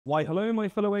Why, hello, my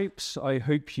fellow apes. I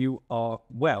hope you are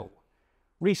well.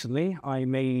 Recently, I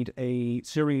made a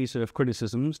series of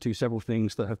criticisms to several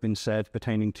things that have been said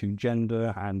pertaining to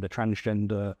gender and the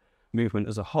transgender movement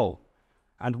as a whole.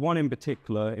 And one in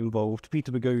particular involved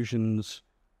Peter Boghossian's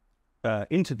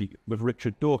interview with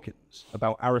Richard Dawkins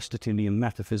about Aristotelian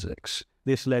metaphysics.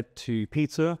 This led to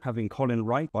Peter having Colin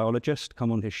Wright, biologist,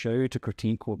 come on his show to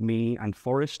critique what me and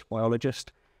Forrest,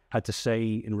 biologist, had to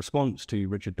say in response to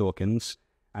Richard Dawkins.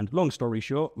 And long story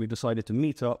short, we decided to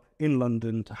meet up in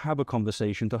London to have a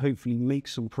conversation to hopefully make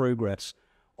some progress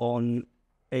on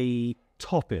a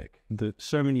topic that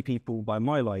so many people, by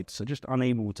my lights, are just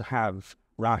unable to have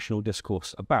rational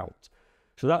discourse about.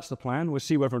 So that's the plan. We'll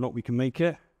see whether or not we can make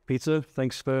it. Peter,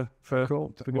 thanks for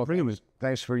bringing me.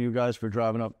 Thanks for you guys for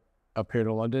driving up here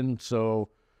to London. So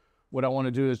what I want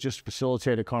to do is just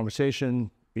facilitate a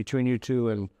conversation between you two.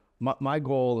 And my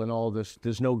goal in all this,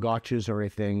 there's no gotchas or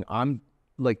anything. I'm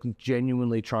like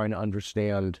genuinely trying to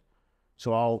understand.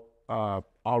 So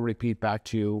I'll repeat back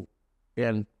to you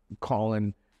and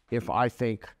Colin, if I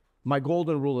think my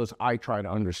golden rule is I try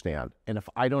to understand. And if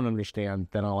I don't understand,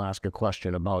 then I'll ask a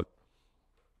question about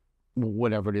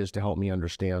whatever it is to help me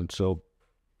understand. So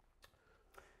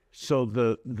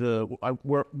where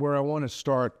I want to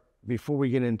start before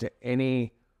we get into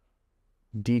any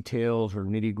details or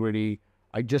nitty gritty,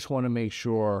 I just want to make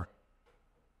sure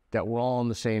that we're all on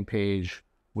the same page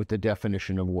with the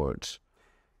definition of words.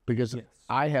 Because yes,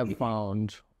 I have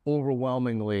found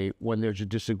overwhelmingly when there's a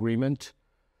disagreement,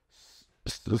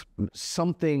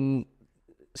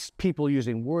 people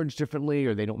using words differently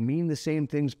or they don't mean the same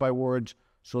things by words.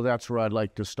 So that's where I'd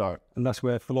like to start. And that's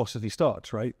where philosophy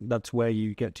starts, right? That's where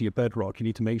you get to your bedrock. You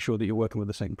need to make sure that you're working with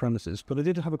the same premises. But I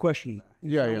did have a question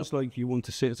there. It sounds like you want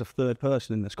to sit as a third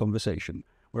person in this conversation,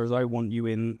 whereas I want you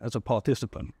in as a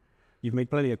participant. You've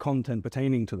made plenty of content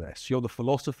pertaining to this. You're the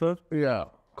philosopher. Yeah.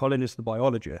 Colin is the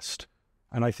biologist.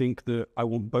 And I think that I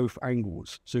want both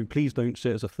angles. So please don't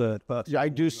sit as a third person. Yeah, I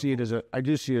do see it as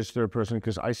third person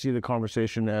because I see the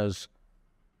conversation as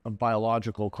a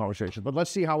biological conversation. But let's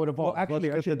see how it evolves. Well, actually,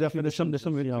 there's something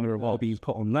to be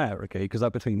put on there, okay? Because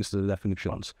that pertains to the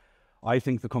definitions. I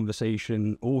think the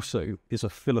conversation also is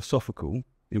of philosophical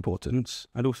importance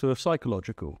and also of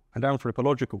psychological and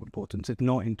anthropological importance. It's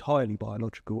not entirely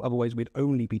biological. Otherwise, we'd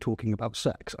only be talking about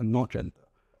sex and not gender.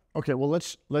 Okay, well,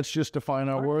 let's just define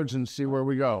our words and see where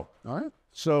we go. All right.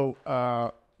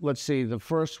 So let's see. The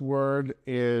first word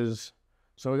is,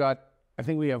 I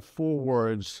think we have 4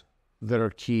 words that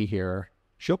are key here.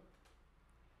 Sure.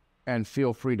 And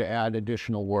feel free to add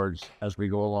additional words as we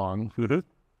go along. Mm-hmm.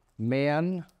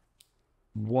 Man,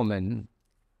 woman,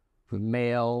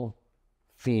 male,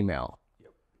 female.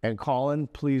 Yep. And Colin,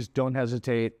 please don't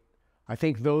hesitate. I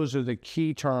think those are the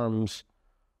key terms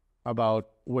about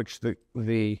which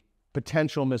the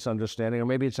potential misunderstanding, or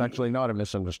maybe it's actually not a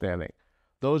misunderstanding.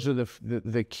 Those are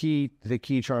the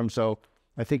key terms. So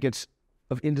I think it's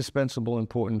of indispensable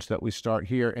importance that we start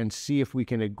here and see if we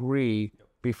can agree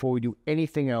before we do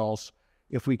anything else,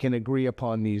 if we can agree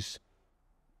upon these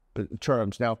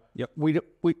terms. Now,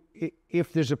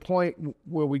 if there's a point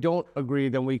where we don't agree,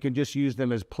 then we can just use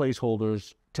them as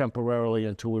placeholders temporarily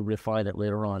until we refine it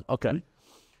later on. Okay. Mm-hmm.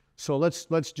 So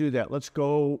let's do that. Let's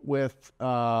go with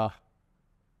the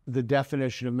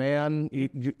definition of man.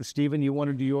 Stephen, you want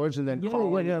to do yours, and then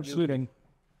Colin, absolutely.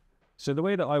 So the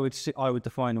way that I would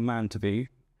define a man to be,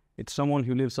 it's someone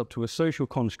who lives up to a social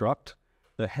construct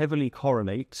that heavily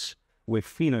correlates with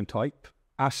phenotype,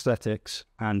 aesthetics,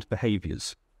 and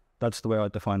behaviors. That's the way I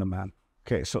define a man.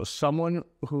 Okay, so someone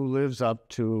who lives up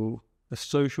to a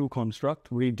social construct.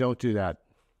 Don't do that.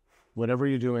 Whatever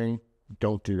you're doing,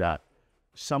 don't do that.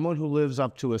 Someone who lives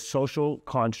up to a social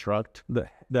construct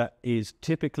that is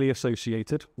typically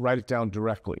associated. Write it down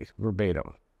directly,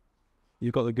 verbatim.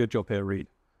 You've got a good job here, Reed.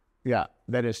 Yeah,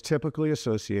 that is typically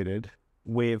associated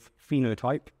with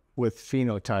phenotype,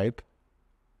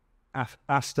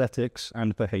 aesthetics,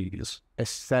 and behaviors.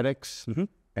 Aesthetics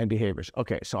and behaviors.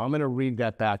 Okay, so I'm going to read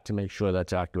that back to make sure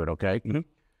that's accurate, okay? Mm-hmm.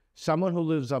 Someone who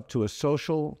lives up to a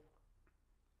social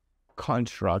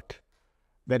construct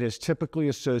that is typically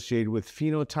associated with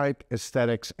phenotype,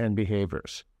 aesthetics, and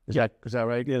behaviors. Is that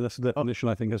right? Yeah, that's the definition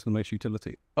I think has the most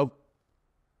utility.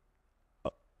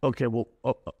 Okay, well,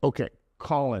 okay.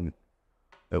 Colin,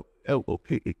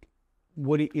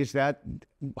 what is that?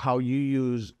 How you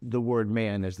use the word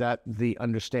man? Is that the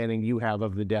understanding you have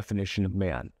of the definition of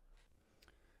man?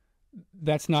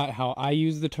 That's not how I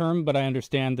use the term, but I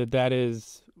understand that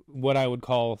is what I would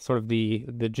call sort of the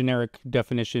generic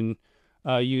definition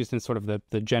used in sort of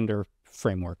the gender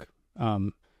framework.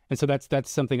 And so that's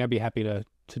something I'd be happy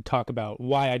talk about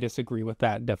why I disagree with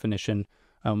that definition,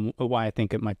 why I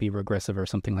think it might be regressive or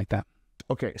something like that.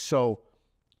 Okay, so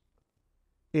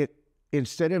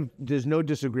there's no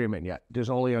disagreement yet. There's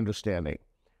only understanding.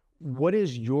 What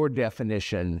is your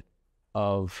definition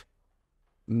of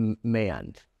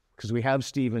man? Because we have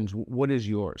Stephen's. What is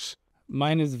yours?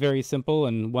 Mine is very simple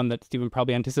and one that Stephen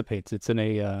probably anticipates. It's an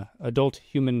adult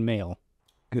human male.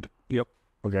 Good. Yep.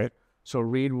 Okay. So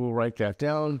Reed will write that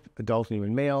down. Adult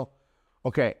human male.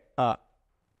 Okay.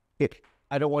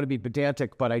 I don't want to be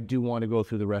pedantic, but I do want to go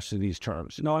through the rest of these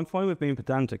terms. No, I'm fine with being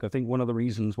pedantic. I think one of the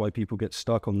reasons why people get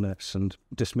stuck on this and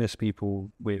dismiss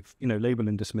people with, label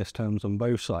and dismiss terms on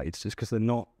both sides is because they're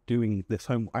not doing this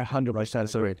homework. I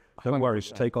 100% agree. Don't worry,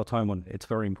 take our time on it. It's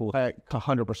very important. I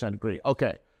 100% agree.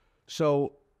 Okay.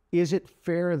 So is it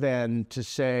fair then to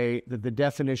say that the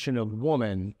definition of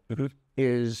woman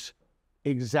is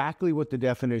exactly what the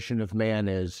definition of man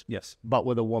is, Yes. but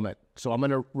with a woman? So I'm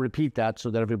going to repeat that so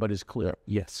that everybody's clear.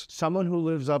 Yes. Someone who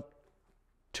lives up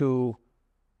to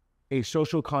a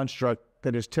social construct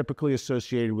that is typically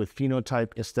associated with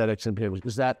phenotype, aesthetics, and behaviors.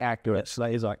 Is that accurate? Yes,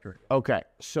 that is accurate. Okay.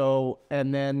 So,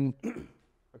 and then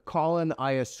Colin,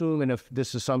 I assume, and if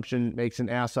this assumption makes an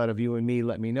ass out of you and me,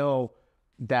 let me know,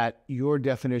 that your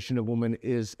definition of woman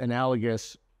is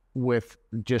analogous with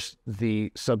just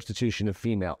the substitution of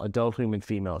female, adult human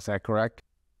female. Is that correct?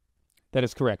 That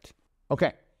is correct.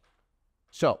 Okay.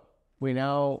 So we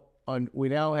now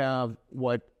have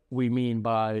what we mean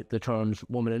by the terms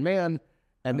woman and man,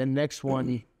 and the next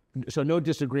one. So no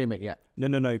disagreement yet.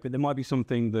 No. But there might be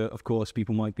something that, of course,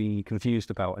 people might be confused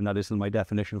about, and that is that my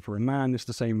definition for a man is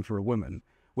the same for a woman.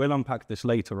 We'll unpack this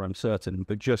later, I'm certain,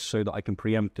 but just so that I can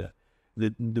preempt it.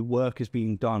 The work is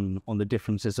being done on the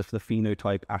differences of the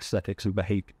phenotype, aesthetics, and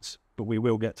behaviors. But we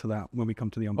will get to that when we come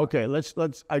to the unpack. Okay, let's.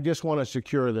 I just want to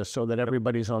secure this so that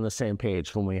everybody's on the same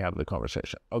page when we have the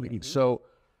conversation. Okay, so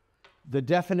the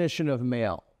definition of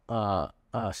male,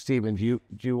 Stephen, do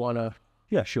you want to?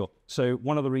 Yeah, sure. So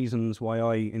one of the reasons why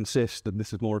I insist that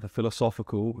this is more of a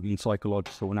philosophical and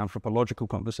psychological and anthropological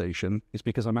conversation is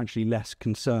because I'm actually less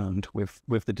concerned with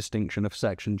the distinction of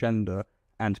sex and gender,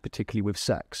 and particularly with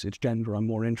sex. It's gender I'm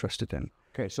more interested in.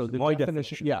 Okay, so My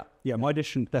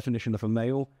definition of a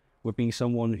male would be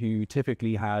someone who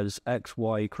typically has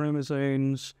XY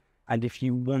chromosomes, and if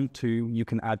you want to, you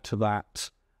can add to that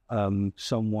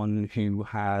someone who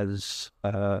has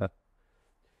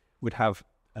would have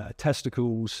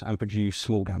testicles and produce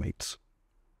small gametes.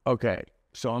 Okay,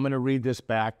 so I'm going to read this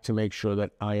back to make sure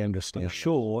that I understand. I'm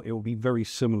sure it will be very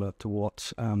similar to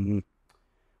what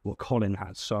Colin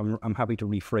has. So I'm happy to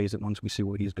rephrase it once we see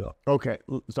what he's got. Okay,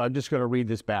 so I'm just going to read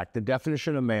this back. The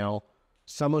definition of male: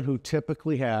 someone who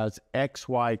typically has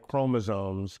XY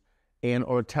chromosomes and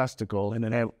or testicles. And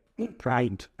then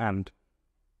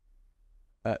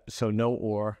so no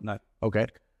or. No. Okay.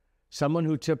 Someone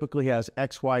who typically has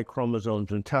XY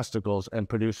chromosomes and testicles and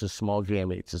produces small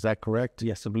gametes. Is that correct?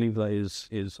 Yes, I believe that is.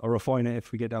 I'll refine it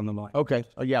if we get down the line. Okay.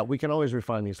 Yeah, we can always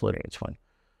refine these later. It's fine.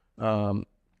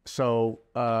 So,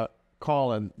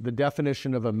 Colin, the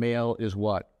definition of a male is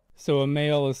what? So a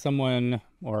male is someone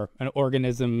or an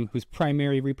organism whose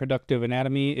primary reproductive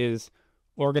anatomy is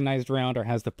organized around or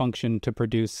has the function to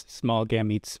produce small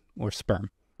gametes or sperm.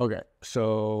 Okay.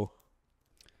 So,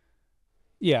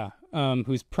 yeah,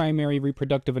 whose primary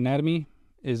reproductive anatomy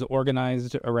is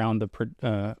organized around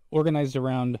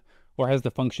or has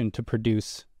the function to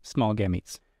produce small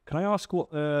gametes. Can I ask what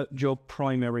your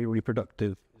primary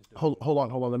reproductive? Hold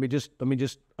on. Let me just.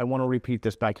 I want to repeat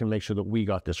this back and make sure that we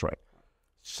got this right.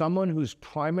 Someone whose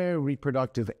primary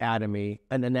reproductive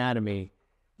anatomy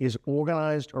is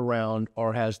organized around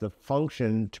or has the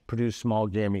function to produce small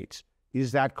gametes.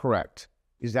 Is that correct?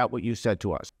 Is that what you said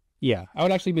to us? Yeah, I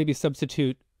would actually maybe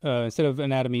substitute instead of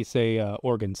anatomy, say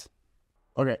organs.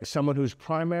 Okay, someone whose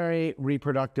primary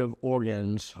reproductive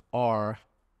organs are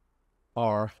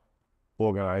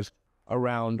organized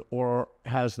around or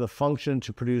has the function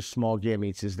to produce small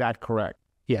gametes. Is that correct?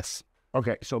 Yes.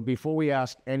 Okay, so before we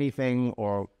ask anything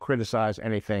or criticize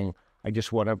anything, I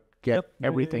just want to get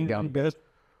everything down. Good.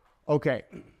 Okay,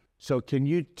 so can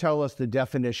you tell us the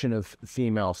definition of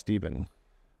female, Stephen?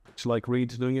 It's like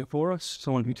Reed's doing it for us.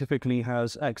 Someone who typically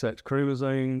has XX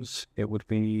chromosomes, it would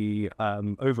be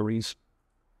ovaries,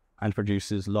 and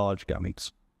produces large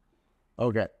gametes.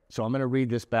 Okay, so I'm going to read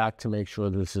this back to make sure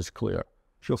this is clear.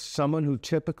 Sure. Someone who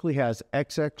typically has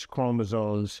XX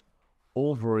chromosomes,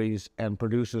 ovaries, and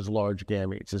produces large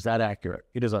gametes. Is that accurate?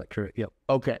 It is accurate, yep.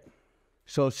 Okay.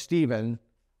 So, Stephen,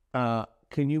 can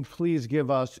you please give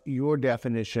us your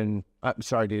definition? I'm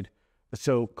sorry, dude.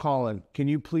 So, Colin, can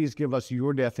you please give us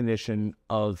your definition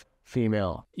of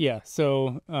female. Yeah,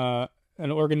 so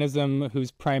an organism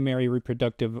whose primary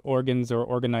reproductive organs are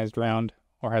organized around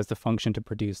or has the function to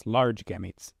produce large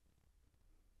gametes.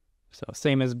 So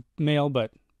same as male,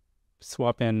 but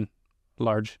swap in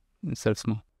large instead of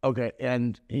small. Okay,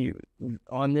 and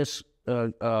on this,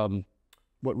 what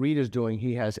Reed is doing,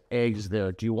 he has eggs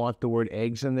there. Do you want the word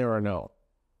eggs in there or no?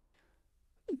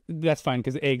 That's fine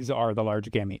because eggs are the large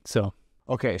gamete. So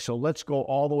okay, so let's go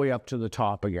all the way up to the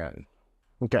top again.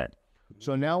 Okay,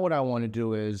 so now what I want to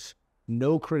do is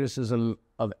no criticism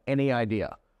of any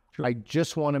idea. Sure. I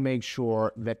just want to make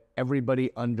sure that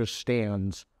everybody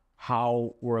understands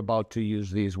how we're about to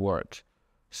use these words.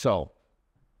 So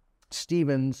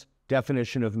Stephen's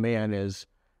definition of man is,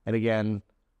 and again,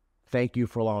 thank you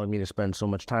for allowing me to spend so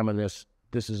much time on this.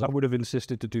 This is I would have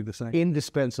insisted to do the same.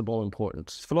 Indispensable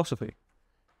importance. It's philosophy.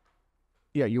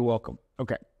 Yeah, you're welcome.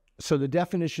 Okay. So the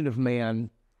definition of man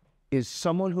is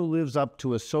someone who lives up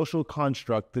to a social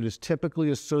construct that is typically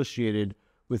associated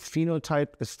with phenotype,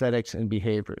 aesthetics, and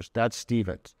behaviors. That's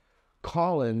Stevens.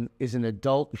 Colin is an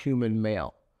adult human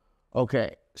male.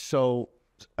 Okay, so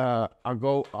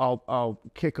I'll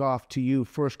kick off to you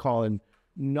first, Colin.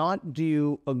 Not do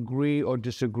you agree or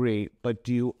disagree, but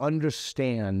do you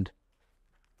understand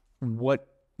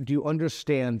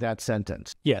that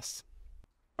sentence? yes.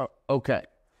 Okay.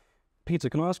 Peter,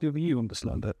 can I ask you if you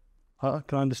understand it? Huh?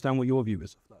 Can I understand what your view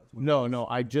is of that? No,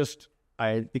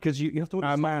 Because you have to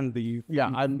understand that you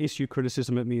issue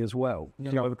criticism at me as well.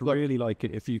 No, I would really like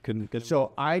it if you can get...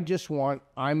 So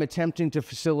I'm attempting to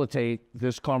facilitate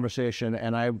this conversation,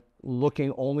 and I'm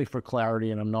looking only for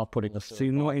clarity, and I'm not putting a... So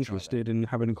you're not interested in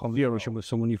having a conversation with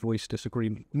someone you voice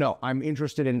disagreement? No, I'm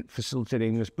interested in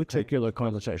facilitating this particular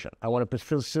conversation. I want to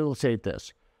facilitate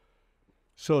this.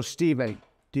 So, Stephen,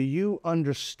 do you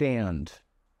understand,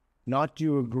 not do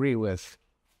you agree with,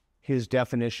 his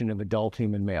definition of adult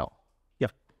human male? Yeah.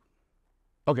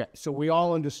 Okay, so we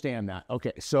all understand that.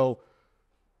 Okay, so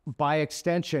by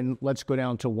extension, let's go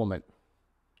down to woman.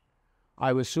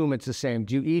 I would assume it's the same.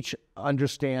 Do you each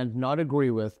understand, not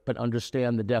agree with, but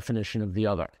understand the definition of the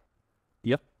other?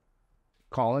 Yep.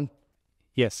 Colin?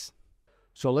 Yes.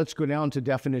 So let's go down to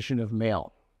definition of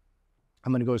male.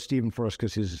 I'm going to go to Stephen first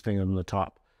because he's his finger on the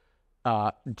top.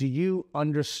 Do you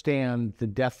understand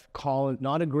Colin,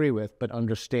 not agree with, but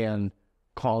understand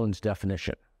Colin's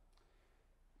definition?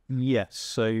 Yes,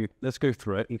 so let's go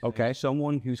through it. Okay.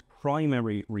 Someone whose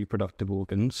primary reproductive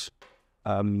organs,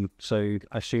 so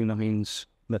I assume that means,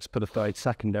 let's put aside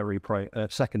secondary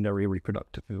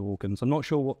reproductive organs. I'm not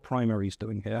sure what primary is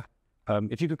doing here.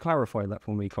 If you could clarify that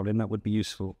for me, Colin, that would be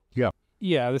useful. Yeah.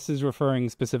 Yeah, this is referring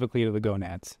specifically to the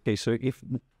gonads. Okay, so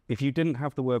if you didn't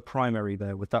have the word primary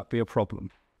there, would that be a problem?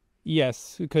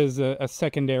 Yes, because a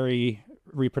secondary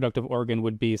reproductive organ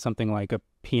would be something like a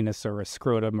penis or a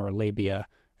scrotum or a labia.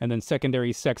 And then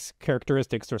secondary sex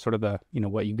characteristics are sort of the,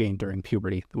 what you gain during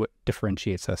puberty, what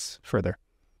differentiates us further.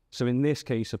 So in this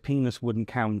case, a penis wouldn't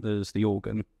count as the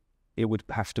organ. It would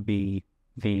have to be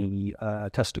the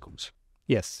testicles.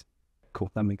 Yes. Cool,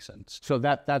 that makes sense. So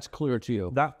that's clear to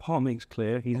you? That part makes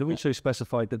clear. He's also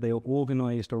specified that they are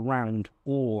organized around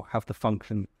or have the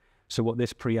function. So what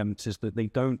this preempts is that they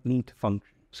don't need to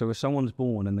function. So if someone's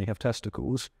born and they have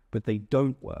testicles, but they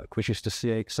don't work, which is to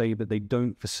say that they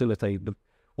don't facilitate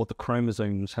what the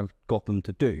chromosomes have got them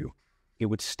to do, it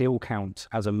would still count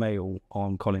as a male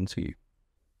on Colin's view.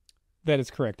 That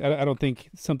is correct. I don't think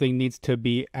something needs to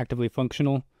be actively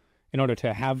functional in order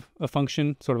to have a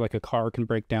function, sort of like a car can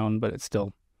break down, but it's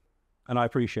still... And I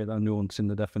appreciate that nuance in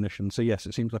the definition. So yes,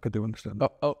 it seems like I do understand.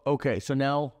 Okay, so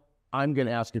now I'm going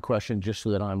to ask a question just so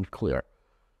that I'm clear.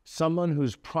 Someone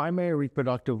whose primary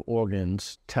reproductive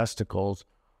organs, testicles,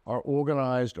 are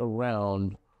organized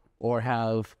around or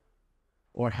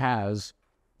has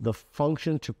the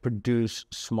function to produce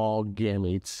small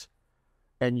gametes,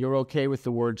 and you're okay with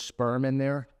the word sperm in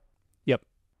there? Yep.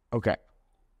 Okay.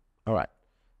 All right.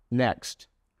 Next,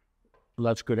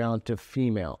 let's go down to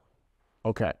female.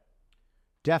 Okay.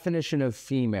 Definition of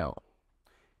female.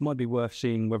 Might be worth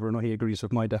seeing whether or not he agrees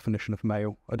with my definition of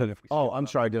male. I don't know if we... Oh, I'm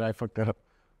sorry. Did I fuck that up?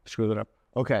 Screw that up.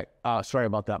 Okay. Sorry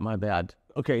about that. My bad.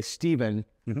 Okay, Stephen,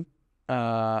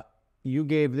 you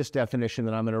gave this definition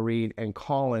that I'm going to read, and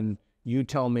Colin, you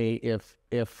tell me if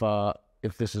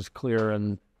this is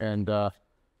clear.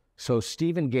 So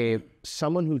Stephen gave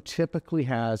someone who typically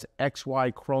has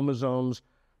XY chromosomes,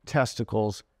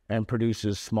 testicles, and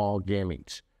produces small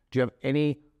gametes. Do you have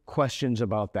any questions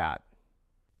about that?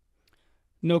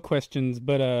 No questions,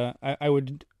 but I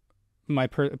would,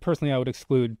 personally, I would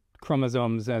exclude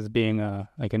chromosomes as being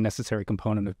like a necessary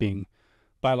component of being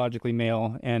biologically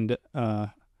male, and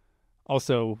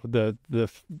also the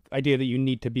idea that you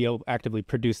need to be actively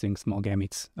producing small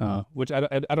gametes, which I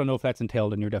don't know if that's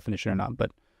entailed in your definition or not,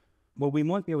 but. Well, we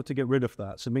might be able to get rid of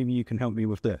that, so maybe you can help me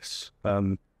with this.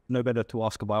 No better to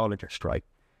ask a biologist, right?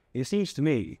 It seems to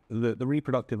me that the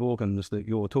reproductive organs that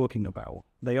you're talking about,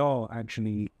 they are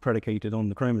actually predicated on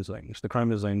the chromosomes. The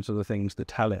chromosomes are the things that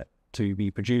tell it to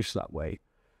be produced that way.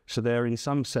 So they're in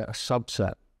some set a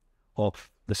subset of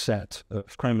the set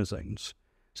of chromosomes.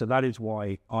 So that is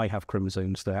why I have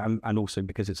chromosomes there, and also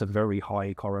because it's a very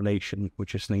high correlation,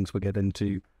 which is things we'll get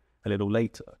into a little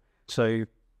later. So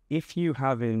if you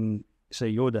have in, say,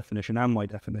 your definition and my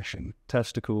definition,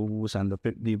 testicles and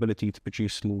the ability to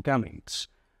produce small gametes,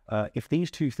 if these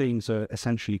two things are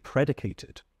essentially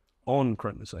predicated on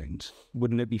chromosomes,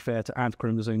 wouldn't it be fair to add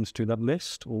chromosomes to that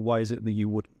list, or why is it that you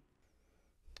wouldn't?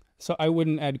 So I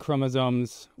wouldn't add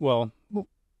chromosomes, well,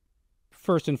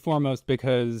 first and foremost,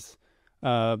 because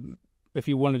if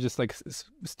you want to just like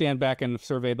stand back and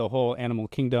survey the whole animal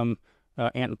kingdom,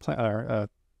 the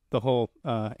whole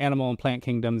animal and plant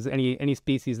kingdoms, any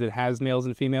species that has males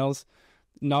and females,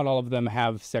 not all of them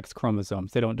have sex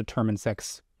chromosomes. They don't determine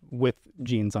sex with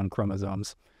genes on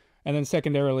chromosomes. And then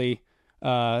secondarily,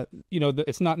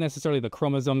 it's not necessarily the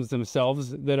chromosomes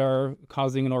themselves that are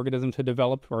causing an organism to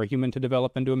develop or a human to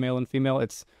develop into a male and female.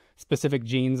 It's specific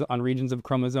genes on regions of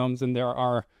chromosomes. And there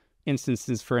are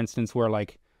instances, for instance, where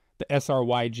like the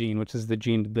SRY gene, which is the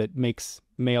gene that makes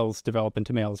males develop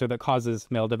into males or that causes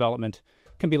male development,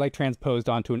 can be like transposed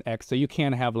onto an X. So you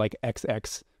can have like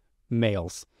XX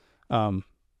males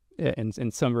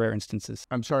in some rare instances.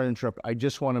 I'm sorry to interrupt. I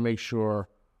just want to make sure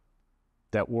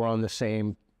that we're on the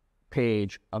same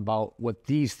page about what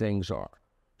these things are.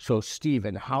 So,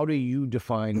 Stephen, how do you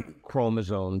define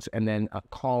chromosomes? And then,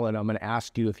 Colin, I'm going to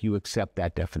ask you if you accept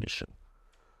that definition.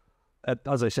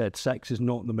 As I said, sex is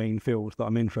not the main field that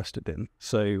I'm interested in.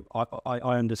 So I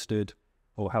understood,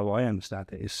 or how I understand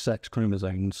it, is sex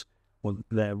chromosomes. Well,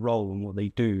 their role and what they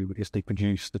do is they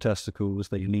produce the testicles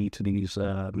they need to these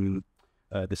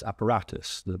this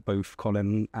apparatus that both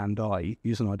Colin and I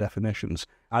use in our definitions.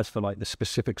 As for like the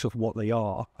specifics of what they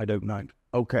are, I don't know.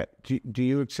 Okay. Do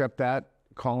you accept that,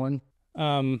 Colin?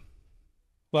 Well,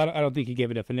 I don't think he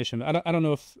gave a definition. I don't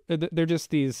know if they're just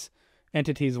these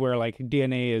entities where like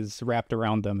DNA is wrapped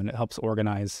around them and it helps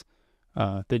organize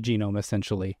the genome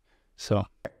essentially. So,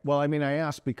 well, I mean, I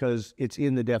asked because it's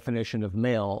in the definition of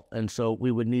male, and so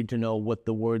we would need to know what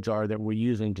the words are that we're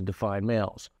using to define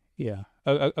males. Yeah,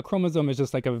 a chromosome is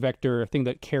just like a vector thing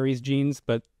that carries genes,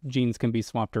 but genes can be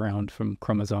swapped around from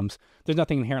chromosomes. There's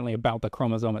nothing inherently about the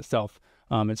chromosome itself.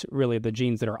 It's really the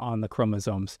genes that are on the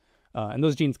chromosomes, and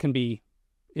those genes can be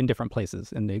in different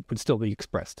places, and they would still be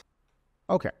expressed.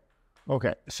 Okay.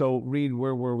 So, Reed,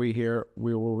 where were we here?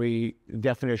 Where were we?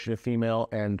 Definition of female,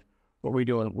 and what were we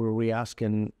doing? Were we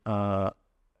asking? I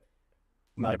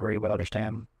agree with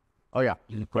understand. Oh yeah.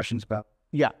 Questions about?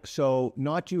 Yeah. So,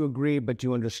 not do you agree, but do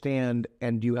you understand?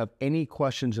 And do you have any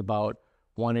questions about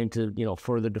wanting to,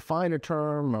 further define a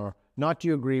term, or not do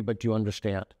you agree, but do you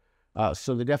understand?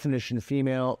 So the definition of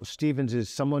female, Stevens, is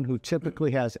someone who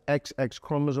typically has XX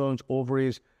chromosomes,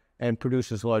 ovaries, and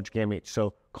produces large gametes.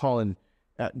 So, Colin,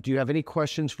 do you have any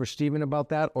questions for Stephen about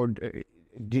that, or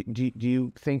do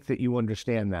you think that you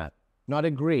understand that? Not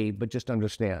agree, but just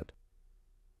understand.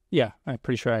 Yeah, I'm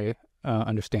pretty sure I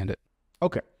understand it.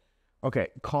 Okay.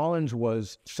 Colin's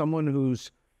was someone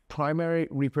whose primary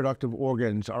reproductive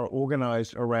organs are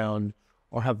organized around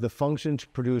or have the function to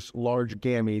produce large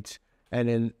gametes, and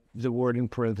in the word in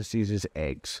parentheses is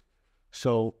eggs.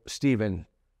 So, Stephen,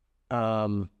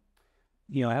 I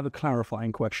have a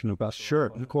clarifying question about... Sure,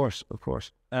 of course.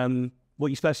 What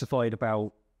you specified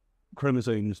about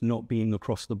chromosomes not being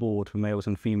across the board for males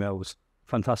and females,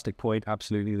 fantastic point,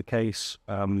 absolutely the case.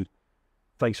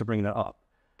 Thanks for bringing that up.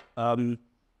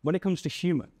 When it comes to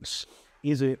humans,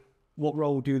 what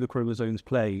role do the chromosomes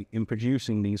play in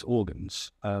producing these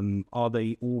organs? Are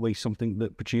they always something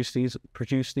that produce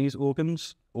these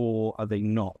organs, or are they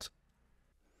not?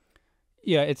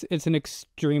 Yeah, it's an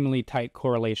extremely tight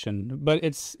correlation, but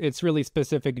it's really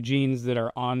specific genes that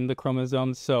are on the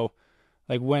chromosomes. So,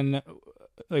 like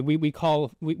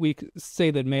we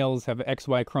say that males have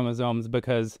XY chromosomes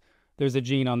because there's a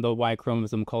gene on the Y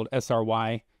chromosome called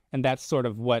SRY, and that's sort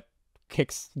of what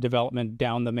kicks development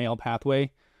down the male pathway.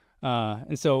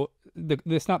 And so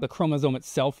it's not the chromosome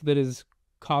itself that is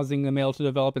causing the male to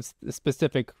develop; it's a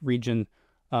specific region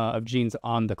of genes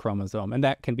on the chromosome, and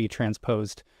that can be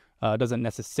transposed. Doesn't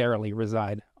necessarily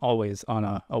reside always on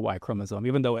a Y chromosome,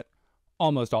 even though it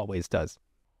almost always does.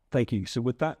 Thank you. So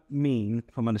would that mean,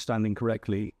 if I'm understanding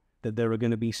correctly, that there are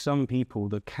going to be some people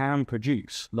that can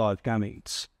produce large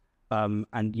gametes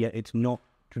and yet it's not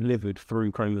delivered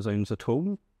through chromosomes at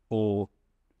all, or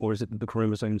is it that the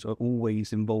chromosomes are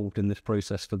always involved in this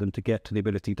process for them to get to the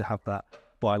ability to have that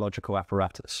biological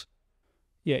apparatus?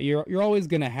 Yeah, you're always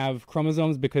going to have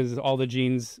chromosomes because all the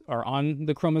genes are on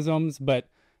the chromosomes, but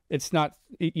it's not,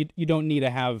 you don't need to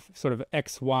have sort of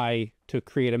XY to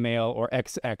create a male or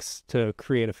XX to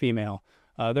create a female.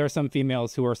 There are some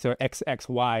females who are sort of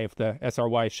XXY if the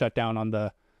SRY is shut down on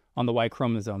the Y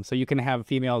chromosome. So you can have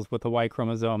females with a Y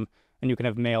chromosome, and you can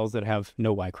have males that have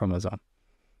no Y chromosome.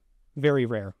 Very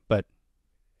rare, but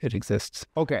it exists.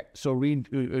 Okay, so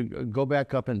go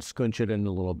back up and scunch it in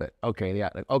a little bit. Okay, yeah.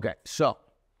 Okay, so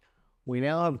we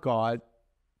now have got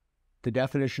the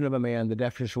definition of a man, the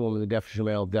definition of a woman, the definition of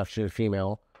male, the definition of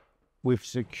female. We've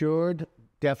secured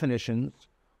definitions.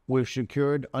 We've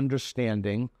secured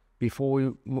understanding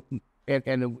before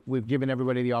and we've given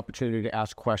everybody the opportunity to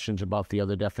ask questions about the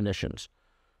other definitions.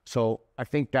 So I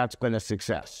think that's been a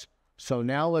success. So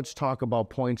now let's talk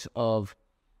about points of,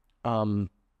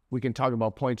 we can talk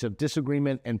about points of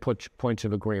disagreement and points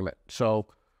of agreement. So,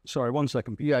 sorry, 1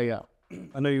 second. Yeah.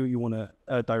 I know you want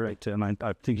to direct it, and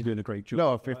I think you're doing a great job.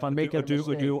 No, if I'm making I do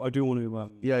want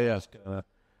to ask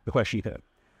the question here.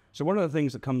 So one of the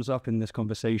things that comes up in this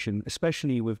conversation,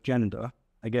 especially with gender,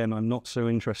 again, I'm not so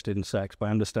interested in sex, but I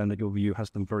understand that your view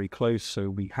has them very close, so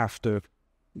we have to,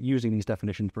 using these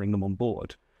definitions, bring them on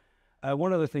board.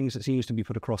 One of the things that seems to be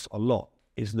put across a lot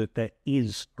is that there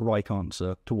is a right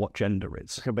answer to what gender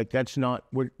is. Okay, but that's not,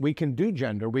 we can do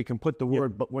gender, we can put the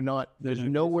word, but we're not, there's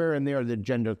nowhere in there that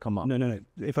gender come up. No.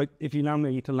 If you now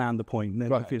need to land the point,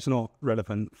 then if it's not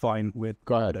relevant, fine, we'll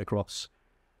go across.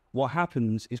 What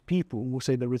happens is people will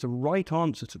say there is a right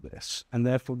answer to this, and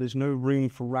therefore there's no room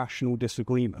for rational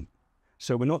disagreement.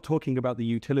 So we're not talking about the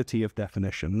utility of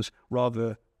definitions,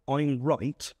 rather, I'm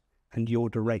right and you're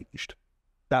deranged.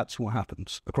 That's what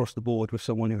happens across the board with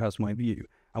someone who has my view.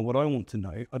 And what I want to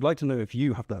know, I'd like to know if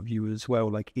you have that view as well,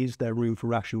 like, is there room for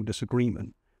rational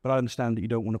disagreement? But I understand that you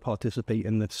don't want to participate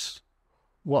in this.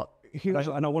 Well,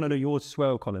 and I want to know yours as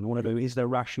well, Colin. I want to know, is there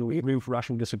room for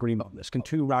rational disagreement on this? Can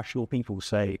two rational people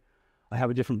say, I have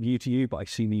a different view to you, but I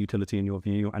see the utility in your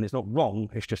view, and it's not wrong,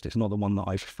 it's just it's not the one that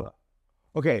I prefer?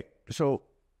 Okay, so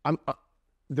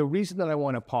the reason that I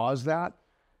want to pause that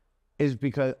is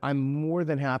because I'm more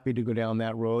than happy to go down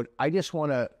that road. I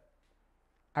want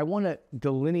to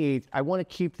delineate, I want to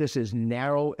keep this as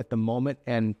narrow at the moment,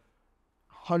 and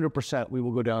 100% we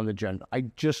will go down the gender. I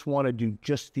just want to do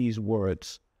just these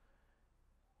words.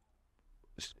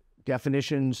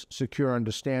 Definitions, secure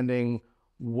understanding,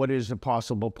 what is a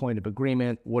possible point of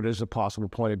agreement, what is a possible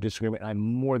point of disagreement. I'm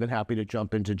more than happy to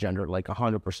jump into gender, like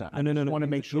 100%. I want to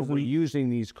make sure we're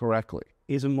using these correctly.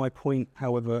 Isn't my point,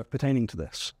 however, pertaining to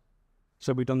this?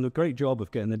 So we've done a great job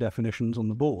of getting the definitions on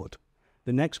the board.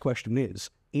 The next question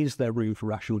is there room for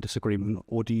rational disagreement,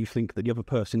 or do you think that the other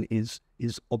person is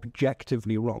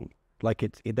objectively wrong? Like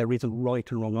there is a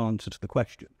right and wrong answer to the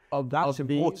question. That's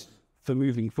important for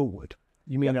moving forward.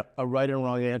 You mean a right and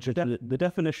wrong answer to the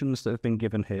definitions that have been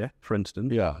given here, for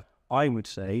instance? Yeah. I would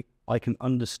say I can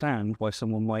understand why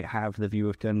someone might have the view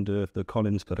of gender that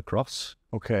Colin's put across.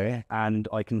 Okay. And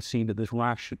I can see that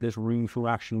there's room for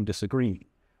rational disagreement.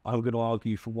 I'm going to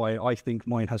argue for why I think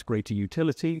mine has greater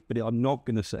utility, but I'm not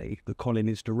going to say that Colin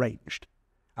is deranged.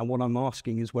 And what I'm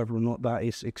asking is whether or not that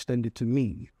is extended to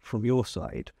me from your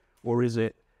side, or is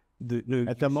it...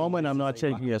 At the moment, I'm not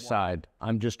taking a side.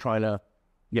 I'm just trying to...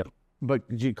 Yeah. But,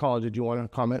 Colin, did you want to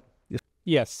comment?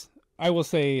 Yes. I will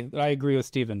say that I agree with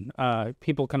Stephen.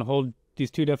 People can hold these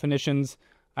two definitions.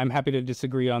 I'm happy to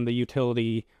disagree on the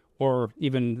utility or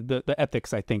even the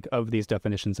ethics, I think, of these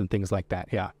definitions and things like that.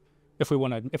 Yeah. If we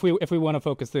want to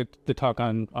focus the talk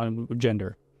on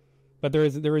gender, but there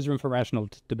is room for rational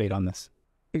debate on this.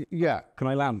 Yeah. Can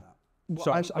I land that?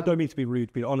 Well, so I don't mean to be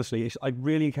rude, but honestly, I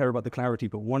really care about the clarity.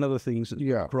 But one of the things that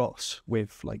across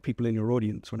with like people in your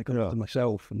audience when it comes to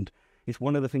myself, and it's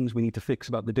one of the things we need to fix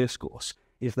about the discourse,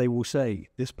 is they will say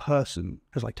this person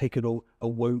has like taken a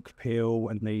woke pill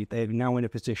and they're now in a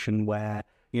position where,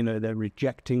 you know, they're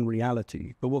rejecting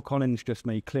reality. But what Colin's just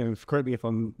made clear, and correct me if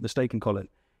I'm mistaken, Colin,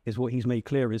 is what he's made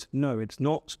clear is, no, it's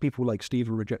not people like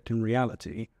Steve are rejecting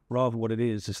reality. Rather what it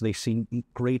is they see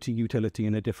greater utility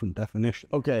in a different definition.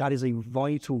 Okay. That is a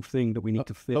vital thing that we need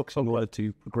to fix in order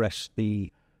to progress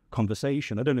the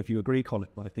conversation. I don't know if you agree, Colin,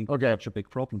 but I think it's such a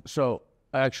big problem. So,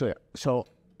 actually,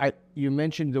 you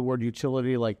mentioned the word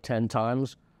utility like 10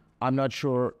 times. I'm not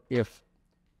sure if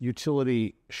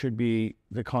utility should be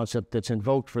the concept that's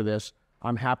invoked for this.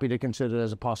 I'm happy to consider it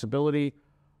as a possibility.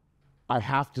 I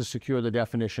have to secure the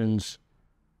definitions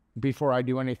before I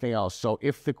do anything else. So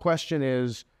if the question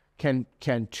is,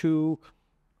 Can two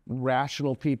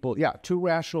rational people? Yeah, two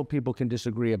rational people can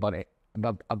disagree about it,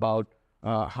 about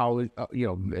how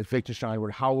if Wittgenstein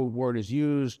word, how a word is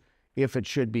used, if it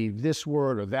should be this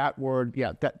word or that word.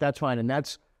 Yeah, that's fine, and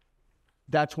that's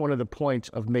one of the points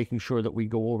of making sure that we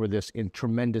go over this in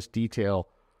tremendous detail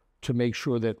to make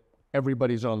sure that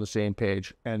everybody's on the same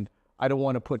page. And I don't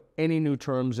want to put any new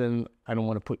terms in. I don't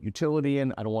want to put utility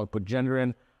in. I don't want to put gender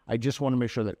in. I just want to make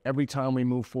sure that every time we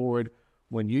move forward,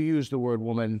 when you use the word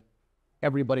woman,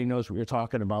 everybody knows what you're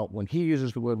talking about. When he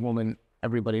uses the word woman,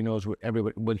 everybody knows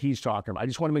what he's talking about. I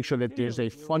just want to make sure that there's a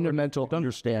fundamental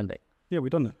understanding. Yeah,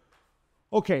 we've done that.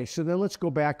 Okay, so then let's go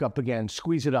back up again.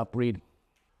 Squeeze it up, Reed.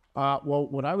 Well,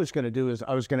 what I was going to do is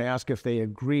I was going to ask if they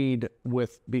agreed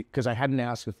with, because I hadn't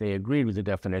asked if they agreed with the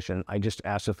definition. I just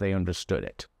asked if they understood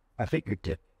it. I think you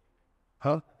did.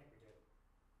 Huh?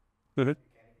 Mm-hmm.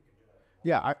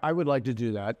 Yeah, I would like to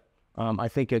do that. I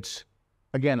think it's,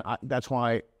 again, that's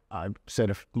why I've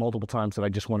said multiple times that I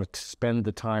just want to spend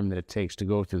the time that it takes to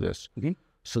go through this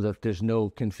so that there's no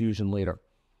confusion later.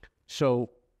 So,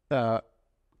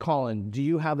 Colin, do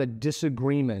you have a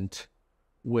disagreement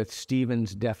with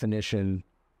Stephen's definition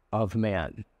of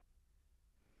man?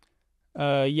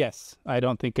 Yes, I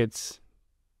don't think it's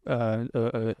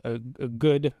a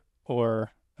good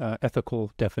or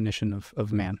ethical definition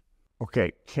of man.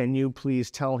 Okay, can you please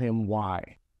tell him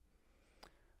why?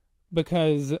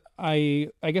 Because I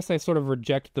guess I sort of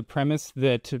reject the premise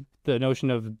that the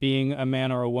notion of being a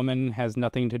man or a woman has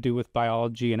nothing to do with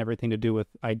biology and everything to do with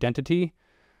identity.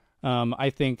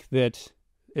 I think that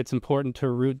it's important to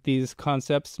root these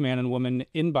concepts, man and woman,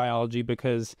 in biology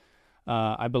because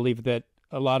I believe that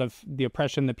a lot of the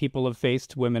oppression that people have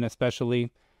faced, women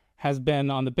especially, has been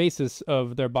on the basis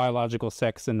of their biological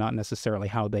sex and not necessarily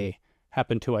how they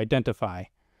happen to identify.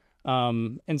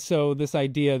 And so this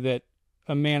idea that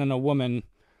a man and a woman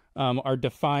are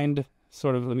defined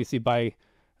sort of, let me see, by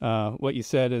what you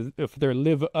said, is if they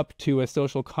live up to a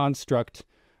social construct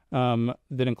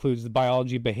that includes the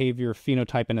biology, behavior,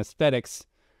 phenotype, and aesthetics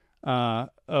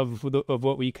of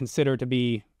what we consider to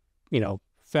be,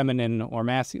 feminine or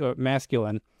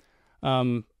masculine.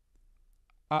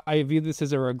 I view this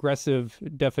as a regressive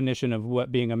definition of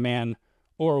what being a man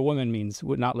or a woman means,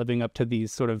 not living up to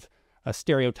these sort of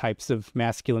stereotypes of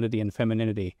masculinity and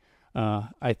femininity.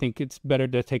 I think it's better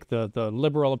to take the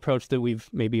liberal approach that we've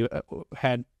maybe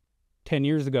had 10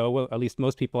 years ago, well, at least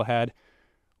most people had,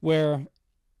 where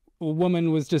a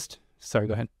woman was just... Sorry,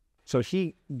 go ahead. So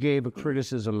he gave a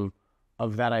criticism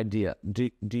of that idea.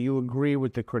 Do you agree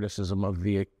with the criticism of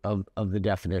the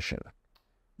definition?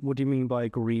 What do you mean by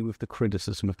agree with the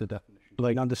criticism of the definition?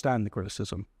 Like, understand the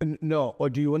criticism? No. Or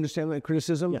do you understand the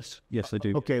criticism? Yes, I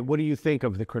do. Okay, what do you think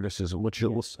of the criticism?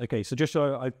 Okay, so just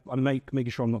so I'm making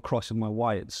sure I'm not crossing my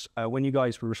wires, when you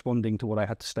guys were responding to what I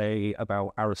had to say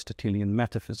about Aristotelian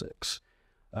metaphysics,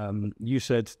 you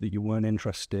said that you weren't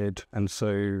interested and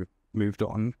so moved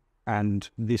on. And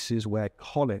this is where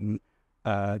Colin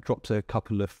dropped a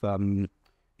couple of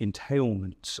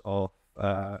entailments of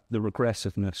the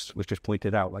regressiveness was just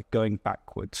pointed out, like going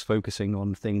backwards, focusing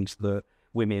on things that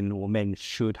women or men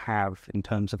should have in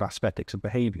terms of aesthetics and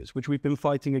behaviors, which we've been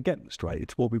fighting against, right?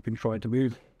 It's what we've been trying to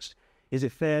move against. Is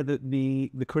it fair that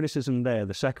the criticism there,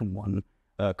 the second one,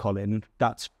 Colin,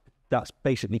 that's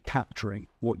basically capturing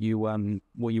what you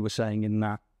were saying in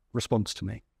that response to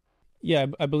me? Yeah,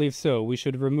 I believe so. We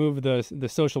should remove the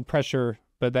social pressure,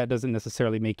 but that doesn't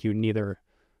necessarily make you neither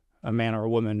a man or a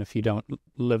woman if you don't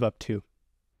live up to.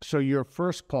 So your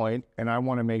first point, and I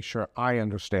want to make sure I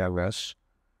understand this,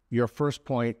 your first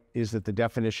point is that the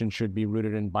definition should be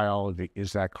rooted in biology.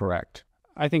 Is that correct?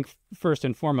 I think first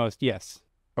and foremost, yes.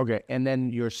 Okay, and then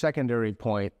your secondary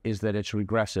point is that it's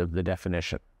regressive, the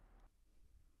definition.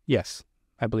 Yes,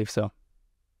 I believe so.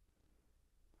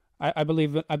 I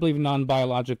believe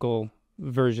non-biological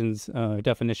versions,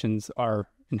 definitions are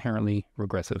inherently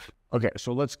regressive. Okay,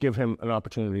 so let's give him an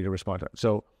opportunity to respond to it.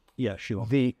 So, yeah, sure.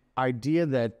 The idea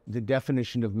that the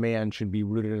definition of man should be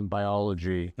rooted in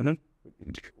biology,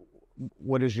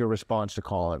 what is your response to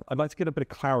Colin? I'd like to get a bit of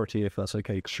clarity, if that's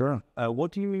okay. Sure.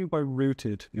 What do you mean by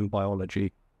rooted in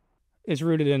biology? It's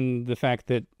rooted in the fact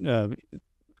that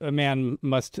a man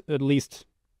must at least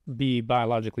be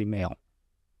biologically male.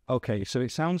 Okay, so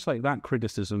it sounds like that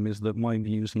criticism is that my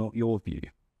view is not your view.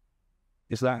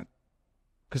 Is that...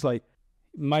 Because, like...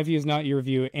 My view is not your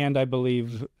view, and I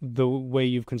believe the way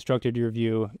you've constructed your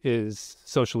view is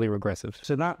socially regressive.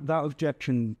 So that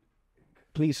objection,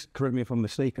 please correct me if I'm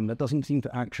mistaken, that doesn't seem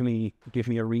to actually give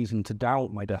me a reason to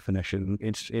doubt my definition.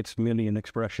 It's merely an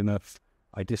expression of,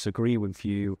 I disagree with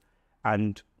you,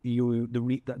 and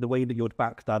the way that you'd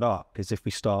back that up is if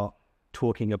we start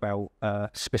talking about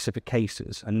specific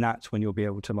cases, and that's when you'll be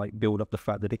able to like build up the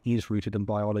fact that it is rooted in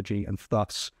biology, and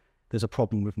thus there's a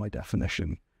problem with my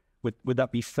definition. Would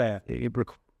that be fair?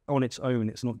 On its own,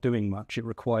 it's not doing much. It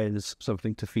requires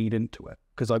something to feed into it,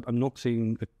 because I'm not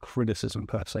seeing a criticism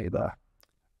per se there.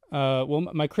 Well,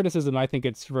 my criticism, I think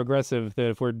it's regressive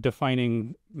that if we're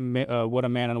defining what a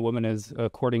man and a woman is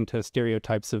according to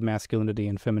stereotypes of masculinity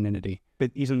and femininity.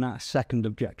 But isn't that a second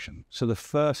objection? So the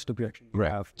first objection you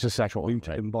have is sexual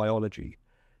rooted in biology.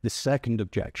 The second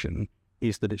objection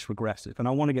is that it's regressive. And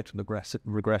I want to get to the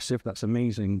regressive. That's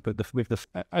amazing. But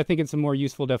I think it's a more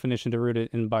useful definition to root it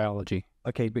in biology.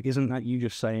 Okay, but isn't that you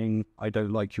just saying, I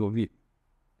don't like your view?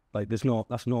 Like, that's not,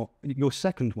 your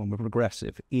second one with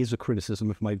regressive is a criticism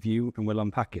of my view, and we'll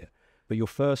unpack it. But your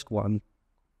first one,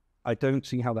 I don't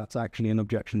see how that's actually an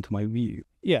objection to my view.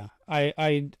 Yeah,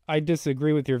 I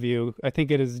disagree with your view. I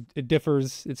think it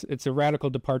differs. It's a radical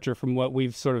departure from what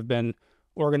we've sort of been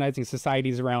organizing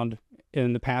societies around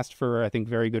in the past for, I think,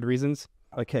 very good reasons.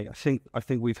 Okay, I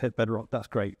think we've hit bedrock. That's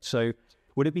great. So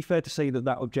would it be fair to say that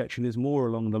that objection is more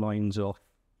along the lines of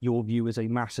your view is a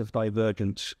massive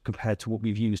divergence compared to what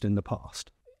we've used in the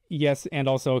past? Yes, and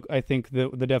also I think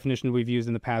the definition we've used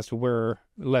in the past were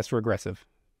less regressive.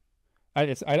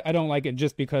 I don't like it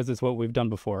just because it's what we've done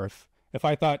before. If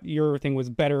I thought your thing was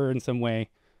better in some way,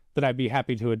 then I'd be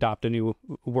happy to adopt a new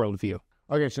worldview.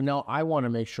 Okay, so now I want to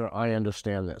make sure I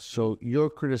understand this. So your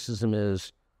criticism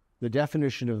is the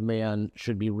definition of man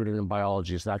should be rooted in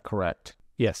biology. Is that correct?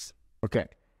 Yes. Okay.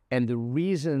 And the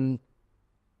reason,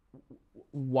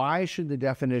 why should the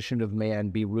definition of man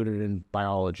be rooted in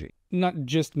biology? Not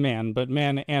just man, but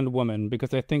man and woman,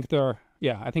 because I think there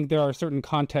are certain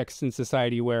contexts in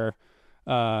society where,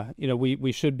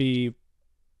 we should be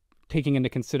taking into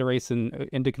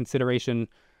consideration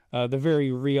the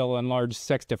very real and large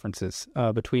sex differences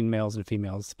between males and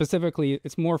females. Specifically,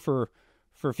 it's more for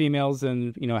females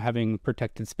and, having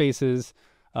protected spaces.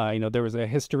 There was a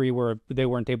history where they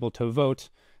weren't able to vote,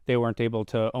 they weren't able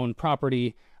to own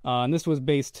property, and this was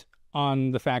based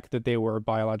on the fact that they were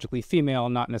biologically female,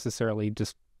 not necessarily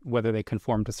just whether they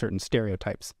conform to certain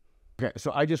stereotypes. Okay,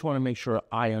 so I just want to make sure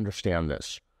I understand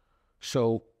this.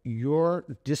 So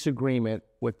your disagreement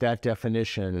with that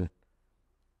definition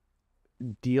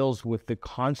deals with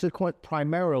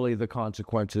primarily the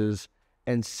consequences,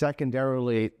 and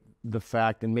secondarily the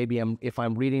fact, and maybe if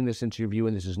I'm reading this into your view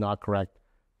and this is not correct,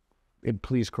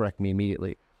 please correct me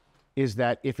immediately, is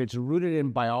that if it's rooted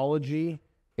in biology,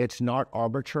 it's not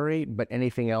arbitrary, but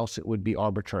anything else, it would be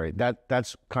arbitrary.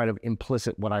 That's kind of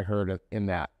implicit what I heard in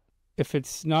that. If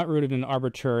it's not rooted in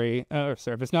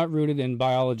if it's not rooted in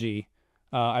biology,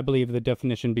 I believe the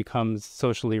definition becomes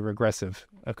socially regressive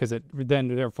because it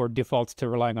then therefore defaults to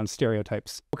relying on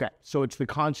stereotypes. Okay, so it's the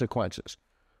consequences.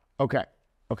 Okay.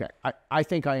 I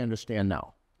think I understand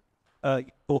now.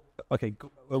 Okay,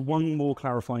 one more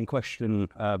clarifying question,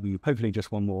 hopefully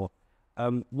just one more.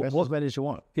 As many as you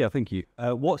want. Yeah, thank you.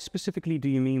 What specifically do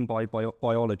you mean by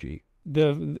biology?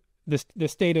 The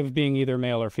state of being either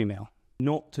male or female.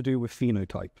 Not to do with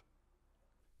phenotype.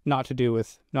 Not to do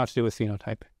with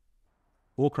phenotype.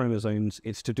 Or chromosomes.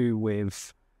 It's to do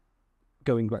with,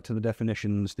 going back to the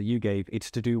definitions that you gave, it's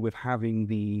to do with having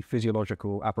the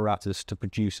physiological apparatus to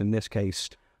produce, in this case,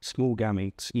 small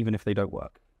gametes, even if they don't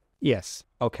work. Yes.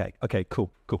 Okay,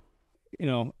 cool.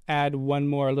 Add one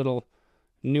more little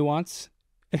nuance,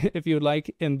 if you would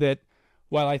like, in that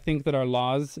while I think that our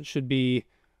laws should be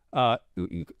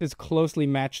as closely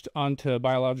matched onto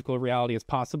biological reality as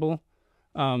possible,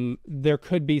 there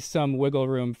could be some wiggle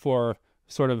room for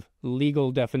sort of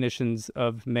legal definitions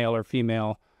of male or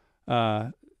female,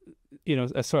 some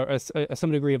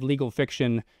degree of legal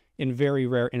fiction in very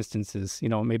rare instances,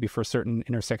 maybe for certain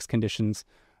intersex conditions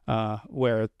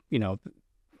where,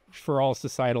 for all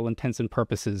societal intents and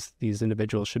purposes, these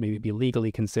individuals should maybe be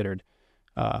legally considered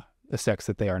a sex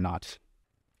that they are not.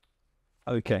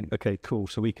 Okay, cool.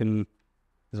 So there's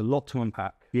a lot to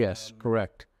unpack. Yes,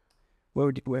 correct.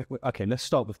 Okay, let's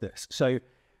start with this. So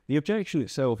the objection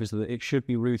itself is that it should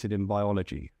be rooted in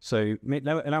biology. So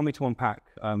allow me to unpack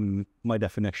my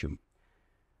definition.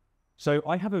 So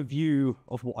I have a view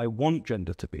of what I want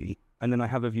gender to be, and then I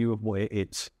have a view of what it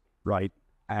is, right?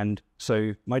 And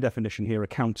so my definition here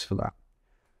accounts for that.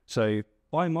 So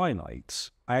by my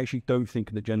lights, I actually don't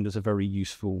think that gender is a very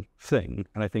useful thing.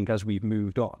 And I think as we've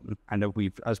moved on, and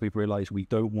as we've realized we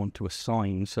don't want to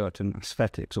assign certain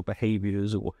aesthetics or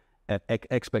behaviors or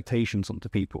expectations onto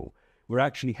people, we're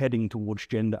actually heading towards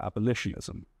gender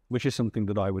abolitionism, which is something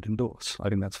that I would endorse. I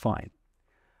think that's fine.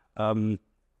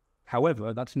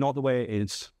 However, that's not the way it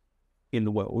is in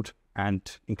the world,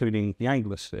 and including the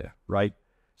Anglosphere, right?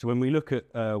 So when we look at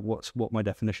what my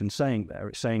definition's saying there,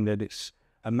 it's saying that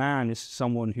a man is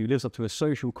someone who lives up to a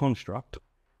social construct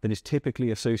that is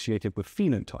typically associated with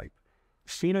phenotype.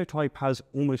 Phenotype has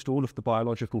almost all of the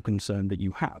biological concern that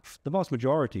you have. The vast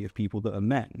majority of people that are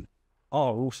men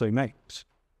are also males.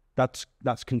 That's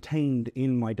contained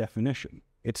in my definition.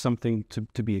 It's something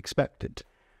to be expected.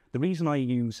 The reason I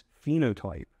use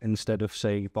phenotype instead of,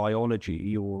 say,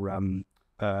 biology or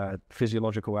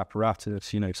physiological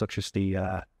apparatus, such as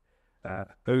the,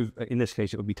 in this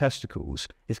case, it would be testicles,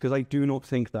 is because I do not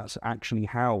think that's actually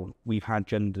how we've had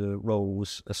gender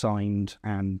roles assigned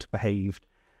and behaved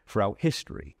throughout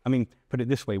history. I mean, put it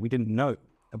this way, we didn't know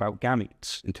about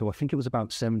gametes until I think it was about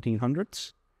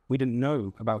 1700s. We didn't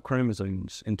know about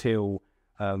chromosomes until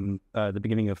the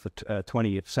beginning of the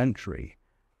 20th century.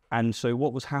 And so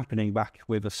what was happening back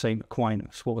with St.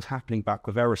 Aquinas, what was happening back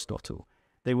with Aristotle,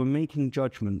 they were making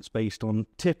judgments based on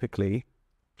typically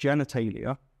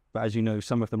genitalia, but as you know,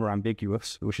 some of them are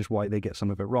ambiguous, which is why they get some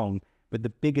of it wrong. But the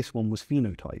biggest one was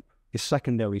phenotype, is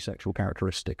secondary sexual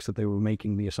characteristics that they were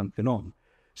making the assumption on.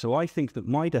 So I think that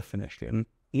my definition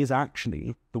is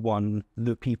actually the one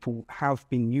that people have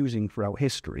been using throughout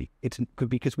history. It's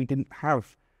because we didn't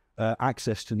have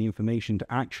access to the information to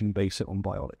actually base it on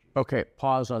biology. Okay,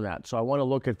 pause on that. So I want to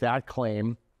look at that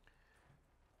claim.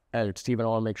 And Stephen, I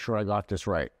want to make sure I got this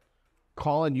right.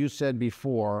 Colin, you said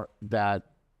before that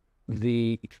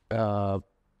the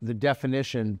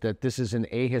definition, that this is an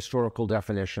ahistorical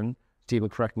definition. Stephen,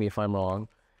 correct me if I'm wrong.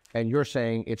 And you're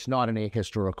saying it's not an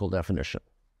ahistorical definition.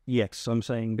 Yes, I'm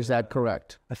saying... Is that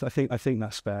correct? I think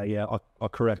that's fair, yeah. I'll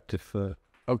correct if...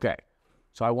 Okay.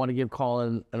 So I want to give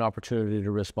Colin an opportunity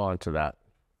to respond to that.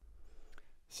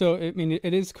 So, I mean,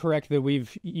 it is correct that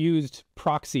we've used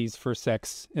proxies for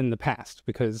sex in the past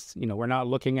because, we're not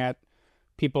looking at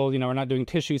people, we're not doing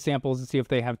tissue samples to see if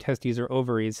they have testes or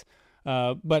ovaries.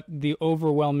 But the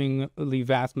overwhelmingly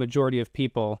vast majority of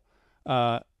people,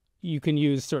 you can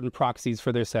use certain proxies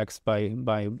for their sex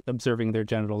by observing their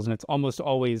genitals. And it's almost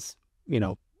always,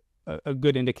 a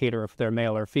good indicator if they're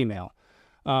male or female.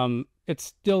 It's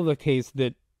still the case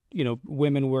that,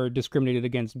 women were discriminated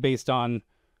against based on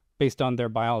their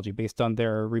biology, based on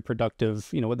their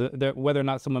reproductive, whether or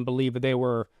not someone believed that they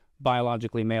were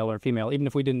biologically male or female, even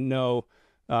if we didn't know,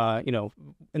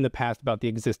 in the past about the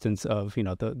existence of,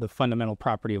 the fundamental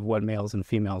property of what males and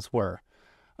females were.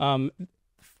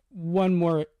 One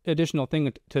more additional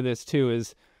thing to this too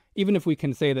is, even if we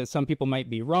can say that some people might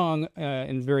be wrong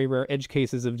in very rare edge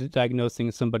cases of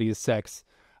diagnosing somebody's sex,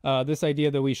 this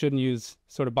idea that we shouldn't use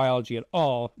sort of biology at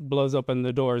all blows open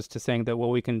the doors to saying that, well,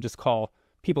 we can just call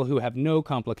people who have no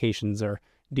complications or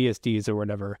DSDs or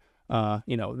whatever,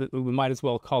 we might as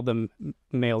well call them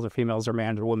males or females or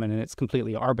man or woman, and it's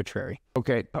completely arbitrary.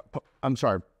 Okay, I'm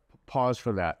sorry, pause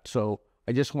for that. So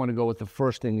I just want to go with the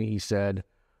first thing that he said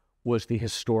was the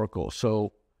historical.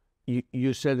 So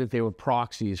you said that they were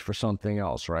proxies for something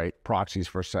else, right? Proxies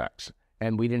for sex.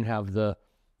 And we didn't have the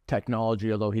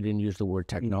technology, although he didn't use the word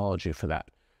technology for that.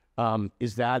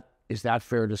 Is that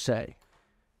fair to say?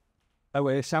 Oh,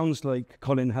 it sounds like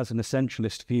Colin has an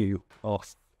essentialist view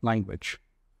of language,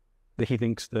 that he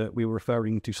thinks that we were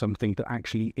referring to something that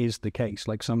actually is the case,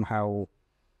 like somehow,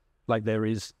 like there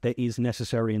is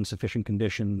necessary and sufficient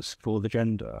conditions for the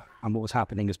gender, and what was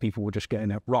happening is people were just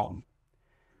getting it wrong.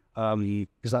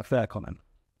 Is that fair, Colin?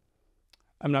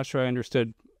 I'm not sure I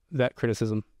understood that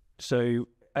criticism. So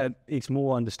it's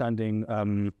more understanding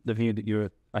the view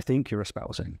that I think you're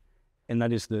espousing, and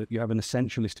that is that you have an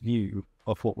essentialist view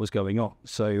of what was going on.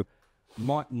 So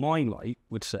my light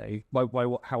would say,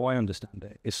 how I understand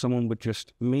it, is someone would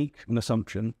just make an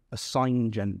assumption,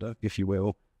 assign gender, if you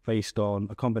will, based on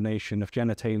a combination of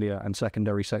genitalia and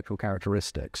secondary sexual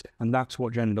characteristics. And that's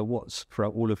what gender was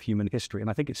throughout all of human history. And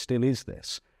I think it still is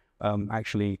this.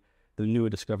 Actually, the newer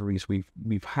discoveries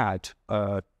we've had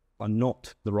are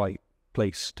not the right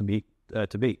place to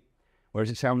be. Whereas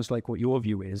it sounds like what your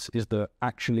view is that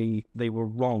actually they were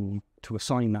wrong to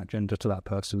assign that gender to that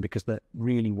person, because that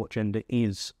really what gender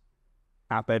is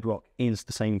at bedrock is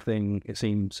the same thing, it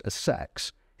seems, as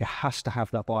sex. It has to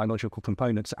have that biological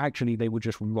component. So actually they were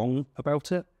just wrong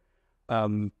about it,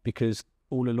 because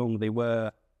all along they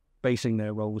were basing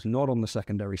their roles not on the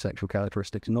secondary sexual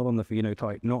characteristics, not on the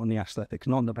phenotype, not on the aesthetics,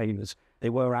 not on the behaviors. They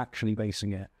were actually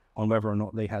basing it on whether or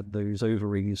not they had those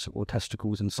ovaries or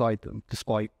testicles inside them,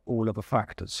 despite all other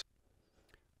factors.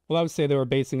 Well, I would say they were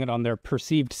basing it on their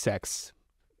perceived sex.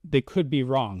 They could be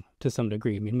wrong to some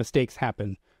degree. I mean, mistakes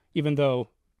happen, even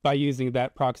though by using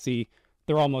that proxy,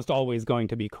 they're almost always going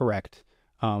to be correct.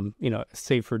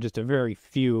 Save for just a very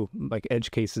few like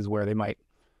edge cases where they might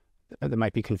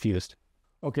be confused.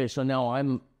 Okay, so now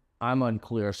I'm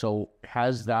unclear. So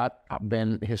has that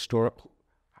been historic?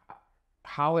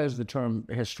 How has the term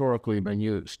historically been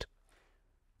used?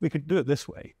 We could do it this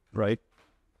way, right?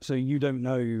 So you don't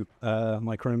know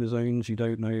my chromosomes, you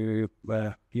don't know, you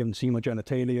haven't seen my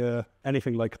genitalia,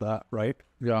 anything like that, right?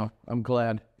 Yeah, I'm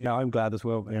glad. Yeah, I'm glad as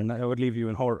well, and I would leave you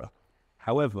in horror.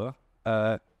 However,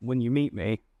 when you meet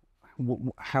me,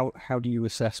 how do you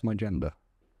assess my gender?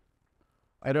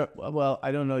 I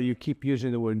don't know. You keep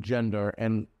using the word gender,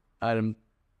 and I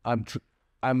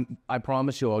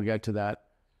promise you I'll get to that.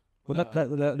 Well,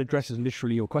 that addresses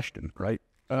literally your question, right?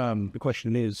 The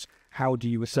question is, how do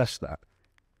you assess that?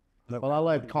 Well, I'll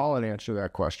let Colin answer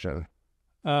that question.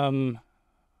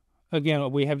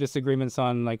 Again, we have disagreements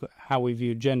on like how we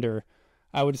view gender.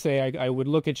 I would say I would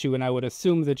look at you and I would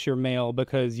assume that you're male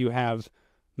because you have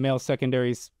male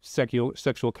secondary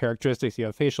sexual characteristics. You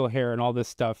have facial hair and all this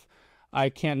stuff. I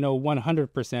can't know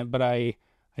 100%, but I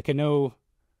can know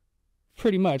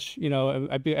pretty much.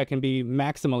 I can be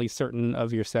maximally certain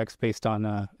of your sex based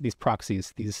on these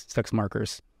proxies, these sex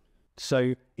markers.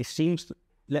 So it seems.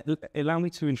 Allow me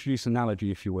to introduce an analogy,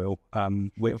 if you will.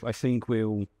 I think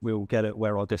we'll get at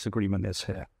where our disagreement is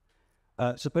here.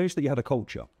 Suppose that you had a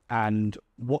culture, and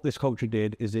what this culture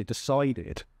did is it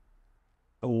decided,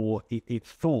 or it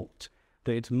thought,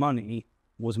 that its money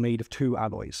was made of 2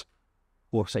 alloys,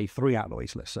 or say 3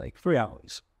 alloys, let's say, 3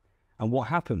 alloys. And what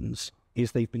happens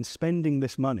is they've been spending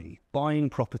this money, buying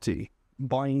property,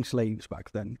 buying slaves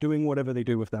back then, doing whatever they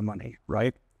do with their money,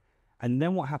 right? And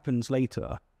then what happens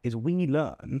later is we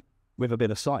learn, with a bit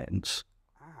of science,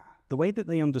 the way that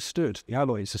they understood the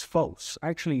alloys is false.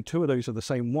 Actually, 2 of those are the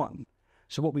same one.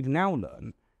 So what we've now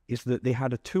learned is that they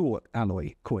had a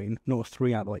 2-alloy coin, not a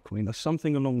 3-alloy coin, or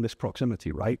something along this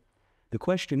proximity, right? The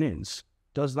question is,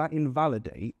 does that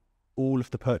invalidate all of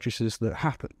the purchases that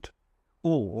happened?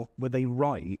 Or were they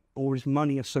right? Or is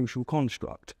money a social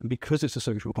construct? And because it's a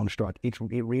social construct, it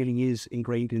really is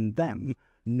ingrained in them,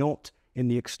 not in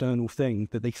the external thing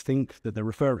that they think that they're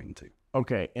referring to.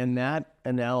 Okay, and that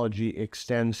analogy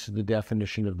extends to the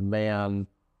definition of man,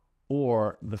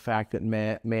 or the fact that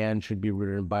man should be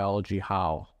rooted in biology.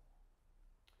 How?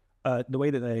 The way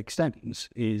that that extends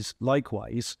is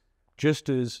likewise, just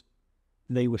as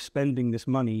they were spending this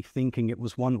money thinking it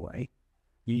was one way,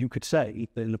 you could say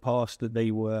that in the past that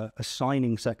they were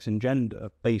assigning sex and gender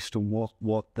based on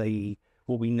what we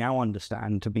now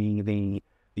understand to be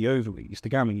the ovaries, the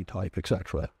gamete type,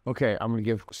 etc. Okay, I'm going to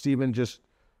give Stephen just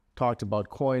talked about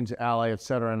coins, ally,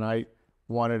 etc., and I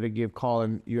wanted to give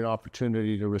Colin you an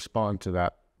opportunity to respond to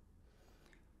that.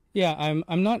 Yeah,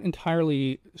 I'm not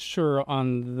entirely sure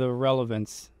on the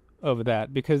relevance of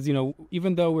that because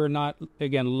even though we're not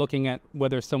again looking at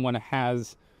whether someone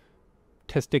has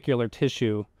testicular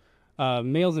tissue,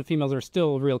 males and females are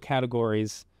still real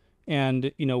categories.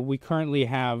 And, we currently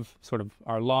have sort of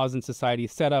our laws in society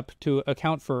set up to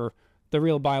account for the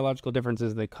real biological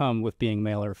differences that come with being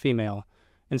male or female.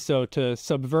 And so to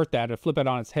subvert that, to flip it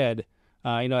on its head,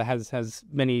 it has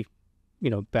many,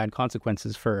 bad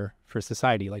consequences for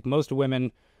society. Like most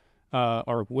women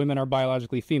are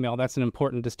biologically female. That's an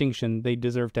important distinction. They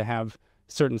deserve to have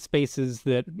certain spaces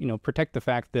that, protect the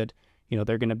fact that,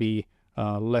 they're going to be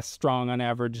less strong on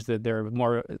average, that they're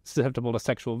more susceptible to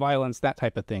sexual violence, that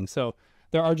type of thing. So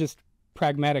there are just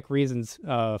pragmatic reasons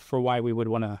for why we would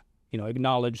want to,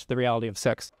 acknowledge the reality of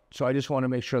sex. So I just want to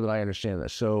make sure that I understand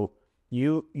this. So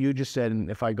you just said, and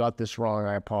if I got this wrong,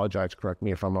 I apologize, correct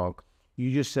me if I'm wrong.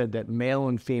 You just said that male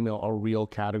and female are real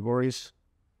categories?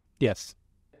 Yes.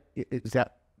 Is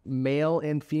that male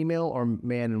and female or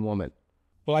man and woman?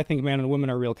 Well, I think man and woman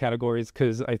are real categories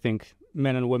because I think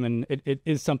men and women, it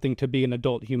is something to be an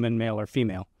adult human, male or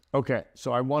female. Okay,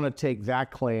 so I want to take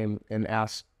that claim and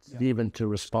ask Stephen to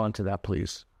respond to that,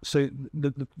 please. So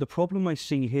the problem I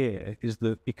see here is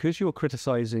that because you're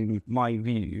criticizing my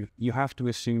view, you have to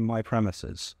assume my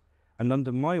premises. And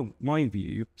under my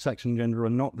view, sex and gender are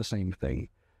not the same thing.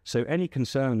 So any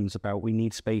concerns about we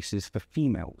need spaces for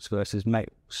females versus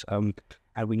males, and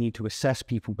we need to assess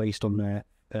people based on their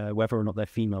whether or not they're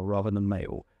female rather than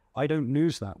male, I don't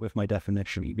lose that with my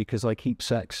definition because I keep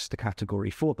sex the category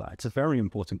for that. It's a very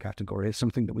important category. It's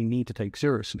something that we need to take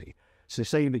seriously. So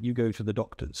say that you go to the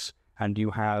doctors and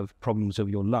you have problems with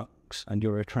your lungs and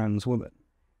you're a trans woman.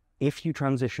 If you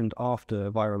transitioned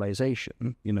after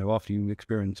viralization, after you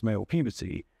experience male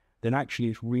puberty, then actually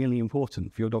it's really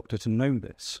important for your doctor to know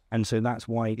this. And so that's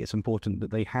why it's important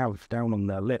that they have down on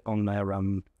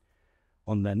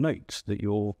their notes that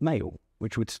you're male,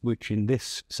 which in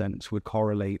this sense would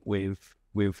correlate with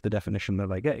with the definition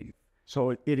that I gave.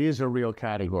 So it is a real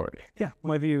category. Yeah,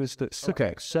 my view is that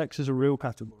sex is a real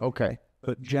category. Okay.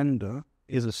 But gender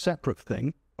is a separate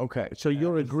thing. Okay. So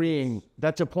you're agreeing,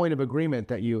 that's a point of agreement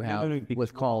that you have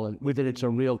with Colin, with it, it's a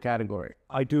real category.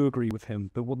 I do agree with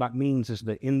him, but what that means is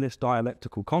that in this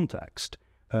dialectical context,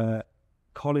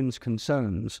 Colin's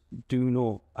concerns do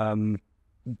not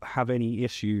have any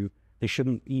issue. They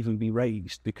shouldn't even be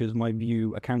raised because my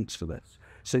view accounts for this.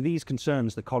 So these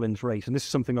concerns that Colin's raised, and this is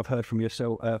something I've heard from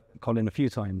yourself, Colin, a few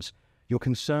times, your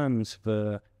concerns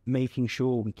for making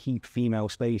sure we keep female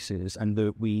spaces and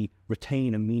that we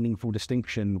retain a meaningful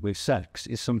distinction with sex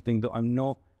is something that I'm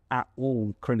not at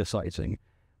all criticizing.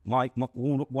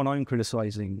 What I'm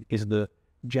criticizing is that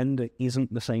gender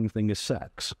isn't the same thing as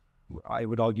sex. I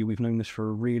would argue we've known this for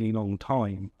a really long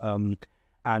time.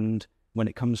 And when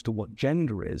it comes to what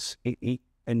gender is, a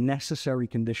necessary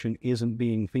condition isn't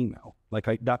being female.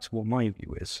 That's what my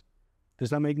view is. Does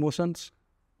that make more sense?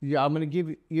 Yeah, I'm going to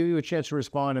give you a chance to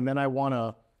respond, and then I want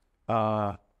to,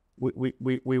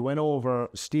 we went over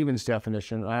Stephen's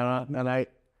definition, and I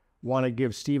want to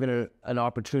give Stephen an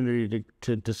opportunity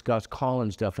to discuss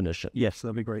Colin's definition. Yes,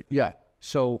 that'd be great. Yeah.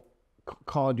 So,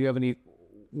 Colin, do you have any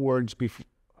words before?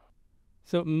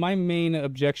 So my main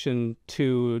objection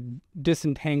to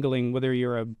disentangling whether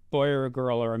you're a boy or a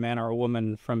girl or a man or a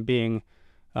woman from being,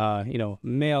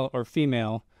 male or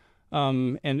female,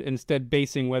 and instead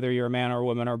basing whether you're a man or a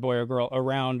woman or boy or girl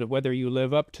around whether you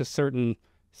live up to certain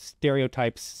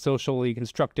stereotypes, socially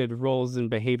constructed roles and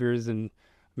behaviors and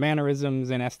mannerisms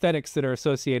and aesthetics that are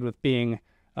associated with being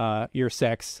your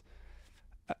sex.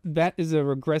 That is a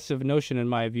regressive notion in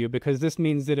my view, because this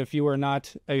means that if you are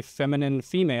not a feminine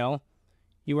female,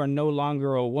 you are no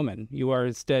longer a woman. You are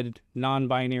instead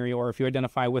non-binary, or if you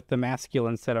identify with the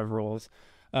masculine set of roles,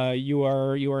 you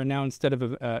are now instead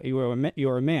of you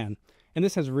are a man. And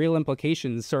this has real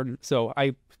implications. So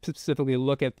I specifically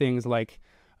look at things like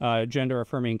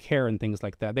gender-affirming care and things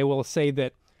like that. They will say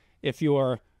that if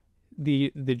you're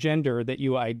the gender that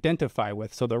you identify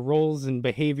with, so the roles and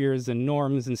behaviors and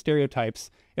norms and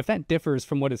stereotypes, if that differs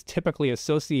from what is typically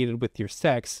associated with your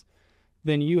sex,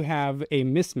 then you have a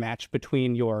mismatch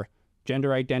between your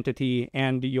gender identity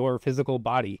and your physical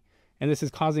body. And this is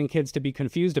causing kids to be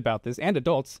confused about this, and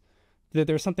adults, that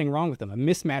there's something wrong with them. A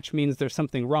mismatch means there's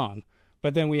something wrong.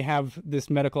 But then we have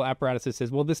this medical apparatus that says,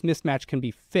 well, this mismatch can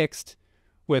be fixed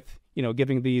with,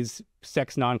 giving these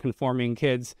sex non-conforming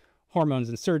kids hormones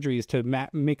and surgeries to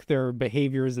make their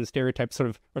behaviors and stereotypes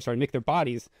make their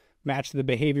bodies match the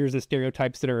behaviors and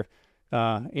stereotypes that are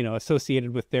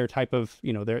associated with their type of,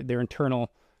 their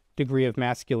internal degree of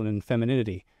masculine and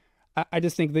femininity. I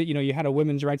just think that, you had a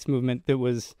women's rights movement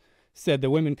that said that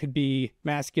women could be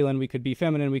masculine, we could be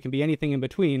feminine, we can be anything in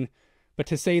between. But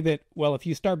to say that, well, if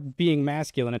you start being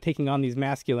masculine and taking on these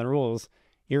masculine roles,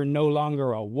 you're no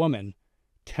longer a woman.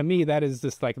 To me, that is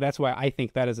just that's why I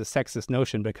think that is a sexist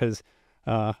notion, because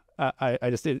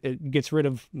it gets rid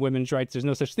of women's rights. There's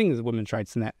no such thing as women's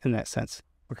rights in that sense.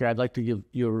 Okay, I'd like to give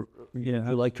you'd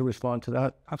like to respond to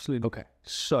that? Absolutely. Okay.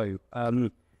 So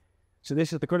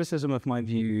this is the criticism of my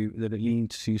view that it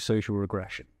leads to social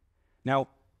regression. Now,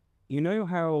 you know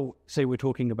how, say we're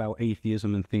talking about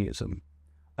atheism and theism,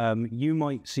 you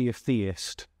might see a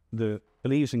theist that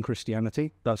believes in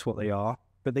Christianity, that's what they are,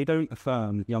 but they don't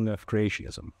affirm young earth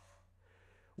creationism.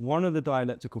 One of the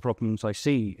dialectical problems I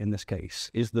see in this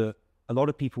case is that a lot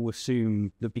of people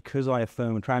assume that because I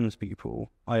affirm trans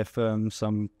people, I affirm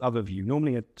some other view.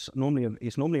 It's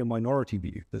normally a minority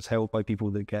view that's held by people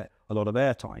that get a lot of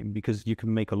airtime, because you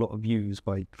can make a lot of views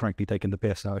by, frankly, taking the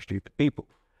piss out of stupid people.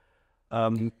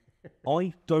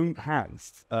 I don't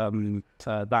have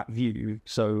that view,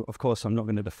 so of course I'm not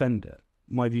going to defend it.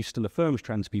 My view still affirms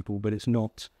trans people, but it's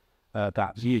not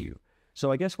that view.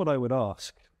 So I guess what I would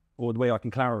ask, or the way I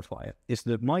can clarify it, is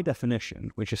that my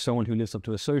definition, which is someone who lives up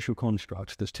to a social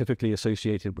construct that's typically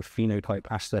associated with phenotype,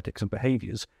 aesthetics, and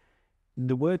behaviors,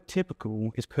 the word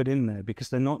typical is put in there because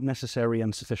they're not necessary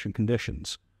and sufficient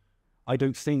conditions. I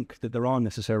don't think that there are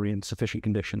necessary and sufficient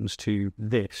conditions to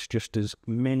this, just as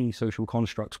many social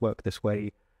constructs work this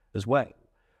way as well.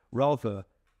 Rather,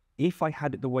 if I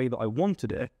had it the way that I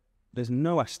wanted it, there's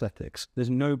no aesthetics, there's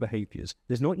no behaviors,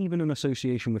 there's not even an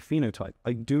association with phenotype.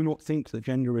 I do not think that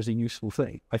gender is a useful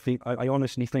thing. I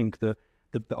honestly think that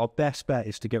our best bet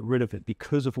is to get rid of it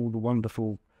because of all the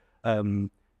wonderful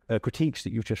critiques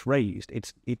that you've just raised.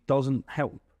 It doesn't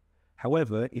help.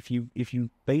 However, if you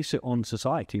base it on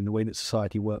society and the way that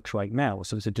society works right now,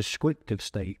 so it's a descriptive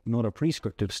state, not a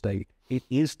prescriptive state, it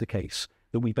is the case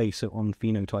that we base it on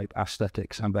phenotype,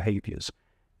 aesthetics, and behaviors.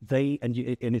 And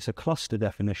it's a cluster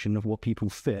definition of what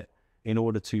people fit, in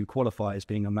order to qualify as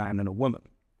being a man and a woman.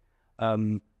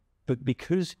 But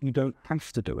because you don't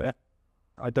have to do it,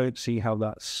 I don't see how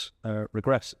that's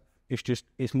regressive.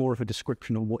 It's more of a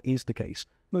description of what is the case.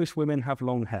 Most women have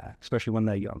long hair, especially when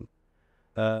they're young.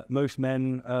 Most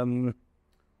men,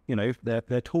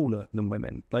 they're taller than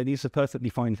women. Like, these are perfectly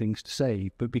fine things to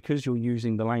say, but because you're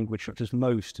using the language such as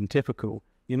most and typical,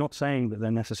 you're not saying that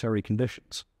they're necessary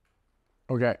conditions.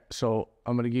 Okay, so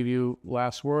I'm going to give you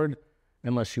last word,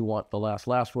 unless you want the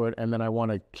last word, and then I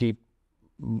want to keep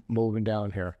moving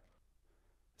down here.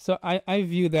 So I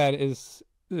view that as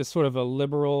sort of a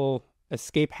liberal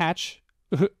escape hatch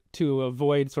to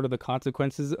avoid sort of the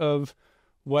consequences of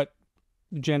what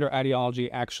gender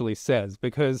ideology actually says.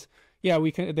 Because, yeah,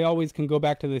 they always can go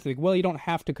back to this, like, well, you don't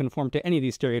have to conform to any of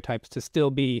these stereotypes to still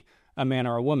be a man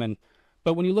or a woman.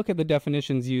 But when you look at the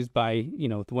definitions used by,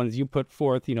 the ones you put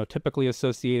forth, typically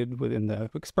associated within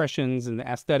the expressions and the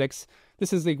aesthetics,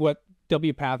 this is like what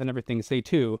WPATH and everything say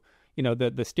too.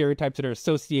 The stereotypes that are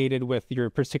associated with your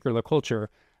particular culture.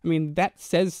 I mean, that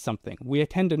says something. We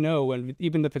tend to know, and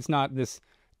even if it's not this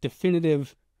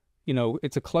definitive,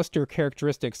 it's a cluster of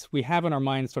characteristics, we have in our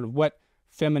minds sort of what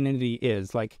femininity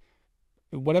is. Like,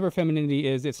 whatever femininity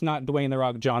is, it's not Dwayne "The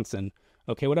Rock" Johnson.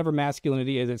 Okay, whatever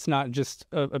masculinity is, it's not just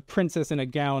a princess in a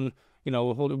gown,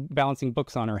 balancing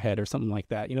books on her head or something like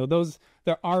that.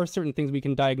 There are certain things we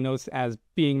can diagnose as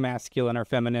being masculine or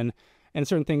feminine, and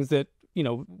certain things that,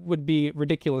 would be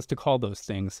ridiculous to call those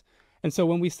things. And so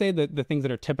when we say that the things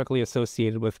that are typically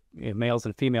associated with males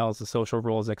and females, the social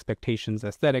roles, expectations,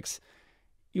 aesthetics,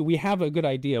 we have a good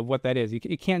idea of what that is.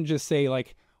 You can't just say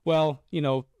like, well,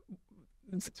 you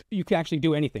can actually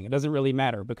do anything. It doesn't really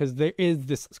matter, because there is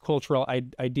this cultural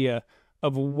idea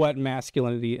of what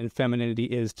masculinity and femininity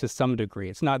is to some degree.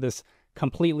 It's not this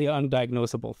completely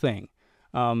undiagnosable thing.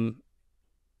 I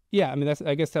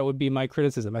guess that would be my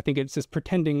criticism. I think it's just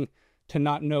pretending to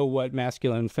not know what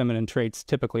masculine and feminine traits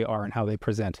typically are and how they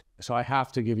present. So I have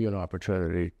to give you an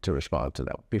opportunity to respond to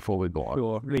that before we go on.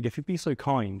 Sure. Reid, if you'd be so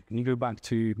kind, can you go back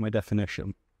to my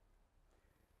definition?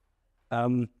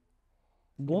 Can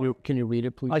you read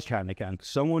it, please? I can.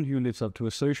 Someone who lives up to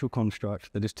a social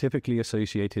construct that is typically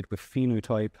associated with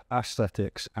phenotype,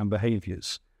 aesthetics, and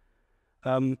behaviors.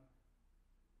 The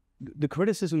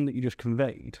criticism that you just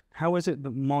conveyed, how is it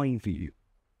that my view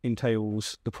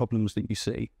entails the problems that you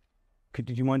see?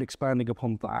 Did you mind expanding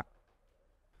upon that?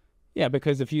 Yeah,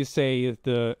 because if you say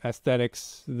the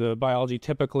aesthetics, the biology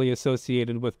typically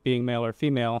associated with being male or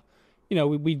female,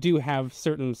 we do have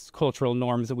certain cultural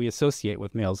norms that we associate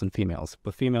with males and females.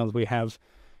 With females, we have,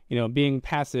 being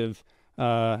passive,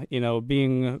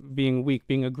 being weak,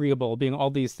 being agreeable, being all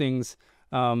these things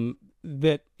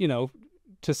that,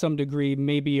 to some degree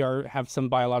maybe have some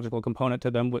biological component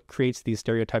to them, what creates these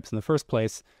stereotypes in the first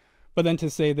place. But then to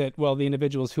say that, well, the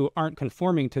individuals who aren't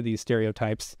conforming to these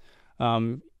stereotypes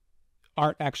aren't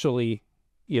actually,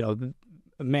 a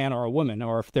man or a woman,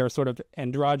 or if they're sort of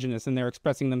androgynous and they're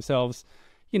expressing themselves,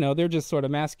 they're just sort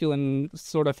of masculine,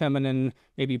 sort of feminine,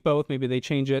 maybe both, maybe they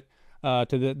change it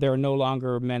they're no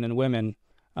longer men and women.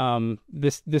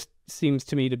 This seems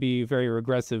to me to be very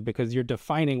regressive, because you're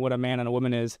defining what a man and a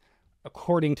woman is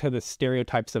according to the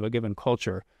stereotypes of a given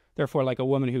culture. Therefore, like a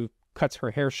woman who cuts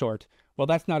her hair short, well,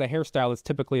 that's not a hairstyle that's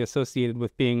typically associated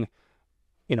with being,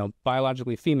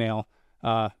 biologically female.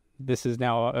 This is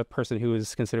now a person who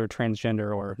is considered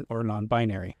transgender or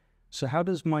non-binary. So how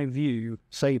does my view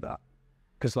say that?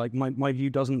 Because my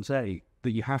view doesn't say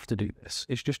that you have to do this.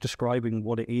 It's just describing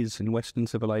what it is in Western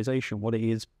civilization, what it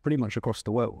is pretty much across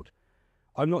the world.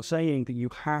 I'm not saying that you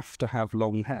have to have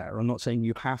long hair. I'm not saying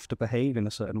you have to behave in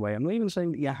a certain way. I'm not even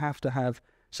saying that you have to have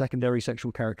secondary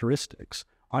sexual characteristics.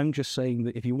 I'm just saying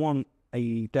that if you want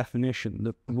a definition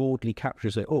that broadly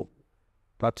captures it all,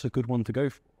 that's a good one to go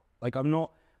for.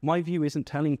 My view isn't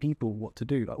telling people what to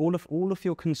do. Like, all of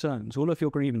your concerns, all of your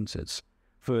grievances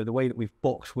for the way that we've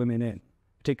boxed women in,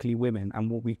 particularly women, and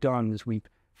what we've done is we've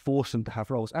forced them to have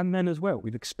roles, and men as well.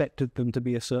 We've expected them to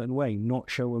be a certain way,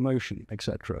 not show emotion,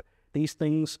 etc. These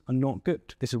things are not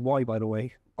good. This is why, by the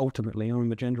way, ultimately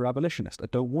I'm a gender abolitionist. I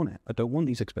don't want it. I don't want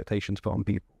these expectations put on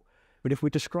people. But if we're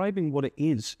describing what it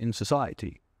is in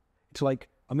society, it's like,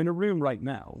 I'm in a room right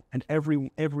now, and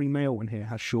every male in here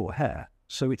has short hair.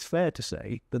 So it's fair to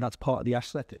say that that's part of the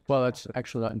aesthetic. Well, that's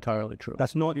actually not entirely true.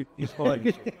 That's not. It's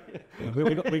fine.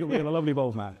 we got a lovely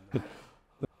bald man.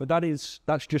 But that's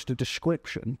just a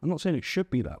description. I'm not saying it should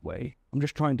be that way. I'm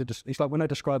just trying to. It's like when I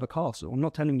describe a castle. I'm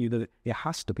not telling you that it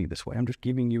has to be this way. I'm just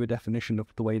giving you a definition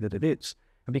of the way that it is.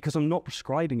 And because I'm not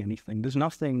prescribing anything, there's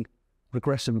nothing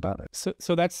regressive about it.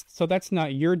 So that's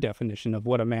not your definition of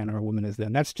what a man or a woman is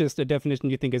then. That's just a definition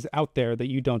you think is out there that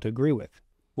you don't agree with.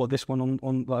 Well, this one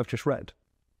on that I've just read.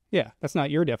 Yeah, that's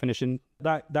not your definition.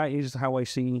 That is how I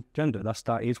see gender.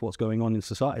 That is what's going on in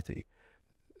society.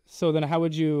 So then how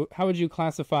would you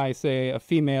classify, say, a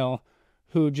female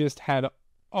who just had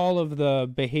all of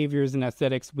the behaviors and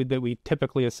aesthetics that we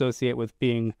typically associate with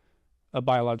being a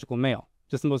biological male?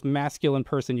 Just the most masculine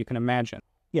person you can imagine.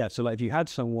 Yeah, so like if you had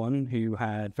someone who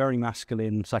had very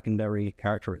masculine secondary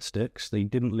characteristics, they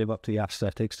didn't live up to the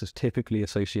aesthetics that's typically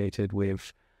associated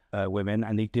with women,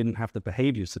 and they didn't have the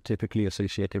behaviors that typically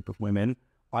associated with women,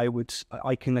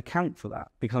 I can account for that,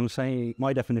 because I'm saying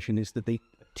my definition is that they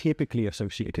typically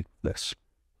associated with this.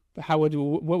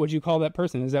 What would you call that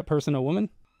person? Is that person a woman?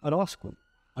 I'd ask them.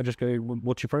 I just go,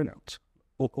 what's your pronouns?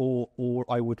 Or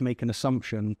I would make an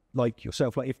assumption like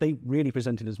yourself. Like if they really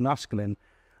presented as masculine,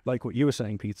 like what you were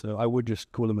saying, Peter, I would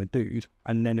just call them a dude.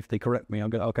 And then if they correct me, I'll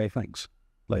go, okay, thanks.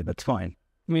 Like, that's fine.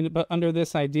 I mean, but under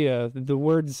this idea, the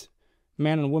words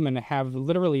man and woman have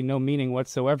literally no meaning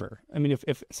whatsoever. I mean,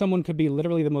 if someone could be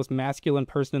literally the most masculine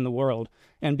person in the world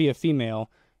and be a female,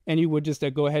 and you would just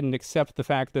go ahead and accept the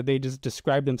fact that they just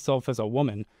describe themselves as a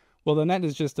woman, well, then that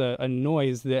is just a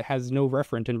noise that has no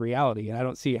referent in reality. And I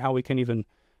don't see how we can even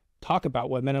talk about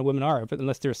what men and women are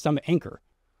unless there's some anchor.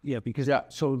 Yeah, because... Yeah,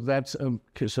 so that's...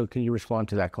 so can you respond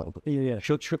to that, Colin? Yeah,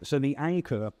 sure. So the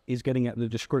anchor is getting at the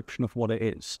description of what it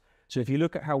is. So if you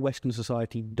look at how Western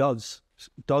society does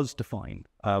define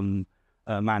man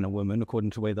and woman,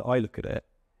 according to the way that I look at it,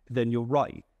 then you're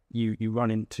right. You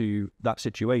run into that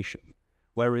situation.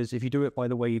 Whereas if you do it by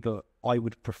the way that I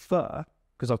would prefer,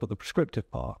 because I've got the prescriptive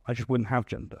part, I just wouldn't have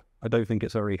gender. I don't think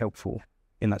it's very helpful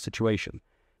in that situation.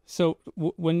 So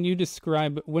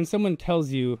when someone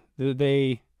tells you that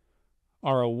they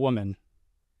are a woman,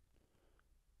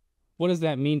 what does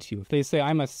that mean to you? If they say,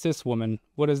 I'm a cis woman,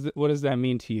 what does that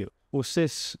mean to you? Well,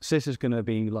 cis is going to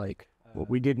be like... Well,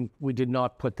 we did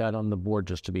not put that on the board,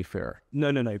 just to be fair.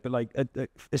 No. But like,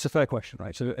 it's a fair question,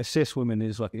 right? So a cis woman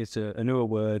is like, it's a newer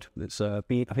word that's I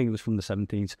think it was from the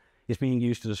 70s. It's being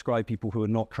used to describe people who are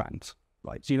not trans,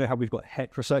 right? So you know how we've got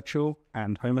heterosexual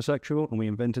and homosexual, and we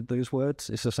invented those words?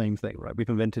 It's the same thing, right? We've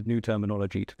invented new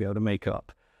terminology to be able to make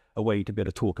up a way to be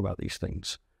able to talk about these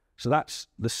things. So that's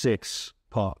the cis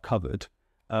part covered.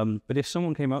 But if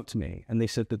someone came up to me and they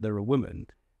said that they're a woman,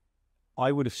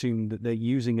 I would assume that they're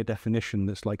using a definition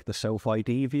that's like the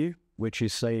self-ID view, which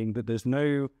is saying that there's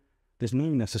no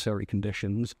necessary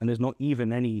conditions and there's not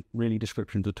even any really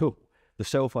descriptions at all. The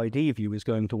self-ID view is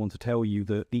going to want to tell you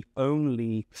that the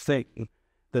only thing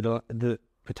that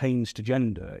pertains to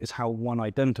gender is how one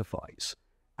identifies.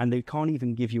 And they can't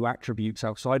even give you attributes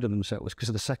outside of themselves, because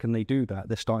the second they do that,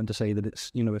 they're starting to say that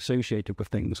it's, associated with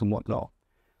things and whatnot.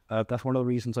 That's one of the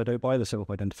reasons I don't buy the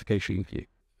self-identification view.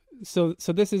 So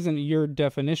this isn't your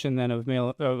definition then of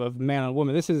man and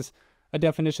woman. This is a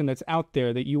definition that's out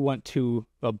there that you want to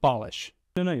abolish.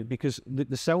 No, because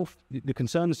the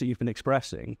concerns that you've been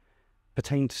expressing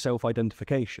pertain to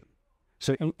self-identification.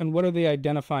 So, and what are they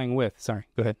identifying with? Sorry,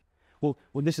 go ahead. Well,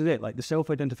 this is it. Like the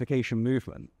self-identification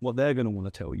movement, what they're going to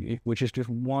want to tell you, which is just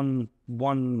one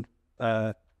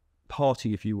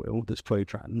party, if you will, that's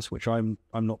pro-trans, which I'm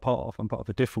not part of. I'm part of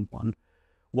a different one.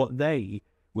 What they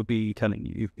would be telling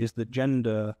you is that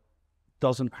gender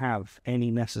doesn't have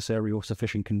any necessary or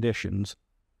sufficient conditions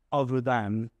other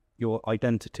than your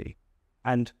identity.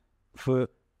 And for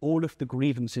all of the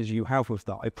grievances you have with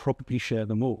that, I probably share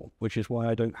them all, which is why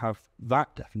I don't have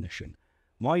that definition.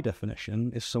 My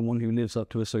definition is someone who lives up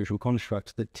to a social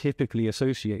construct that typically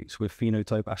associates with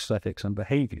phenotype, aesthetics, and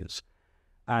behaviors.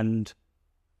 And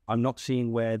I'm not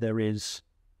seeing where there is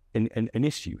an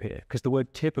issue here, because the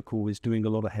word typical is doing a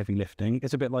lot of heavy lifting.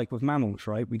 It's a bit like with mammals,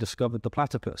 right? We discovered the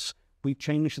platypus. We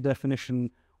changed the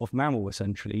definition of mammal,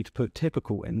 essentially, to put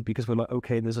typical in, because we're like,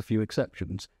 okay, there's a few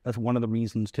exceptions. That's one of the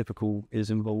reasons typical is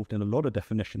involved in a lot of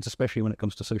definitions, especially when it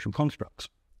comes to social constructs.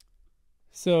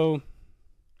 So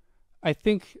I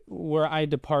think where I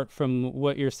depart from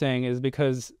what you're saying is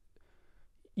because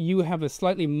you have a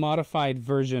slightly modified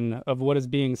version of what is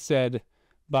being said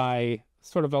by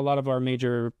sort of a lot of our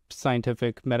major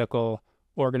scientific medical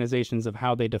organizations of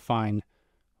how they define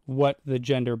what the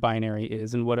gender binary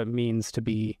is and what it means to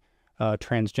be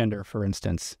transgender, for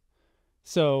instance.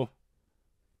 So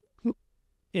from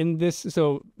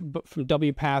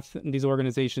WPATH and these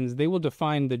organizations, they will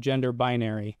define the gender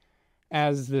binary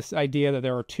as this idea that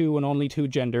there are two and only two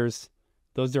genders.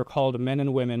 Those are called men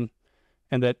and women,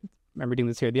 and that, I'm reading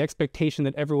this here, the expectation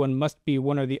that everyone must be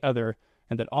one or the other,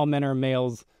 and that all men are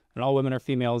males and all women are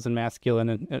females, and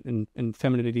masculine and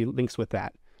femininity links with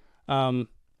that.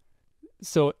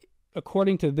 So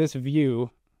according to this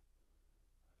view,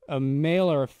 a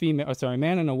male or a female, a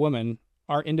man and a woman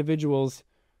are individuals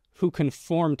who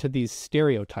conform to these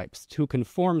stereotypes, who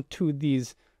conform to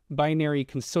these binary,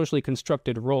 socially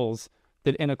constructed roles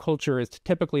that in a culture is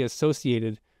typically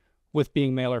associated with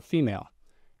being male or female.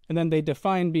 And then they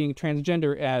define being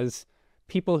transgender as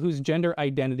people whose gender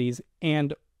identities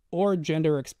and or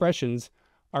gender expressions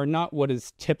are not what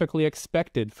is typically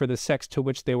expected for the sex to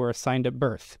which they were assigned at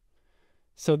birth.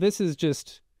 So this is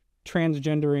just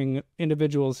transgendering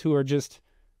individuals who are just,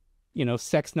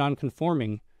 sex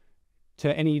non-conforming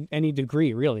to any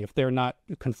degree, really, if they're not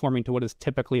conforming to what is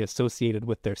typically associated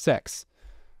with their sex.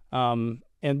 And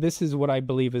this is what I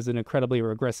believe is an incredibly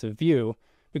regressive view,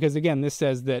 because again, this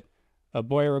says that a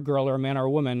boy or a girl or a man or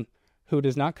a woman who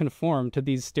does not conform to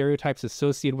these stereotypes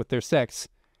associated with their sex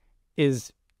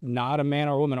is not a man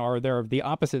or a woman, or they're the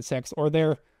opposite sex, or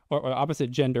they're or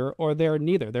opposite gender, or they're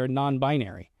neither. They're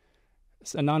non-binary.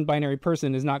 A non-binary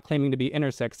person is not claiming to be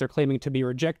intersex. They're claiming to be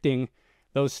rejecting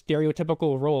those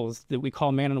stereotypical roles that we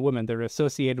call man and woman that are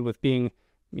associated with being,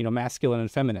 masculine and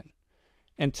feminine.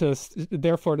 And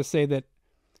therefore to say that,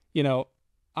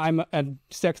 I'm a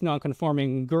sex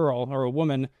non-conforming girl or a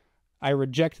woman, I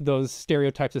reject those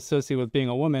stereotypes associated with being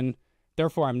a woman,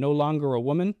 therefore I'm no longer a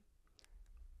woman.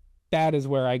 That is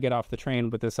where I get off the train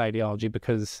with this ideology,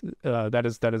 because that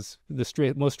is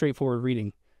the most straightforward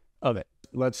reading of it.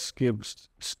 Let's give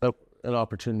an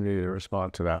opportunity to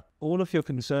respond to that. All of your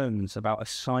concerns about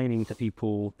assigning to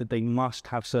people that they must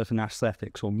have certain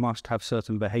aesthetics or must have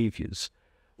certain behaviors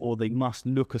or they must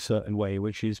look a certain way,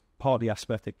 which is partly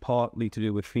aesthetic, partly to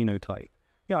do with phenotype.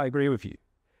 Yeah, I agree with you.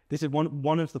 This is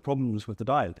one of the problems with the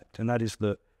dialect, and that is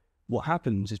that what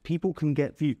happens is people can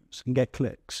get views and get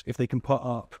clicks if they can put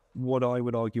up what I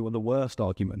would argue are the worst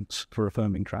arguments for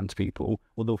affirming trans people,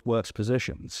 or the worst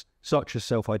positions, such as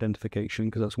self-identification,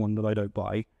 because that's one that I don't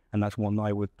buy, and that's one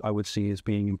I would see as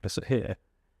being implicit here.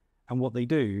 And what they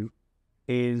do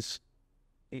is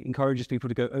it encourages people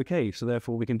to go, okay, so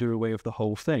therefore we can do away with the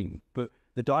whole thing. But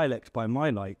the dialect, by my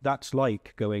light, that's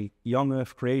like going, young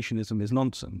earth creationism is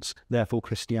nonsense, therefore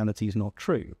Christianity is not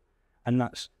true. And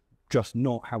that's just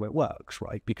not how it works,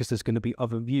 right? Because there's going to be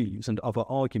other views and other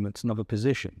arguments and other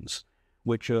positions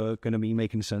which are going to be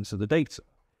making sense of the data.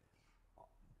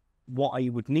 What I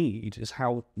would need is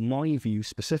how my view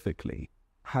specifically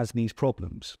has these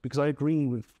problems, because I agree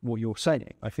with what you're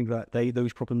saying. I think that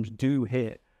those problems do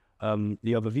hit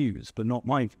the other views, but not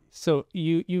my view. So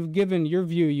you've given your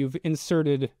view, you've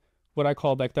inserted what I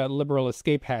call like that liberal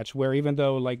escape hatch, where even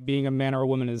though like being a man or a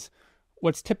woman is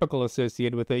what's typical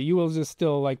associated with it, you will just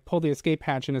still like pull the escape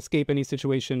hatch and escape any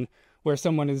situation where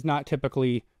someone is not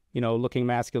typically, looking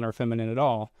masculine or feminine at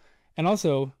all. And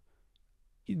also,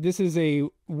 this is a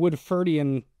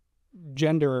Woodfordian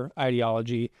gender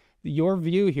ideology. Your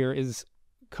view here is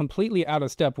completely out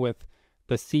of step with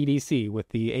the CDC, with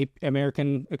the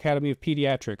American Academy of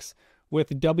Pediatrics, with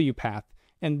WPATH.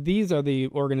 And these are the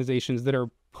organizations that are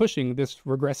pushing this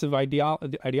regressive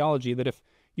ideology that if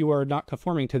you are not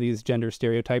conforming to these gender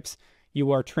stereotypes,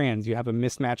 you are trans. You have a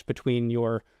mismatch between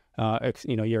your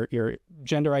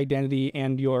gender identity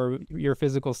and your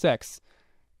physical sex.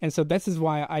 And so this is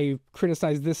why I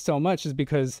criticize this so much, is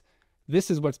because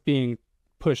this is what's being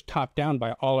pushed top down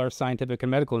by all our scientific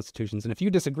and medical institutions. And if you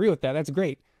disagree with that, that's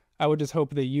great. I would just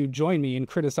hope that you join me in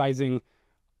criticizing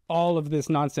all of this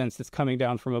nonsense that's coming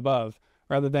down from above,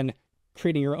 rather than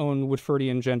creating your own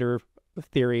Woodfordian gender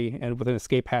theory and with an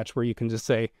escape hatch where you can just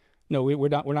say, no, we're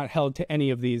not held to any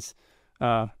of these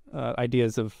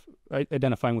ideas of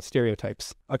identifying with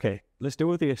stereotypes. Okay, let's deal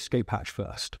with the escape hatch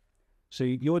first. So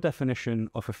your definition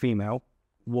of a female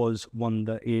was one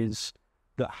that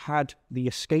had the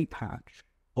escape hatch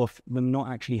of them not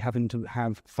actually having to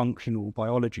have functional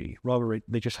biology. Rather,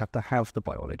 they just have to have the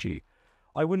biology.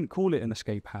 I wouldn't call it an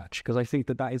escape hatch, because I think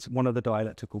that is one of the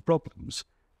dialectical problems.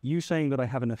 You saying that I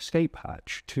have an escape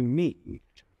hatch, to me,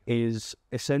 is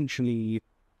essentially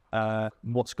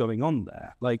what's going on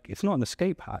there. Like, it's not an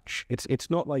escape hatch. It's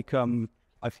not like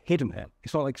I've hidden it.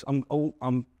 It's not like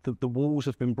the walls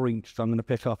have been breached, I'm going to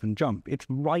pick up and jump. It's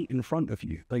right in front of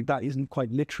you. Like, that isn't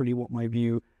quite literally what my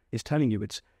view is telling you.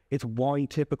 It's why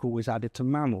typical is added to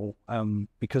mammal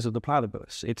because of the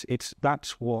platypus.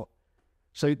 That's what.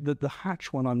 So the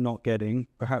hatch one I'm not getting.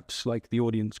 Perhaps like the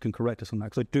audience can correct us on that,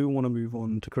 because I do want to move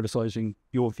on to criticizing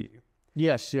your view.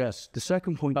 Yes. The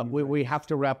second point. But we have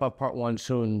to wrap up part one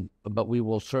soon, but we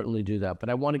will certainly do that. But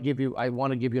I want to give you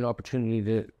an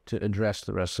opportunity to address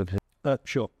the rest of it.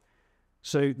 Sure.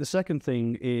 So the second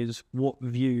thing is what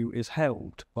view is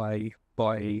held by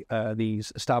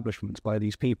these establishments, by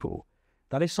these people.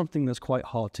 that is something that's quite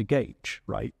hard to gauge,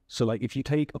 right? So like if you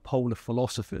take a poll of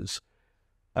philosophers,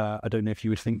 I don't know if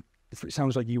you would think, it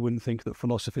sounds like you wouldn't think that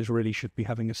philosophers really should be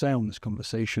having a say on this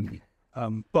conversation.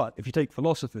 But if you take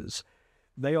philosophers,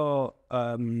 they are,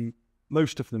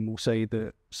 most of them will say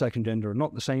that sex and gender are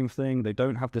not the same thing. They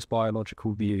don't have this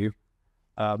biological view.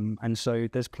 And so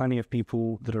there's plenty of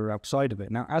people that are outside of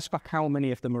it. Now, as for how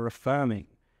many of them are affirming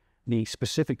the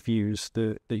specific views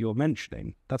that you're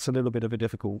mentioning, that's a little bit of a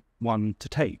difficult one to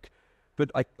take.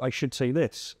 But I should say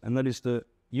this, and that is that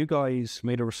you guys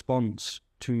made a response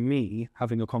to me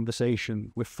having a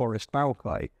conversation with Forrest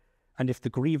Balkai. And if the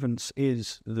grievance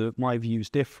is that my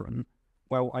view's different,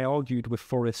 well, I argued with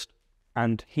Forrest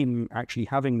and him actually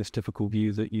having this difficult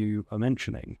view that you are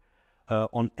mentioning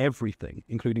on everything,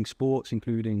 including sports,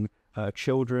 including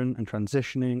children and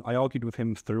transitioning. I argued with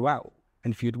him throughout.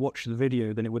 And if you'd watched the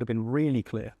video, then it would have been really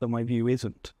clear that my view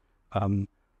isn't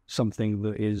something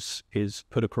that is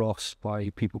put across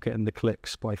by people getting the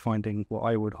clicks by finding what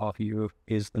I would argue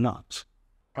is the nuts.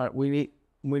 All right, we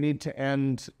need to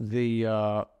end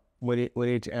the we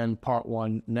need to end part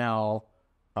one now.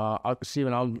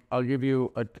 Stephen, I'll give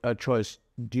you a choice.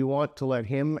 Do you want to let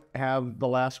him have the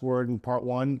last word in part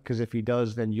one? Because if he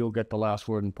does, then you'll get the last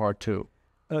word in part two.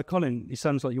 Colin, it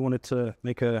sounds like you wanted to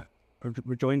make a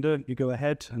rejoinder. You go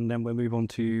ahead, and then we'll move on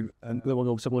to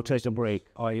We'll take a break.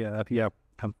 I have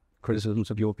criticisms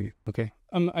of your view. Okay.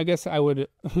 I guess I would.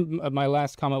 My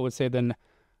last comment would say then,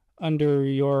 under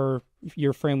your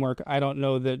framework, I don't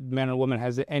know that man and woman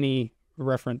has any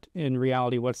referent in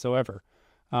reality whatsoever.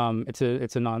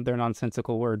 They're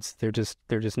nonsensical words. They're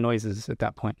just noises at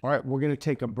that point. All right, we're going to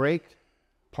take a break.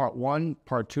 Part one,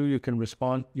 part two, you can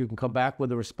respond. You can come back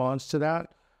with a response to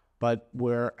that. But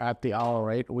we're at the hour,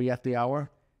 right? Are we at the hour?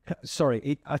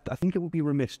 Sorry, I think it would be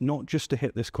remiss not just to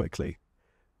hit this quickly.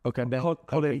 Okay, then,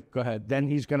 okay, go ahead. Then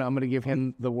I'm going to give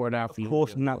him the word after. Of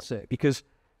course, and that's it. Because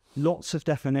lots of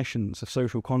definitions of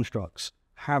social constructs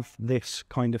have this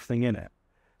kind of thing in it.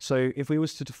 So if we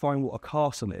was to define what a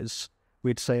castle is,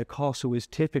 we'd say a castle is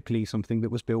typically something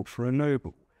that was built for a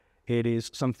noble. It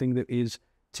is something that is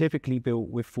typically built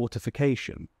with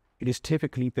fortification. It is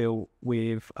typically built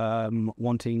with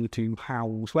wanting to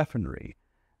house weaponry.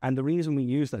 And the reason we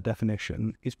use that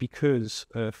definition is because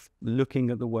of looking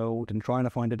at the world and trying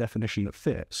to find a definition that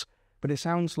fits. But it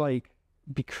sounds like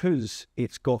because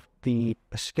it's got the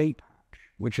escape hatch,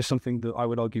 which is something that I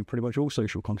would argue pretty much all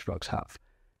social constructs have,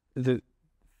 that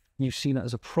you see that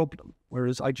as a problem.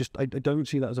 Whereas I don't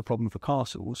see that as a problem for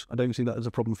castles. I don't see that as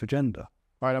a problem for gender.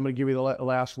 All right, I'm going to give you the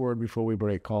last word before we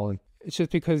break, Colin. It's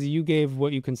just because you gave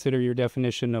what you consider your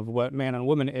definition of what man and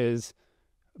woman is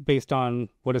based on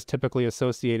what is typically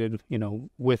associated,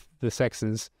 with the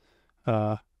sexes.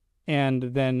 And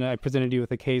then I presented you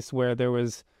with a case where there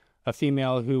was a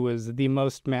female who was the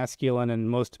most masculine and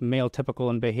most male typical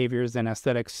in behaviors and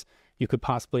aesthetics you could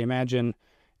possibly imagine.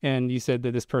 And you said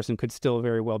that this person could still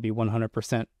very well be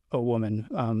 100% a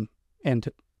woman. And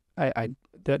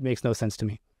that makes no sense to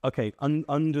me. Okay,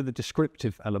 under the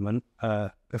descriptive element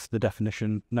of the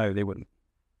definition, no, they wouldn't.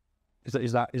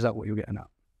 Is that what you're getting at?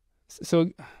 So,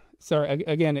 sorry,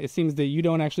 again, it seems that you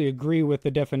don't actually agree with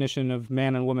the definition of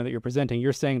man and woman that you're presenting.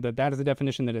 You're saying that is a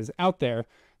definition that is out there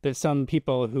that some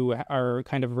people who are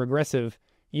kind of regressive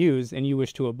use, and you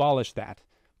wish to abolish that.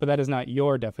 But that is not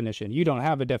your definition. You don't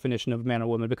have a definition of man or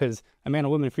woman because a man or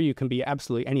woman for you can be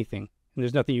absolutely anything. And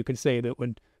there's nothing you could say that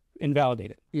would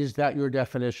invalidate it. Is that your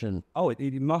definition? Oh,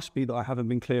 it must be that I haven't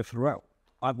been clear throughout.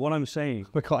 What I'm saying...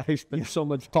 Because I spent so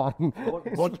much time...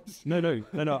 No.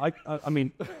 I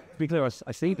mean, to be clear,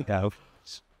 I think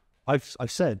I've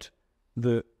said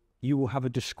that you will have a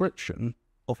description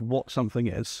of what something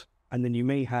is, and then you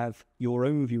may have your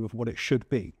own view of what it should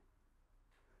be.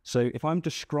 So if I'm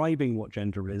describing what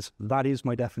gender is, that is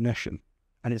my definition,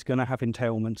 and it's going to have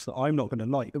entailments that I'm not going to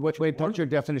like. Wait, that's your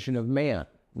definition of man,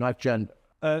 not gender.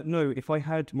 No, if I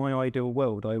had my ideal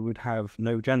world, I would have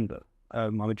no gender.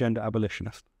 I'm a gender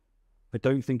abolitionist. I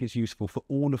don't think it's useful for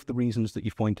all of the reasons that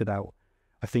you've pointed out.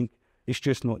 I think it's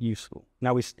just not useful.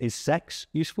 Now, is sex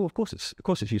useful? Of course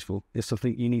it's useful. It's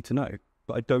something you need to know.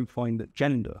 But I don't find that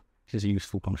gender is a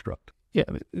useful construct. Yeah,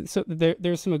 so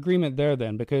there's some agreement there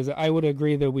then, because I would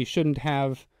agree that we shouldn't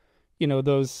have,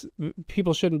 those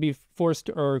people shouldn't be forced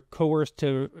or coerced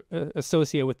to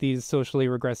associate with these socially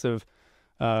regressive,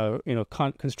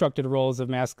 constructed roles of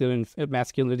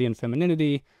masculinity and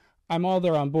femininity. I'm all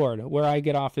there on board. Where I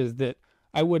get off is that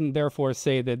I wouldn't therefore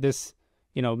say that this,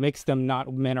 makes them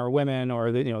not men or women,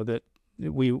 or that,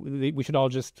 that we should all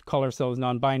just call ourselves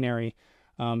non-binary,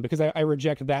 because I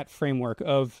reject that framework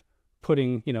of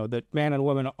putting, that man and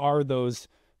woman are those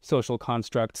social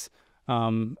constructs.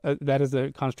 That is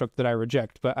a construct that I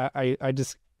reject. But I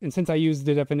just, and since I use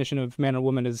the definition of man and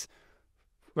woman as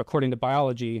according to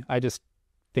biology, I just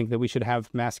think that we should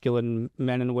have masculine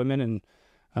men and women and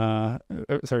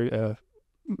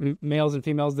males and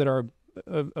females that are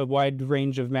a wide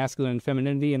range of masculine and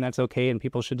femininity, and that's okay, and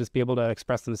people should just be able to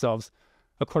express themselves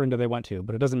according to they want to,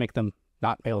 but it doesn't make them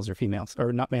not males or females,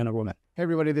 or not man or woman. Hey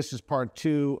everybody, this is part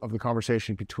 2 of the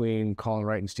conversation between Colin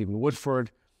Wright and Stephen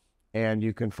Woodford, and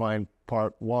you can find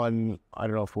part 1. I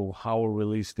don't know how we'll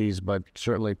release these, but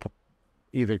certainly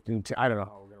either, I don't know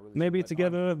how we're going to release Maybe them,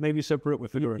 together, maybe separate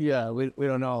with video. Yeah, we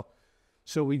don't know.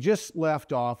 So we just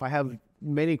left off. I have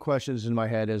many questions in my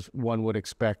head, as one would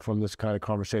expect from this kind of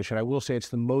conversation. I will say it's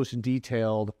the most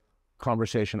detailed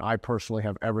conversation I personally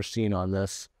have ever seen on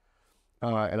this,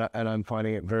 and I'm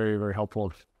finding it very, very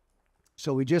helpful.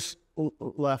 So we just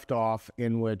left off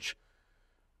in which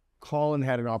Colin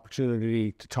had an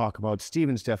opportunity to talk about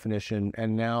Stephen's definition,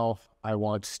 and now I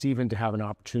want Stephen to have an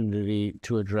opportunity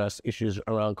to address issues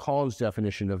around Colin's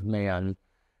definition of man,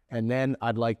 and then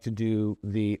I'd like to do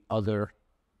the other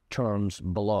terms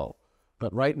below.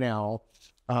 But right now,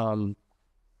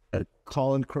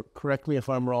 Colin, correct me if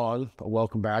I'm wrong, but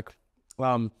welcome back.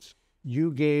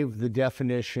 You gave the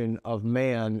definition of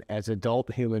man as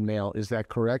adult human male. Is that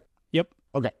correct? Yep.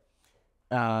 Okay.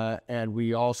 And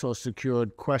we also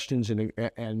secured questions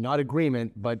and not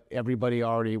agreement, but we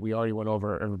already went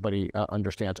over, everybody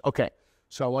understands. Okay.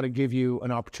 So I want to give you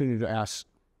an opportunity to ask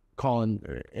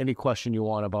Colin any question you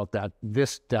want about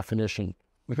this definition.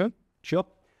 Okay, sure.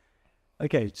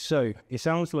 Okay, so it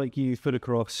sounds like you put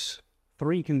across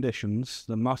 3 conditions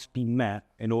that must be met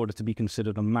in order to be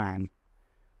considered a man.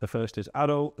 The first is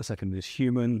adult, the second is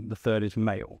human, the third is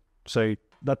male. So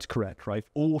that's correct, right?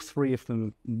 All 3 of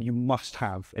them you must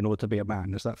have in order to be a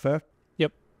man. Is that fair?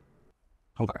 Yep.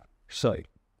 Okay, so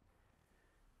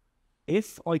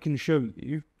if I can show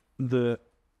you that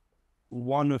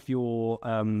one of your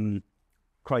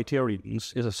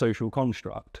criterions is a social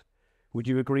construct, would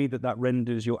you agree that that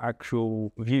renders your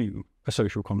actual view a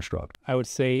social construct? I would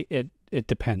say it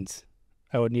depends.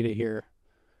 I would need it here.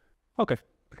 Okay,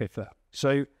 fair.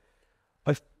 So,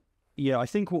 I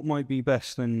think what might be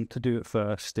best then to do at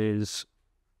first is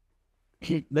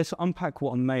let's unpack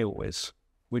what a male is,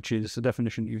 which is the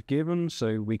definition you've given,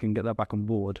 so we can get that back on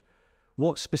board.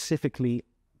 What specifically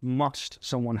must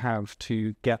someone have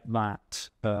to get that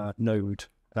node,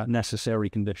 that necessary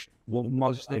condition? What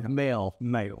must they have? Male.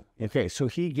 Male. Okay, so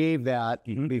he gave that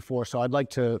before, so I'd like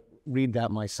to read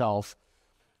that myself.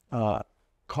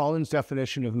 Colin's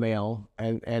definition of male,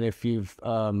 and if you've,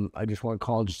 I just want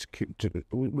Colin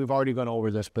we've already gone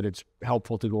over this, but it's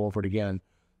helpful to go over it again.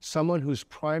 Someone whose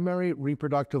primary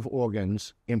reproductive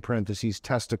organs, in parentheses,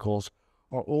 testicles,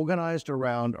 are organized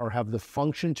around or have the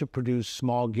function to produce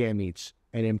small gametes,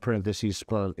 and in parentheses,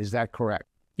 sperm. Is that correct?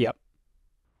 Yep.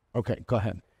 Okay, go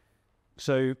ahead.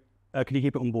 So, can you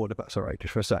keep it on board if that's all right,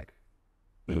 just for a sec?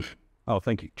 Oh,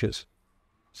 thank you. Cheers.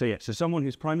 So someone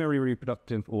whose primary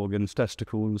reproductive organs,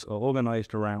 testicles, are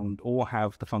organized around or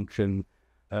have the function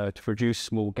to produce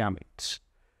small gametes.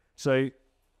 So,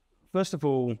 first of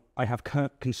all, I have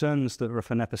concerns that are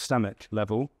of an epistemic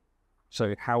level,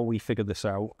 so how we figure this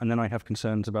out, and then I have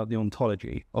concerns about the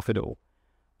ontology of it all.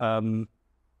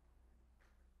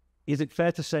 Is it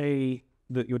fair to say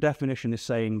that your definition is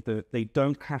saying that they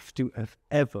don't have to have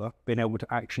ever been able to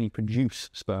actually produce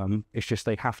sperm, it's just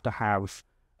they have to have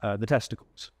the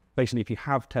testicles? Basically, if you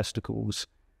have testicles,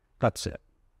 that's it.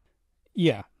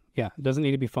 Yeah. It doesn't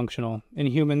need to be functional. In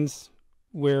humans,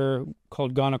 we're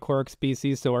called gonochoric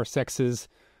species, so our sexes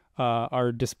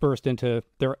are dispersed into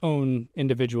their own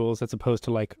individuals as opposed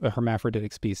to like a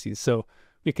hermaphroditic species. So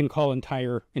we can call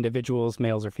entire individuals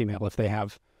males or female if they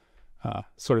have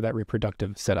sort of that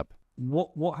reproductive setup.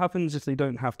 What happens if they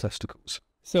don't have testicles?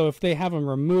 So if they have them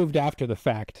removed after the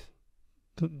fact,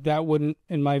 that wouldn't,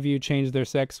 in my view, change their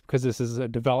sex, because this is a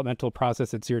developmental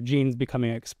process. It's your genes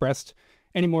becoming expressed.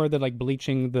 Any more than like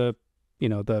bleaching the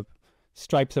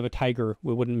stripes of a tiger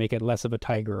wouldn't make it less of a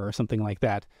tiger or something like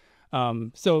that.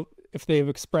 So if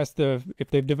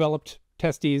they've developed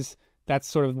testes, that's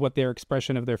sort of what their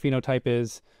expression of their phenotype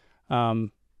is.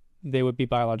 They would be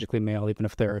biologically male, even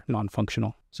if they're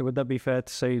non-functional. So would that be fair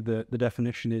to say that the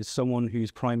definition is someone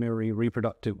whose primary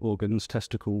reproductive organs,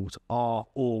 testicles, are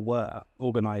or were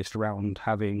organized around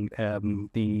having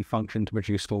the function to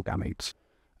produce small gametes?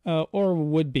 Or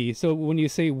would be. So when you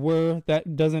say were,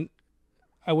 that doesn't,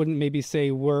 I wouldn't maybe say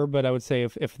were, but I would say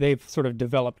if they've sort of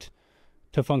developed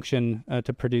to function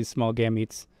to produce small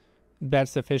gametes, that's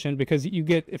sufficient, because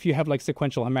if you have like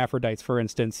sequential hermaphrodites, for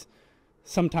instance,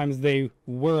 sometimes they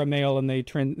were a male and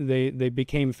they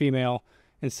became female,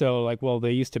 and so like, well,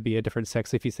 they used to be a different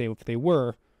sex. If you say if they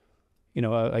were,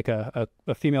 like a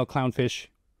female clownfish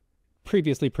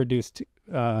previously produced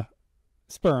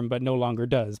sperm, but no longer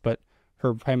does, but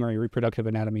her primary reproductive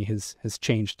anatomy has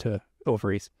changed to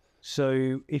ovaries.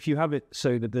 So if you have it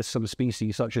so that there's some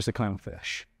species such as the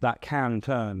clownfish that can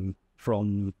turn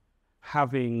from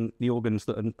having the organs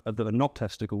that are not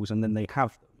testicles and then they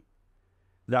have them,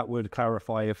 that would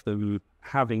clarify if them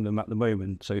having them at the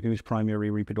moment, so whose primary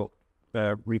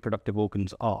reproductive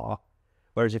organs are.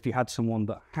 Whereas if you had someone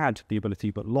that had the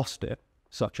ability but lost it,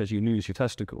 such as you lose your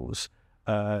testicles,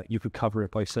 you could cover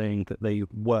it by saying that they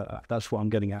were. That's what I'm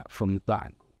getting at from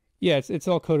that. Yeah, it's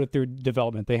all coded through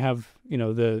development. They have,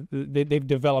 they've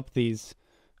developed these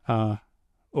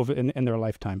over in their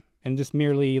lifetime, and just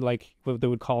merely like what they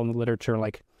would call in the literature,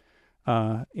 like,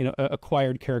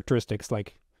 acquired characteristics,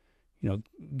 like,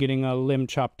 getting a limb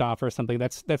chopped off or something.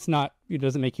 That's not. It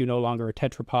doesn't make you no longer a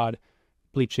tetrapod.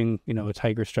 Bleaching, a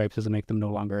tiger stripes doesn't make them no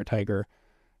longer a tiger.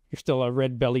 You're still a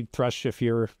red-bellied thrush if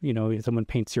you're, someone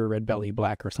paints your red belly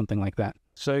black or something like that.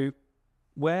 So,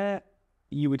 where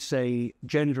you would say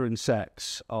gender and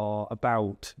sex are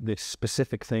about this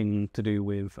specific thing to do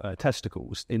with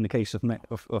testicles. In the case of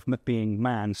being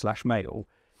man/male,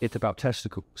 it's about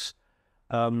testicles.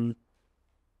 When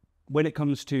it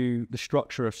comes to the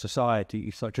structure of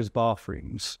society, such as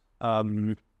bathrooms,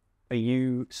 are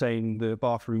you saying the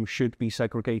bathroom should be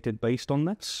segregated based on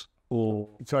this? Or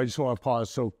So I just want to pause.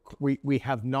 So we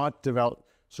have not developed.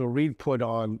 So Reed put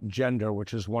on gender,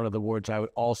 which is one of the words I would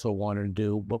also want to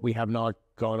do, but we have not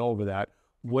gone over that.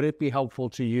 Would it be helpful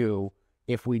to you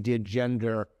if we did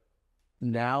gender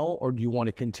now, or do you want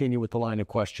to continue with the line of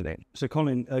questioning? So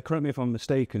Colin, correct me if I'm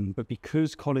mistaken, but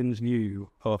because Colin's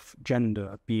view of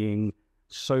gender being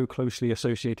so closely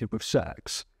associated with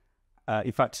sex,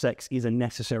 in fact, sex is a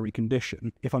necessary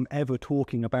condition. If I'm ever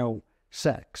talking about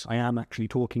sex, I am actually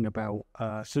talking about,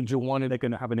 So do you want to they're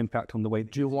going to have an impact on the way.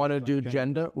 Do you want to do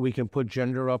gender? We can put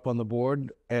gender up on the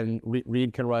board, and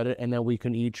Reed can write it, and then we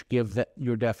can each give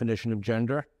your definition of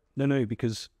gender. No,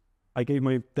 because I gave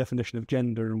my definition of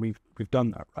gender, and we've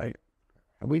done that, right?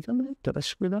 Have we done that? Did I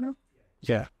screw that up?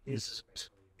 Yeah.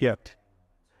 Yeah.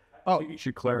 Oh, You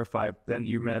should clarify. Then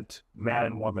you meant man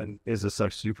and woman is a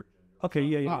such super. Okay,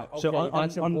 yeah. Ah, So okay,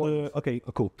 that's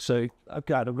important. cool. So I'm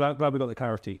glad we got the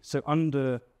clarity. So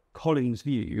under Colin's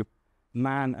view,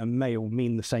 man and male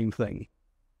mean the same thing.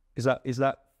 Is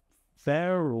that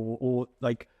fair, or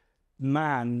like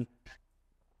man?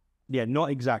 Yeah, not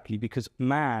exactly, because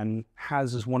man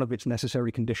has as one of its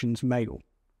necessary conditions male.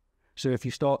 So if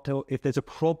if there's a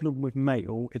problem with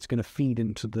male, it's going to feed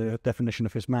into the definition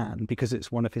of his man because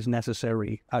it's one of his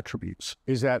necessary attributes.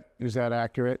 is that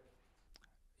accurate?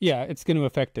 Yeah, it's going to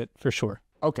affect it for sure.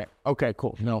 Okay,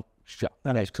 cool. No, sure.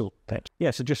 That is cool. Thanks.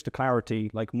 Yeah, so just for clarity,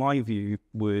 like my view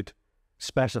would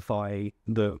specify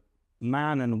that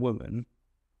man and woman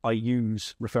I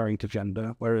use referring to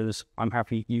gender, whereas I'm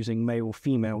happy using male,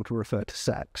 female to refer to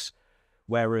sex.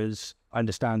 Whereas I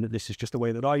understand that this is just the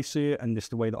way that I see it and this is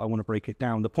the way that I want to break it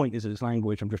down. The point is it's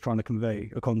language. I'm just trying to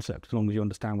convey a concept as long as you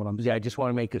understand what I'm saying. Yeah, I just want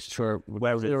to make it sure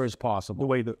clear as The possible.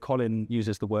 way that Colin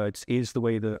uses the words is the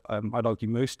way that I'd argue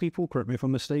most people, correct me if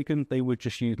I'm mistaken, they would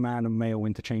just use man and male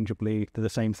interchangeably. They're the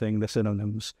same thing. They're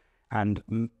synonyms.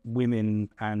 And women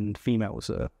and females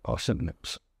are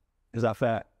synonyms. Is that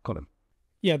fair, Colin?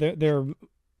 Yeah, they're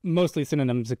mostly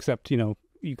synonyms, except,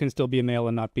 you can still be a male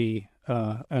and not be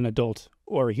an adult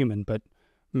or a human, but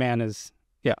man is,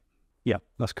 yeah. Yeah,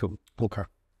 that's cool. Okay.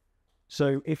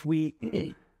 So if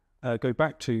we go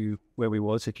back to where we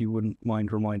was, if you wouldn't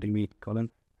mind reminding me, Colin.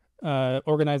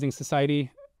 Organizing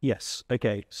society. Yes.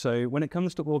 Okay. So when it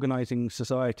comes to organizing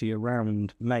society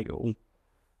around male,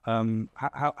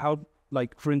 how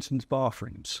like, for instance,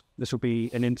 bathrooms, this will be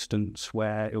an instance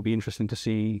where it'll be interesting to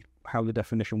see how the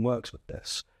definition works with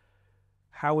this.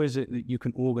 How is it that you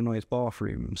can organize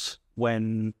bathrooms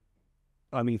when,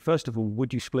 first of all,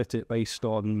 would you split it based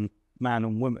on man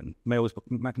and woman, male's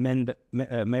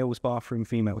bathroom,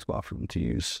 female's bathroom to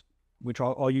use, which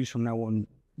I'll use from now on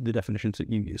the definitions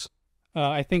that you use?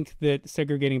 I think that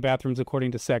segregating bathrooms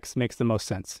according to sex makes the most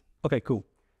sense. Okay, cool.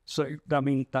 So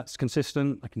that's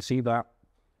consistent. I can see that.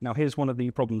 Now, here's one of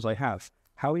the problems I have.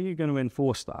 How are you going to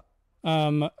enforce that?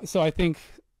 So I think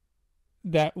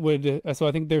there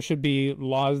should be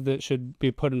laws that should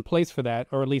be put in place for that,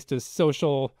 or at least a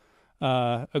social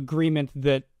agreement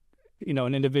that,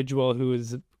 an individual who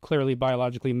is clearly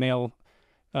biologically male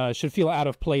should feel out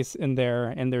of place in there,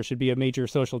 and there should be a major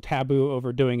social taboo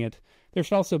over doing it. There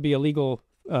should also be a legal,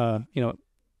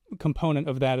 component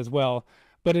of that as well.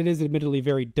 but it is admittedly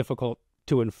very difficult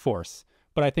to enforce.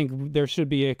 But I think there should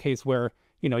be a case where,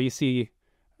 you see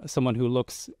someone who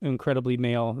looks incredibly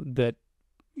male that,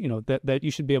 that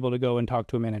you should be able to go and talk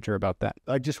to a manager about that.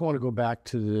 I just want to go back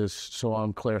to this so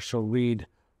I'm clear. So Reed,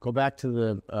 go back to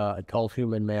the adult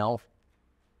human male.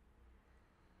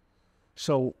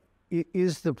 So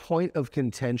is the point of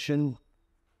contention,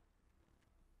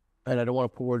 and I don't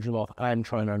want to put words in your mouth, I'm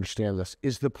trying to understand this,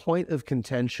 is the point of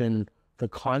contention the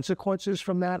consequences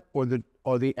from that or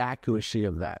the accuracy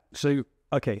of that? So,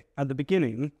 okay, at the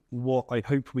beginning, what I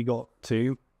hope we got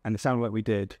to, and it sounded like we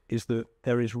did, is that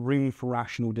there is room for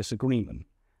rational disagreement.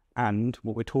 And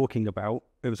what we're talking about,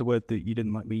 it was a word that you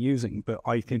didn't like me using, but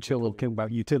I think we're talking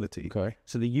about utility. Okay.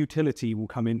 So the utility will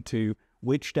come into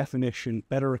which definition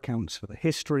better accounts for the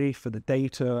history, for the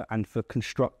data, and for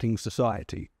constructing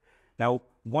society. Now,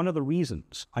 one of the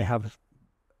reasons I have,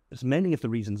 as many of the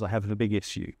reasons I have a big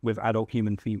issue with adult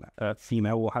human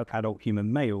female or adult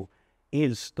human male,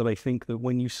 is that I think that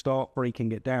when you start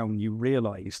breaking it down, you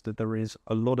realize that there is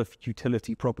a lot of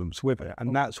utility problems with it.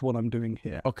 And that's what I'm doing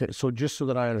here. Okay, so just so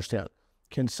that I understand,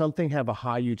 can something have a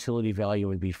high utility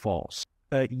value and be false?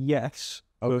 Yes.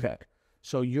 Okay.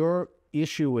 So your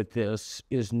issue with this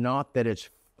is not that it's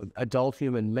adult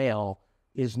human male,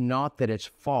 is not that it's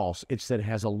false, it's that it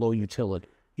has a low utility.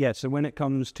 Yeah, so when it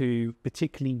comes to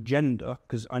particularly gender,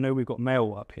 because I know we've got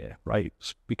male up here, right?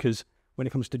 Because when it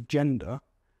comes to gender,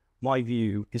 my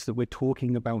view is that we're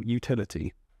talking about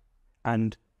utility.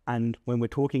 And when we're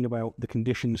talking about the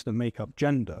conditions that make up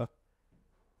gender,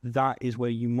 that is where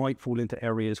you might fall into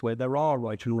areas where there are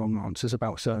right and wrong answers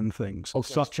about certain things,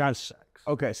 such as sex.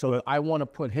 Okay, so I want to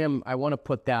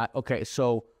put that, okay,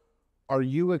 so are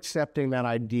you accepting that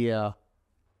idea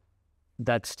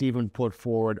that Stephen put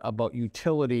forward about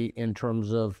utility in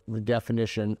terms of the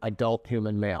definition adult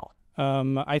human male?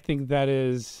 I think that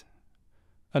is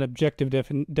an objective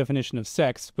definition of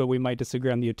sex, but we might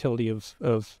disagree on the utility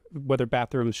of whether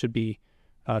bathrooms should be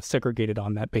segregated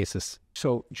on that basis.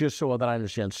 So just so that I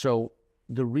understand, so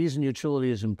the reason utility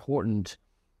is important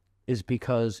is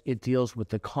because it deals with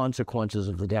the consequences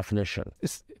of the definition.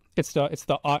 It's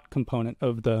the ought component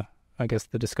of the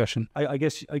discussion. I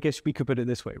guess we could put it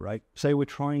this way, right? Say we're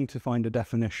trying to find a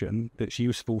definition that's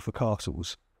useful for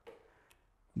castles.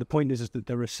 The point is that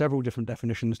there are several different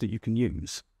definitions that you can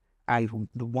use. And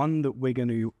the one that we're going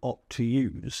to opt to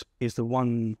use is the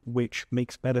one which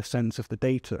makes better sense of the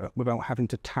data without having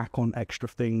to tack on extra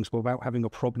things, without having a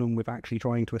problem with actually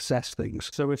trying to assess things.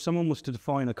 So if someone was to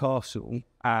define a castle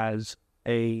as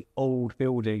an old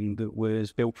building that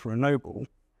was built for a noble,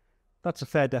 that's a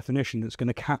fair definition that's going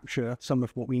to capture some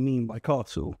of what we mean by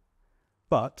castle.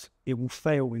 But it will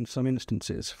fail in some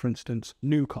instances. For instance,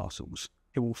 new castles.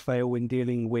 It will fail in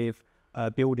dealing with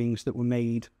buildings that were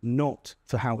made not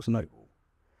to house noble.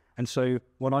 And so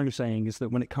what I'm saying is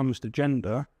that when it comes to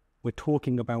gender, we're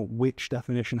talking about which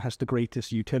definition has the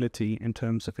greatest utility in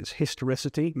terms of its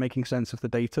historicity, making sense of the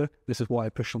data. This is why I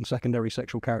push on secondary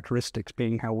sexual characteristics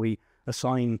being how we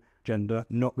assign gender.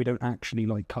 We don't actually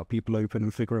cut people open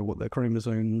and figure out what their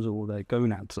chromosomes or their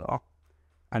gonads are.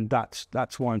 And that's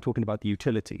why I'm talking about the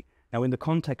utility. Now, in the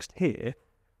context here,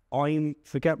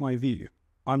 forget my view.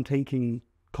 I'm taking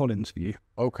Colin's view.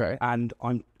 Okay. And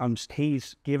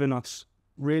he's given us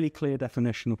really clear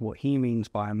definition of what he means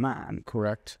by a man.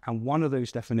 Correct. And one of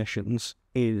those definitions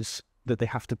is that they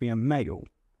have to be a male.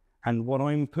 And what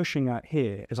I'm pushing at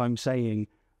here is I'm saying,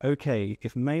 okay,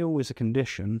 if male is a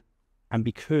condition, and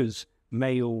because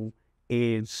male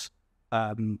is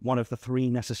one of the three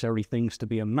necessary things to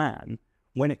be a man,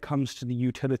 when it comes to the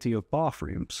utility of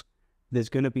bathrooms, there's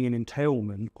going to be an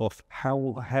entailment of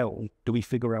how the hell do we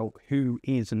figure out who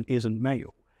is and isn't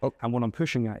male. Oh. And what I'm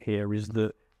pushing at here is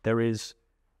that there is,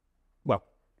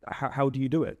 how do you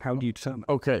do it? How do you determine?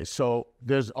 Okay, so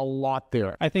there's a lot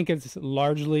there. I think it's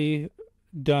largely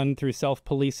done through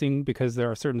self-policing because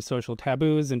there are certain social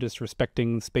taboos and just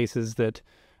respecting spaces that,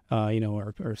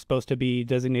 are supposed to be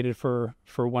designated for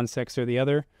one sex or the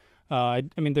other. I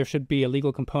mean, there should be a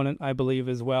legal component, I believe,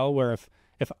 as well, where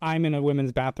if I'm in a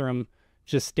women's bathroom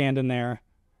just standing there,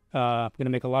 going to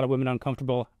make a lot of women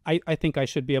uncomfortable, I think I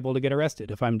should be able to get arrested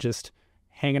if I'm just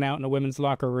hanging out in a women's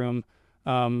locker room,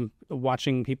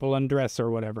 watching people undress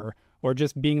or whatever, or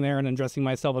just being there and undressing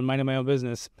myself and minding my own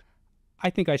business. I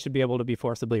think I should be able to be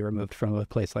forcibly removed from a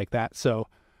place like that. So,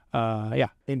 yeah.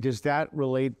 And does that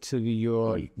relate to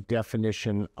your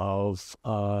definition of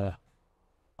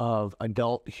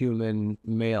adult human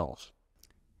males?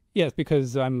 Yes,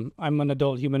 because I'm an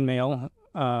adult human male.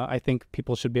 I think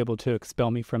people should be able to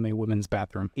expel me from a women's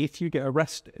bathroom. If you get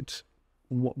arrested,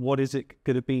 what is it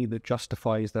going to be that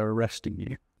justifies their arresting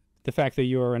you? the fact that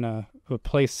you're in a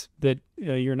place that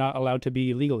you're not allowed to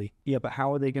be legally. Yeah, but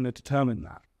how are they going to determine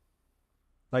that?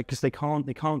 Like, because they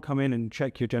can't come in and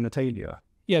check your genitalia.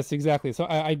 Yes, exactly. So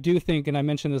I do think, and I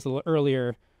mentioned this a little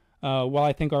earlier, while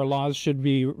I think our laws should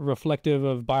be reflective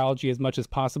of biology as much as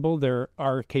possible, there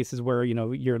are cases where,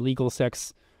 your legal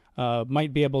sex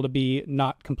might be able to be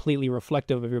not completely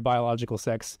reflective of your biological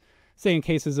sex. Say in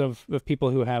cases of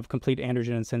people who have complete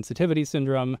androgen insensitivity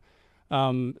syndrome,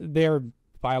 they're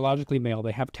biologically male,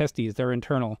 they have testes, they're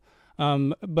internal.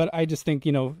 But I just think,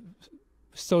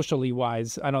 socially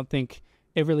wise, I don't think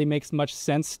it really makes much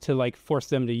sense to force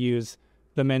them to use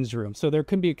the men's room. So there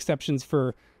could be exceptions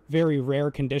for very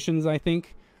rare conditions, I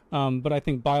think. But I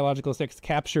think biological sex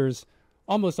captures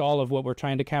almost all of what we're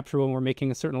trying to capture when we're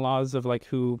making certain laws of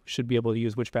who should be able to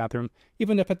use which bathroom,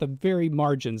 even if at the very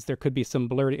margins there could be some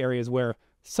blurred areas where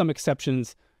some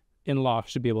exceptions in law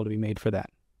should be able to be made for that.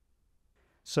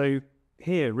 So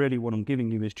here, really what I'm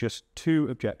giving you is just two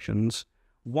objections.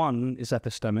 One is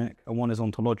epistemic and one is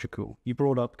ontological. You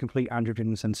brought up complete androgen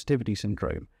insensitivity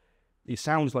syndrome. It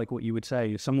sounds like what you would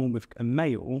say is someone with a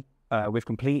male with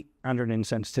complete androgen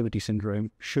insensitivity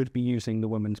syndrome should be using the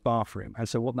women's bathroom. And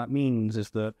so what that means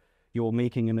is that you're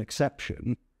making an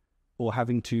exception or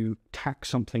having to tack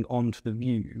something onto the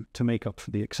view to make up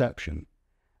for the exception.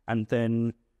 And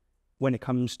then when it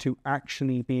comes to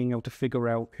actually being able to figure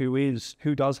out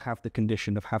who does have the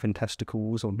condition of having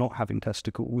testicles or not having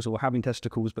testicles, or having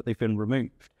testicles but they've been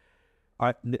removed,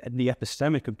 the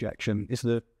epistemic objection is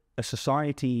that a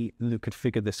society that could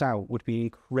figure this out would be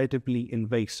incredibly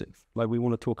invasive. We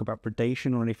want to talk about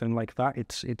predation or anything like that.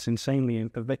 It's insanely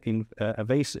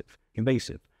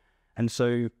invasive. And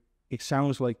so it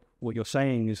sounds like what you're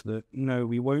saying is that, no,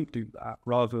 we won't do that.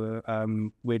 Rather,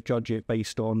 we'd judge it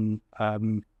based on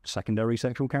secondary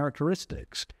sexual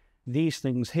characteristics. These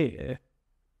things here,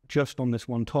 just on this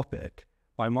one topic,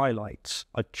 by my lights,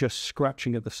 are just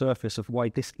scratching at the surface of why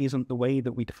this isn't the way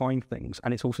that we define things,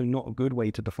 and it's also not a good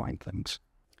way to define things.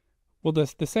 Well,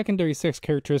 the secondary sex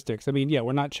characteristics,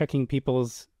 we're not checking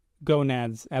people's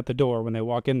gonads at the door when they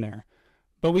walk in there,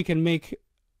 but we can make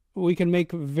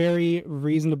very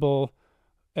reasonable,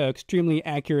 extremely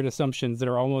accurate assumptions that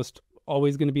are almost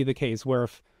always going to be the case, where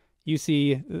if you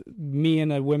see me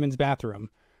in a women's bathroom,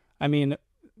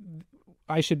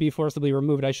 I should be forcibly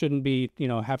removed. I shouldn't be,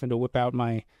 having to whip out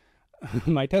my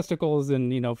my testicles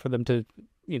and, for them to,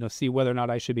 see whether or not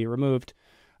I should be removed.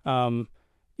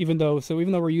 Even though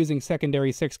we're using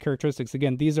secondary sex characteristics,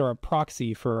 again, these are a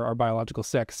proxy for our biological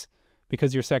sex,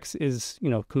 because your sex is,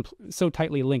 so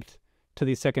tightly linked to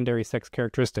these secondary sex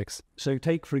characteristics. So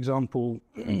take, for example,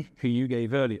 who you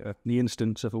gave earlier, the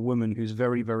instance of a woman who's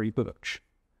very, very butch.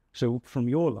 So from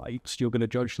your lights, you're going to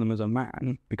judge them as a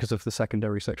man because of the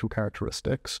secondary sexual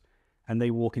characteristics, and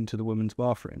they walk into the women's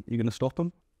bathroom. You're going to stop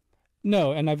them?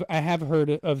 No, and I have heard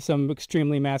of some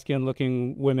extremely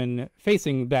masculine-looking women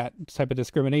facing that type of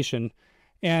discrimination.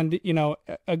 And,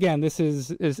 again, this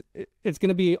is it's going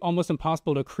to be almost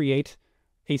impossible to create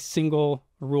a single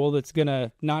rule that's going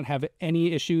to not have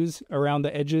any issues around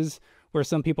the edges, where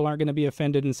some people aren't going to be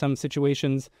offended in some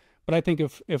situations. But I think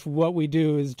if what we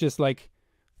do is just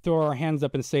throw our hands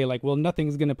up and say well,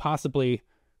 nothing's going to possibly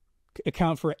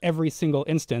account for every single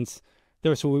instance,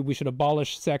 so we should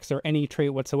abolish sex or any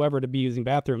trait whatsoever to be using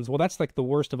bathrooms. Well, that's the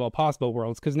worst of all possible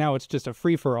worlds, because now it's just a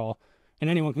free-for-all and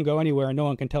anyone can go anywhere and no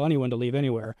one can tell anyone to leave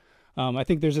anywhere. I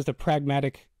think there's just a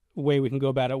pragmatic way we can go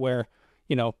about it where,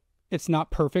 it's not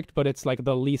perfect, but it's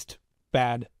the least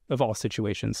bad of all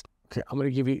situations. Okay, I'm going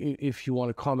to give you, if you want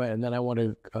to comment, and then I want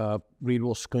to read,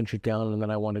 we'll scrunch it down, and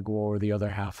then I want to go over the other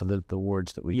half of the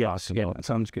words that we talked about. That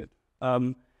sounds good.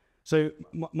 So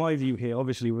my view here,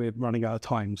 obviously we're running out of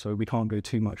time, so we can't go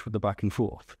too much with the back and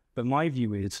forth. But my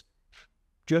view is,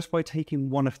 just by taking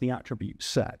one of the attributes,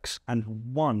 sex,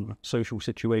 and one social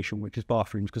situation, which is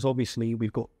bathrooms, because obviously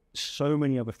we've got so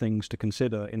many other things to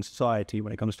consider in society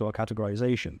when it comes to our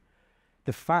categorization.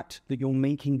 The fact that you're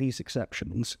making these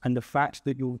exceptions and the fact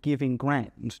that you're giving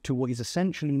ground to what is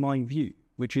essentially my view,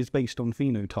 which is based on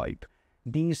phenotype,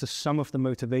 these are some of the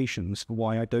motivations for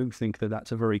why I don't think that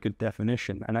that's a very good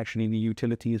definition, and actually the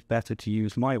utility is better to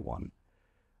use my one.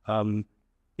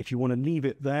 If you want to leave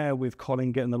it there with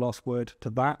Colin getting the last word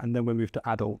to that, and then we'll move to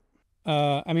adult.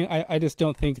 I just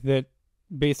don't think that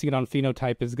basing it on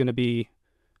phenotype is going to be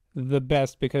the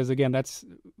best, because again, that's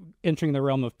entering the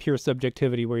realm of pure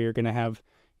subjectivity, where you're going to have,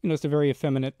 it's a very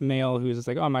effeminate male who's just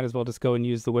I might as well just go and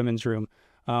use the women's room.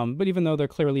 But even though they're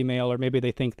clearly male, or maybe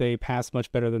they think they pass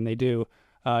much better than they do,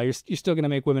 you're still going to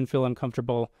make women feel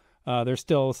uncomfortable. There's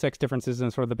still sex differences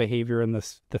in sort of the behavior and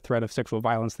the threat of sexual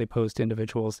violence they pose to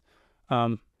individuals.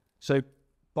 So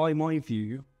by my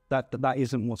view, that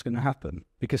isn't what's going to happen,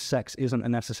 because sex isn't a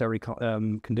necessary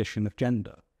condition of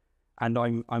gender. And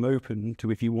I'm open to,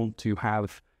 if you want to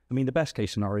have, I mean, the best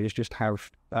case scenario is just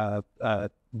have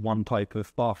one type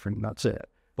of bathroom, that's it.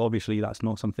 But obviously that's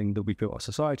not something that we built our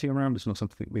society around, it's not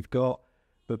something we've got.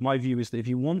 But my view is that if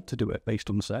you want to do it based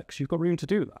on sex, you've got room to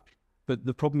do that. But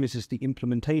the problem is the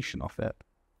implementation of it.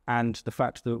 And the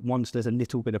fact that once there's a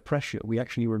little bit of pressure, we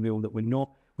actually reveal that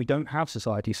we don't have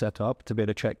society set up to be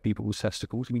able to check people's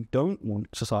testicles. We don't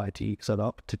want society set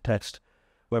up to test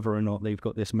whether or not they've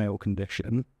got this male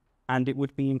condition. And it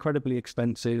would be incredibly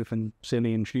expensive and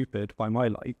silly and stupid by my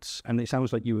lights. And it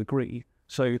sounds like you agree.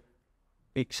 So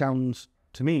it sounds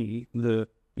to me that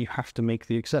you have to make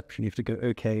the exception. You have to go,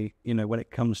 okay, when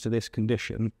it comes to this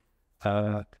condition,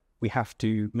 we have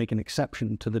to make an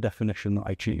exception to the definition that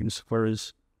I choose.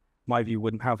 Whereas my view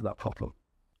wouldn't have that problem.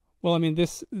 Well, I mean,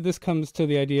 this comes to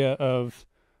the idea of,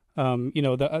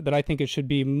 that I think it should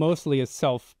be mostly a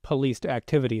self-policed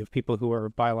activity of people who are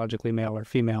biologically male or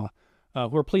female,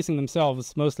 who are policing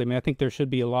themselves mostly. I mean, I think there should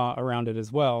be a law around it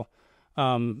as well.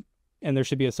 And there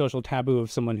should be a social taboo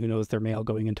of someone who knows they're male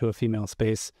going into a female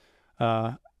space.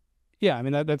 I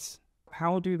mean, that's...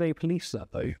 How do they police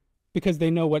that, though? Because they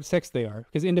know what sex they are.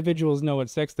 Because individuals know what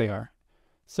sex they are.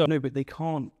 So no, but they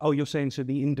can't... Oh, you're saying so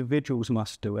the individuals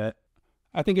must do it.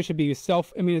 I think it should be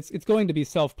it's going to be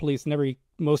self-police in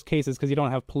most cases, because you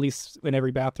don't have police in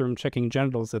every bathroom checking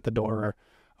genitals at the door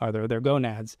or their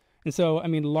gonads. And so, I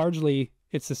mean, largely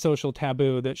it's a social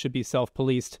taboo that should be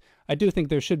self-policed. I do think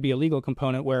there should be a legal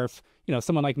component where if,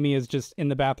 someone like me is just in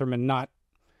the bathroom and not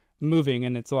moving,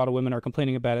 and it's a lot of women are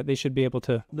complaining about it, they should be able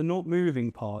to... The not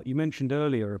moving part, you mentioned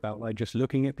earlier about just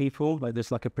looking at people,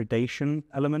 there's a predation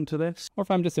element to this. Or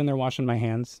if I'm just in there washing my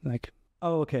hands,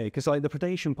 Oh, okay, because the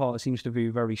predation part seems to be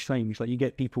very strange. You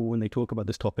get people, when they talk about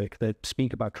this topic, they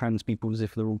speak about trans people as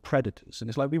if they're all predators. And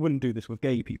it's we wouldn't do this with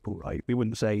gay people, right? We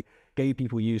wouldn't say gay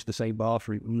people use the same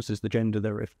bathrooms as the gender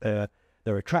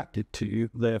they're attracted to,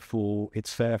 therefore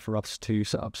it's fair for us to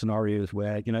set up scenarios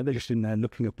where, they're just in there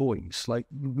looking at boys.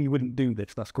 We wouldn't do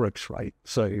this, that's gross, right?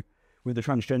 So with the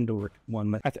transgender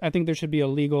one... I think there should be a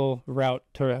legal route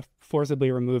to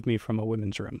forcibly remove me from a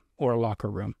women's room or a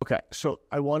locker room. Okay, so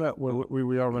I want to...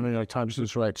 We are running out of time, so this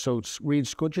is right. So Reed,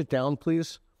 scooch it down,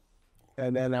 please.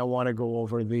 And then I want to go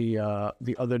over the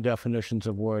other definitions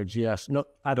of words. Yes. No.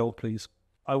 Adult, please.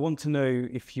 I want to know,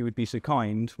 if you would be so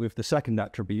kind, with the second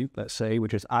attribute, let's say,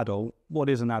 which is adult, what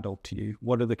is an adult to you?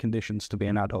 What are the conditions to be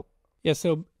an adult? Yeah,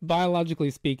 so biologically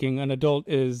speaking, an adult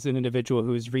is an individual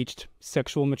who has reached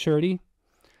sexual maturity.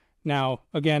 Now,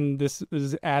 again, this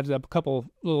adds up a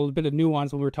little bit of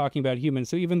nuance when we're talking about humans.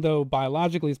 So even though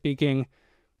biologically speaking,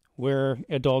 we're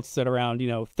adults at around,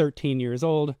 13 years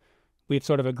old, we've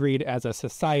sort of agreed as a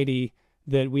society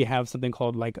that we have something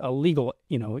called a legal,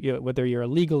 whether you're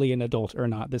legally an adult or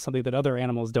not. There's something that other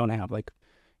animals don't have.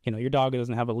 Your dog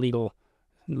doesn't have a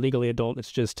legally adult.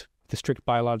 It's just the strict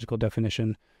biological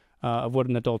definition of what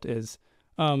an adult is.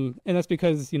 And that's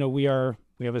because, we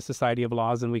have a society of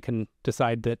laws, and we can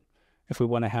decide that if we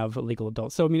want to have a legal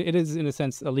adult. So, I mean, it is in a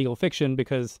sense a legal fiction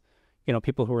because,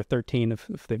 people who are 13,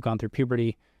 if they've gone through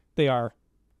puberty, they are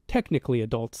technically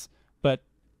adults, but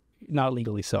not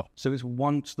legally so. So it's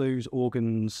once those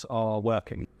organs are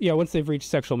working? Yeah, once they've reached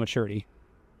sexual maturity.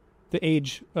 The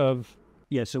age of...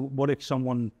 Yeah, so what if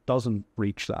someone doesn't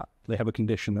reach that? They have a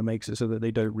condition that makes it so that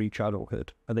they don't reach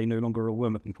adulthood. Are they no longer a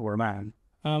woman or a man?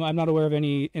 I'm not aware of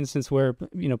any instance where,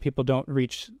 people don't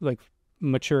reach,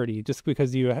 maturity. Just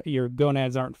because your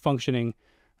gonads aren't functioning,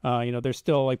 they're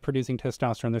still, producing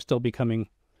testosterone. They're still becoming,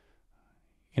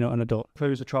 an adult.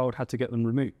 Suppose a child had to get them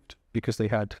removed because they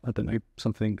had, I don't know,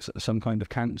 some kind of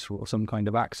cancer or some kind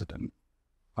of accident.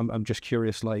 I'm just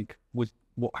curious,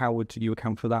 how would you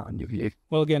account for that in your view?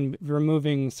 Well, again,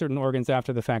 removing certain organs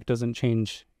after the fact doesn't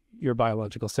change your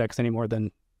biological sex any more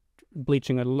than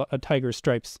bleaching a tiger's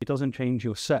stripes. It doesn't change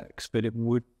your sex, but it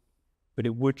would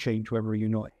change whether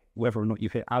or not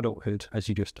you've hit adulthood as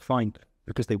you just defined it,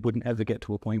 because they wouldn't ever get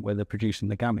to a point where they're producing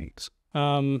the gametes.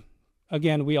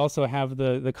 Again, we also have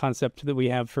the concept that we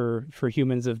have for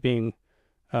humans of being,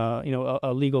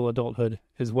 a legal adulthood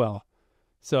as well.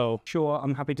 So sure,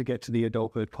 I'm happy to get to the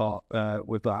adulthood part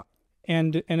with that.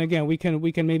 And again, we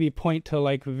can maybe point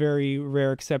to very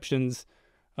rare exceptions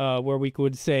where we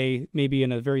would say, maybe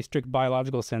in a very strict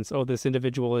biological sense, oh, this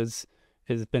individual has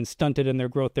been stunted in their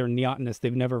growth, they're neotenous,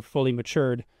 they've never fully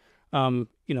matured. The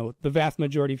vast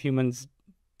majority of humans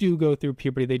do go through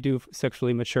puberty, they do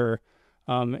sexually mature.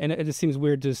 And it just seems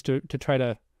weird just to try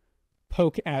to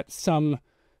poke at some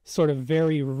sort of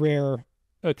very rare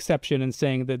exception and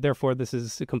saying that therefore this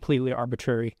is completely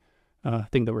arbitrary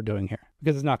thing that we're doing here,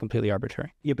 because it's not completely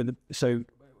arbitrary. Yeah, but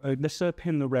let's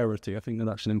pin the rarity. I think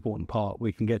that's an important part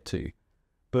we can get to.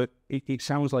 But it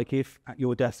sounds like if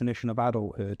your definition of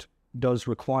adulthood does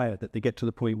require that they get to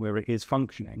the point where it is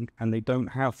functioning and they don't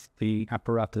have the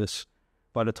apparatus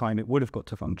by the time it would have got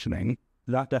to functioning,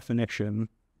 that definition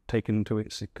taken to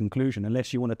its conclusion,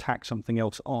 unless you want to tack something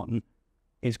else on,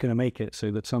 is going to make it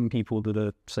so that some people that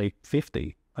are, say,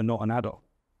 50 are not an adult,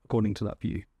 according to that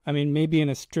view. I mean, maybe in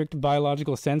a strict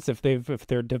biological sense, if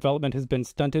their development has been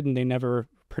stunted and they never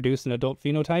produce an adult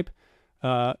phenotype,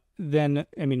 then,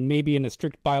 I mean, maybe in a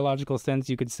strict biological sense,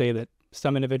 you could say that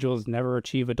some individuals never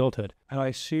achieve adulthood. And I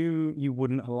assume you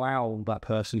wouldn't allow that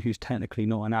person who's technically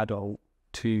not an adult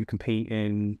to compete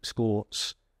in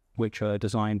sports which are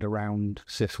designed around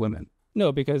cis women.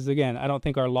 No, because again, I don't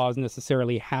think our laws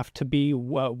necessarily have to be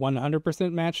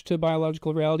 100% matched to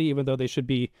biological reality, even though they should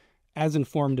be as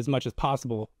informed as much as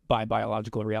possible by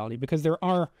biological reality, because there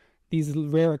are these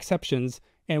rare exceptions,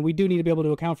 and we do need to be able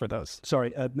to account for those.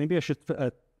 Sorry, maybe I should...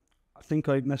 I think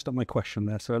I messed up my question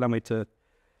there, so allow me to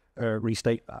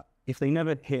restate that. If they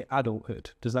never hit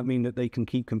adulthood, does that mean that they can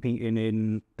keep competing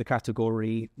in the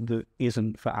category that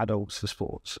isn't for adults for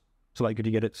sports? So like, could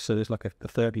you get it so there's like a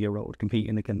 30-year-old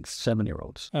competing against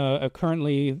 7-year-olds?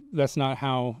 Currently, that's not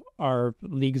how our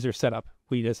leagues are set up.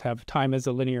 We just have time as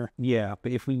a linear... Yeah,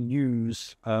 but if we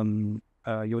use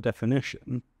your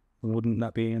definition, wouldn't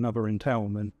that be another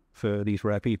entailment for these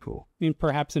rare people? I mean,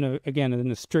 perhaps in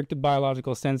a strict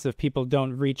biological sense, if people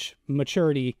don't reach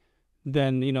maturity,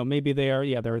 then, you know, maybe they are,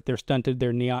 they're stunted,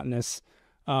 they're neotenous.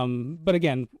 But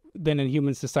again, then in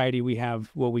human society, we have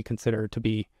what we consider to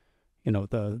be, you know,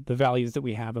 the values that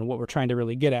we have and what we're trying to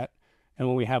really get at. And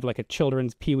when we have like a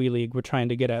children's peewee league, we're trying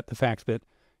to get at the fact that,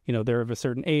 you know, they're of a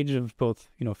certain age of both,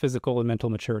 you know, physical and mental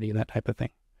maturity and that type of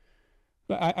thing.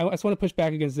 But I just want to push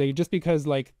back against just because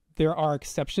like there are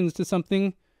exceptions to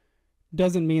something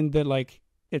doesn't mean that like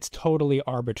it's totally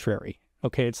arbitrary.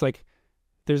 Okay, it's like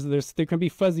there can be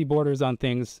fuzzy borders on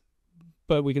things,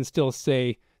 but we can still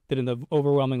say that in the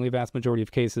overwhelmingly vast majority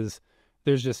of cases,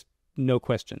 there's just no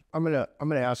question. I'm gonna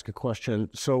ask a question.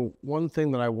 So one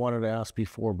thing that I wanted to ask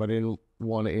before, but I didn't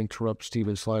want to interrupt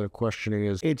Stephen's line of questioning,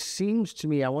 is it seems to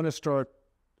me I want to start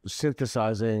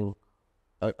synthesizing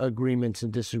agreements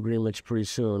and disagreements pretty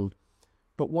soon.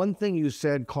 But one thing you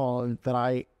said, Colin, that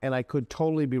I could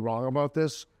totally be wrong about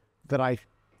this, that I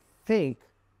think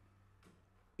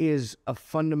is a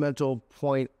fundamental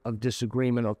point of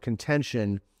disagreement or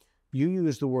contention. You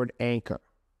used the word anchor.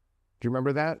 Do you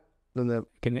remember that?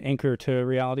 Can anchor to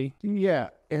reality? Yeah.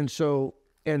 And so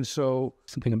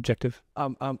something objective.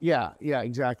 Yeah,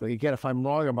 exactly. Again, if I'm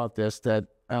wrong about this, that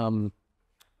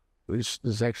this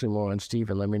is actually more on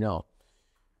Stephen, let me know.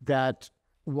 That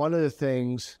one of the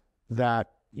things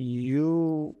that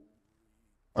you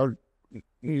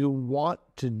want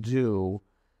to do,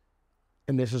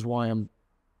 and this is why I'm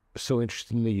so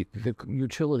interested in the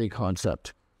utility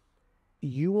concept,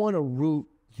 you want to root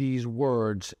these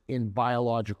words in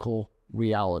biological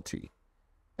reality,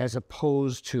 as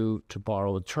opposed to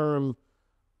borrow a term,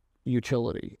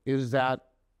 utility. Is that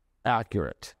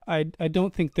accurate? I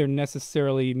don't think they're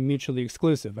necessarily mutually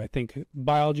exclusive. I think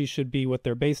biology should be what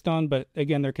they're based on, but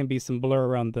again, there can be some blur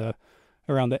around the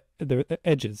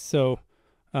edges. So,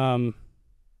 yeah,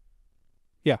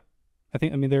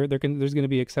 I mean, there's going to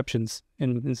be exceptions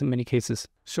in so many cases.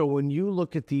 So when you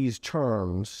look at these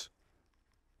terms,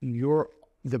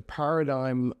 the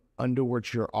paradigm under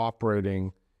which you're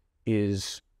operating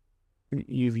is,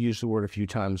 you've used the word a few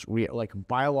times, like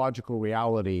biological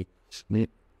reality.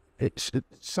 It's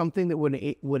something that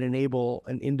would enable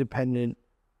an independent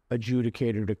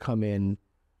adjudicator to come in,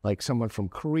 like someone from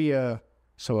Korea,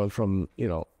 someone from,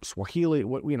 Swahili,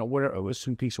 whatever,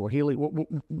 Swahili,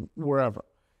 wherever.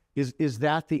 Is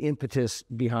that the impetus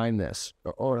behind this,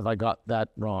 or have I got that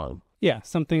wrong? Yeah,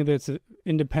 something that's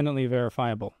independently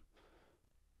verifiable.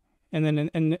 And then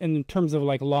in terms of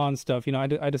like law and stuff,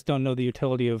 I just don't know the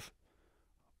utility of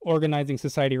organizing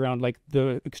society around like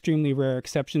the extremely rare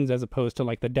exceptions as opposed to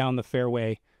like the down the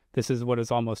fairway. This is what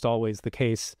is almost always the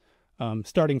case.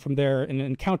 Starting from there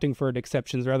and counting for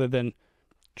exceptions rather than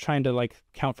trying to like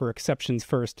count for exceptions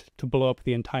first to blow up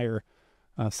the entire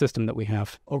system that we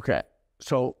have. Okay.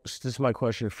 So this is my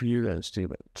question for you then,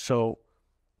 Stephen. So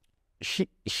she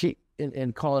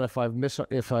and Colin, if I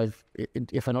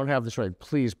don't have this right,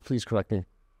 please correct me.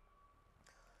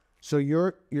 So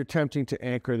you're attempting to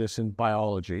anchor this in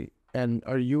biology, and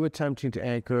are you attempting to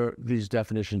anchor these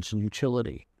definitions in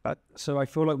utility? So I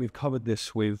feel like we've covered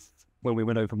this with when we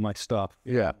went over my stuff.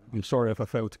 Yeah. I'm sorry if I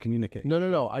failed to communicate.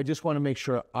 No. I just want to make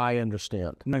sure I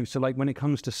understand. No, so like when it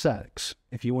comes to sex,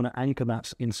 if you want to anchor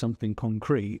that in something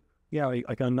concrete, yeah,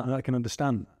 I can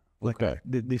understand that. Like, Okay.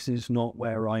 This is not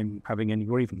where I'm having any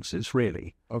grievances,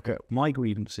 really. Okay. My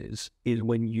grievances is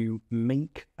when you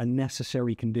make a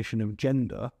necessary condition of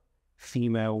gender,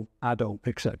 female, adult,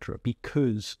 etc.,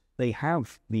 because they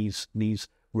have these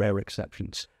rare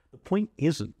exceptions. The point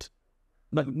isn't,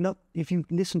 like, no, if you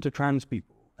listen to trans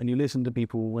people and you listen to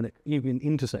people even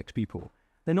intersex people,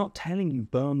 they're not telling you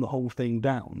burn the whole thing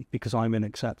down because I'm an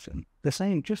exception. They're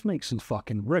saying just make some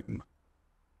fucking room.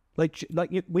 Like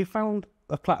we found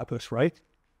a platypus, right?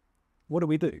 What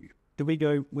do? Do we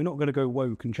go, we're not going to go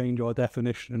woke and change our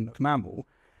definition of mammal.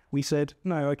 We said,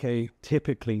 no, okay,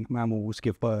 typically mammals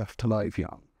give birth to live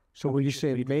young. So when you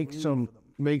say make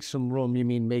some room, you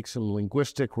mean make some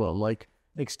linguistic room, like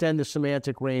extend the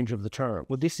semantic range of the term.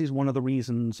 Well, this is one of the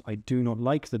reasons I do not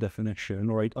like the definition,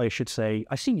 or I should say,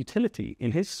 I see utility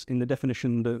in the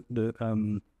definition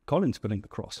that Colin's putting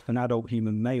across, an adult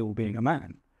human male being a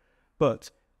man.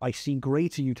 But I see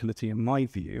greater utility in my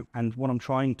view, and what I'm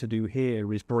trying to do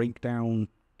here is break down,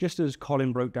 just as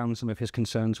Colin broke down some of his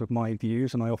concerns with my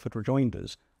views and I offered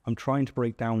rejoinders, I'm trying to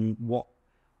break down what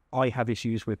I have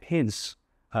issues with his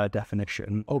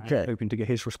definition. Okay. Hoping to get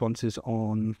his responses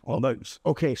on those.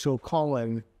 Okay, so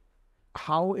Colin,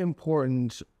 how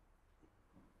important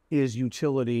is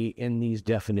utility in these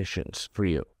definitions for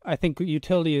you? I think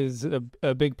utility is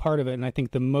a big part of it, and I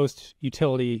think the most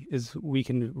utility is we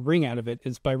can wring out of it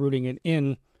is by rooting it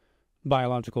in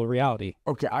biological reality.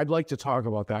 Okay, I'd like to talk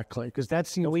about that, Clay, because that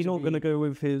seems. Are we not going to go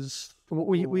with his?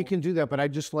 We can do that, but I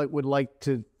just would like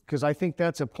to, because I think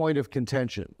that's a point of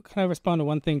contention. Can I respond to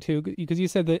one thing too? Because you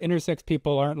said that intersex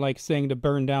people aren't like saying to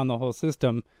burn down the whole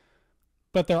system,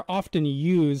 but they're often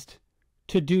used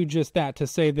to do just that, to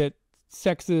say that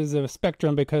sex is a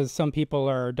spectrum because some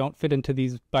people don't fit into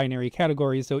these binary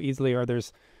categories so easily, or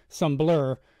there's some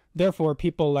blur. Therefore,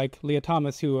 people like Leah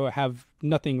Thomas, who have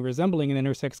nothing resembling an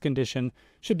intersex condition,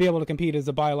 should be able to compete as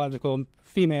a biological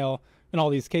female in all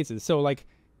these cases. So, like,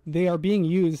 they are being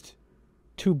used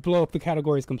to blow up the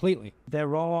categories completely.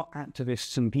 There are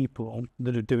activists and people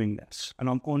that are doing this, and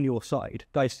I'm on your side.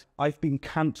 Guys, I've been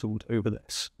cancelled over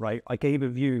this, right? I gave a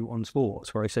view on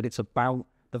sports where I said it's about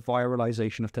the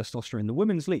viralization of testosterone. The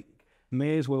Women's League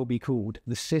may as well be called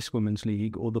the Cis Women's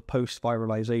League or the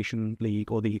Post-Viralization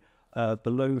League or the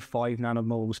below 5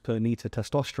 nanomoles per liter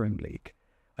testosterone league.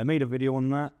 I made a video on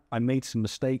that. I made some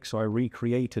mistakes, so I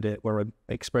recreated it where I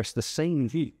expressed the same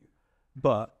view,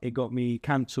 but it got me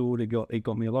cancelled. It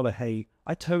got me a lot of hate.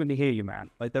 I totally hear you,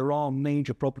 man. Like, there are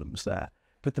major problems there,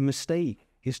 but the mistake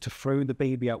is to throw the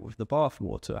baby out with the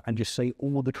bathwater and just say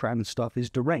all the trans stuff is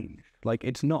deranged. Like,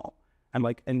 it's not. And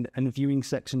like, and viewing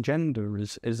sex and gender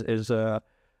as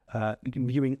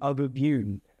viewing other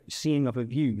views, seeing other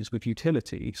views with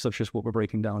utility, such as what we're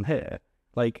breaking down here.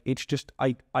 Like, it's just,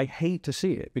 I hate to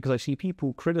see it because I see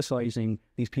people criticizing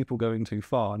these people going too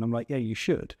far, and I'm like, yeah, you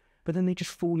should. But then they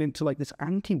just fall into like this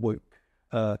anti-woke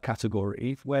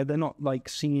category where they're not like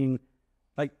seeing,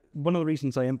 like, one of the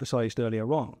reasons I emphasized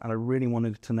earlier on, and I really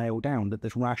wanted to nail down that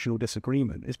there's rational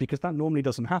disagreement, is because that normally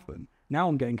doesn't happen. Now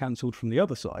I'm getting cancelled from the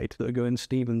other side that are going,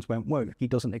 Stevens went woke. He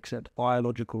doesn't accept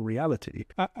biological reality.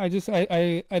 I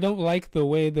don't like the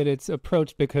way that it's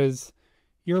approached, because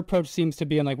your approach seems to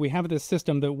be in like, we have this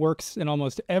system that works in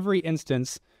almost every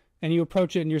instance, and you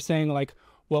approach it and you're saying like,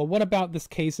 well, what about this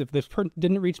case if this person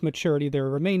didn't reach maturity, they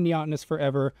remain neotenous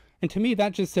forever? And to me,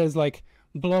 that just says like,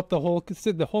 blow up the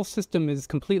whole system is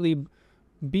completely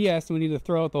BS. We need to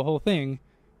throw out the whole thing,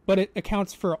 but it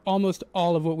accounts for almost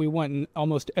all of what we want in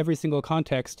almost every single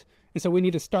context. And so we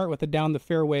need to start with a down the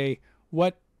fairway,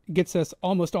 what gets us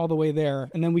almost all the way there,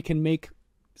 and then we can make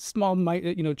small,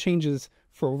 changes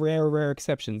for rare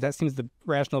exceptions. That seems the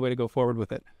rational way to go forward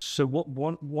with it. So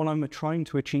what I'm trying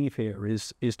to achieve here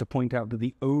is to point out that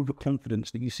the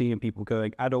overconfidence that you see in people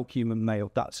going, adult human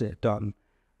male, that's it, done,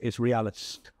 is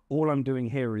realist. All I'm doing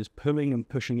here is pulling and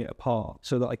pushing it apart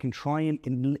so that I can try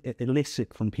and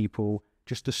elicit from people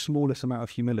just the smallest amount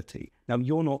of humility. Now,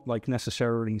 you're not like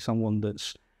necessarily someone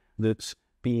that's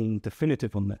being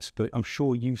definitive on this, but I'm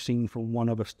sure you've seen from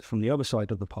the other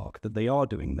side of the park that they are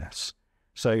doing this.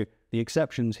 So the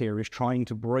exceptions here is trying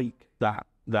to break that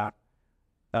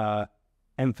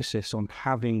emphasis on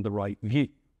having the right view.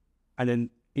 And then,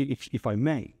 if I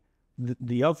may,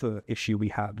 the other issue we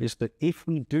have is that if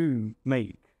we do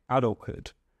make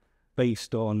adulthood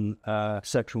based on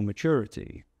sexual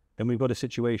maturity, then we've got a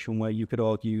situation where you could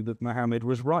argue that Muhammad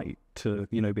was right to,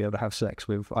 be able to have sex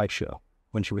with Aisha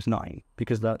when she was 9,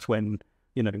 because that's when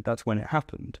it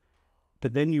happened.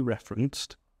 But then you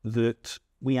referenced that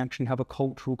we actually have a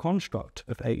cultural construct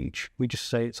of age. We just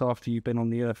say it's after you've been on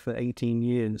the earth for 18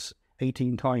 years,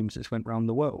 18 times it's went round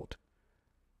the world,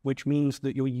 which means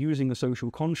that you're using a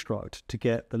social construct to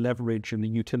get the leverage and the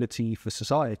utility for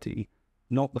society,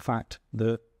 not the fact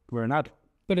that we're an adult.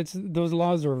 But those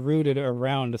laws are rooted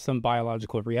around some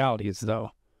biological realities,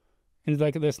 though. And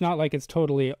like it's not like it's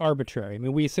totally arbitrary. I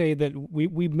mean, we say that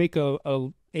we make a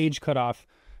age cutoff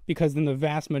because in the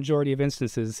vast majority of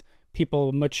instances,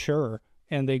 people mature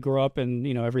and they grow up and,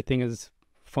 everything is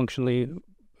functionally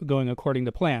going according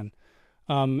to plan.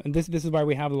 And this is why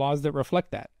we have laws that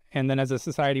reflect that. And then as a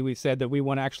society, we've said that we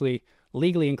want to actually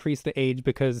legally increase the age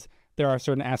because there are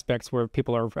certain aspects where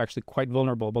people are actually quite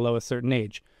vulnerable below a certain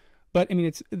age. But I mean,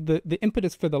 it's the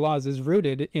impetus for the laws is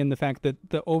rooted in the fact that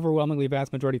the overwhelmingly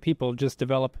vast majority of people just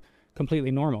develop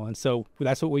completely normal. And so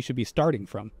that's what we should be starting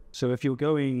from. So if you're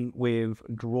going with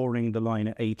drawing the line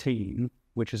at 18,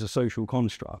 which is a social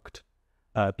construct,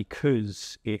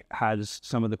 because it has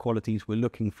some of the qualities we're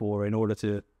looking for in order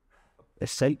to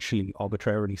essentially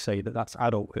arbitrarily say that that's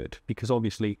adulthood, because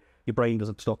obviously your brain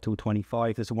doesn't stop till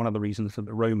 25. This is one of the reasons that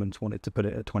the Romans wanted to put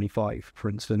it at 25, for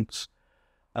instance.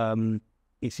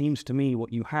 It seems to me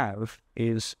what you have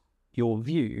is your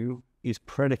view is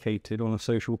predicated on a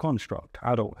social construct,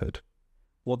 adulthood.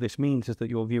 What this means is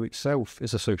that your view itself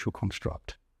is a social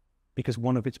construct, because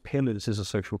one of its pillars is a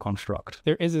social construct.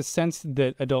 There is a sense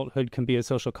that adulthood can be a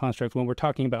social construct when we're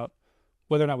talking about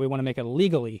whether or not we want to make it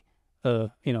legally,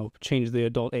 change the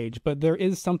adult age. But there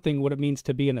is something, what it means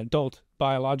to be an adult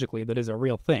biologically, that is a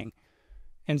real thing.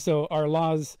 And so our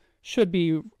laws should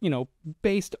be,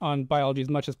 based on biology as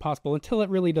much as possible until it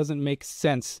really doesn't make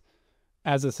sense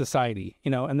as a society,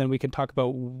 and then we can talk about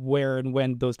where and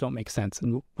when those don't make sense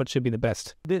and what should be the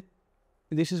best.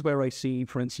 This is where I see,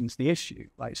 for instance, the issue.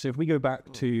 Like, so if we go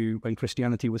back to when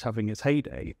Christianity was having its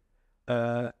heyday,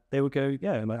 they would go,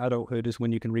 yeah, like adulthood is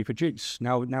when you can reproduce.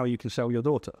 Now you can sell your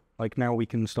daughter. Like now we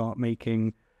can start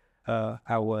making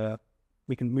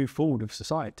we can move forward with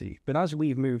society. But as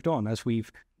we've moved on, as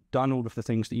we've done all of the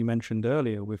things that you mentioned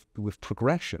earlier with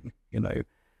progression,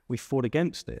 we've fought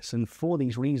against this. And for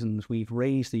these reasons, we've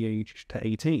raised the age to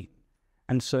 18.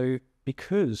 And so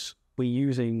because we're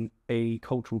using a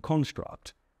cultural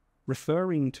construct,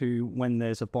 referring to when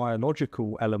there's a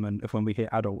biological element of when we hit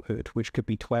adulthood, which could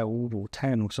be 12 or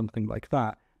 10 or something like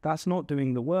that, that's not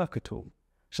doing the work at all.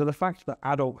 So the fact that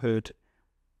adulthood,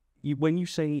 when you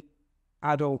say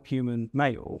adult human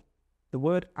male, the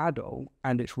word adult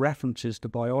and its references to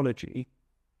biology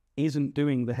isn't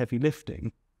doing the heavy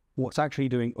lifting. What's actually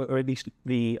doing, or at least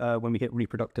when we hit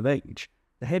reproductive age,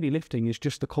 the heavy lifting is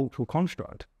just the cultural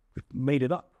construct. We've made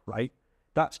it up, right?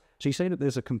 So you say that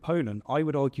there's a component. I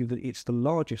would argue that it's the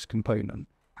largest component.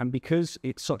 And because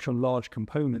it's such a large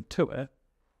component to it,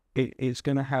 it's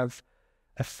going to have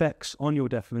effects on your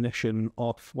definition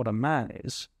of what a man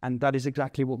is. And that is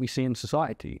exactly what we see in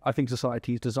society. I think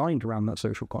society is designed around that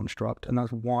social construct. And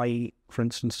that's why, for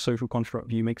instance, social construct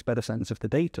view makes better sense of the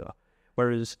data.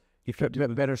 Whereas if you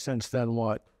have better sense than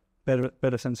what?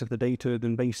 Better sense of the data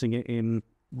than basing it in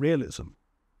realism.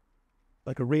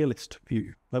 Like a realist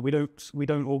view. Like we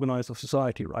don't organize our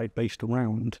society, right, based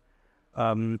around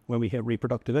when we hit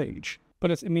reproductive age.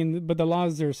 But but the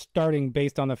laws are starting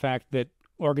based on the fact that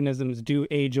organisms do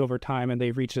age over time, and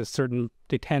they reach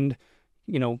they tend,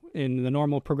 in the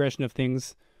normal progression of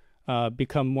things,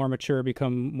 become more mature,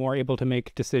 become more able to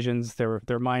make decisions. Their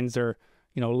minds are,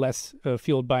 less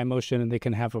fueled by emotion, and they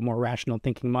can have a more rational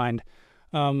thinking mind.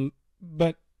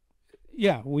 But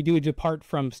yeah, we do depart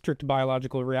from strict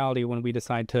biological reality when we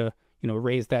decide to,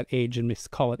 raise that age and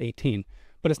call it 18.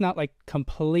 But it's not like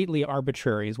completely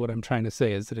arbitrary is what I'm trying to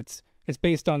say, is that it's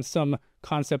based on some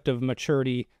concept of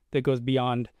maturity that goes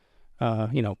beyond,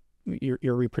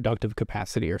 your reproductive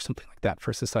capacity or something like that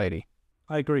for society.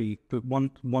 I agree, but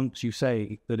once you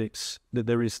say that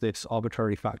there is this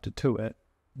arbitrary factor to it,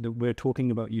 that we're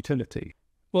talking about utility.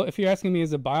 Well, if you're asking me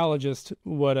as a biologist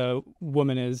what a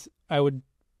woman is, I would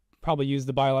probably use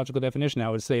the biological definition. I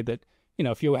would say that,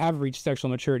 if you have reached sexual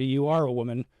maturity, you are a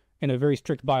woman in a very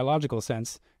strict biological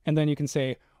sense. And then you can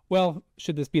say, well,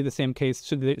 should this be the same case?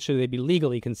 Should they be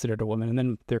legally considered a woman? And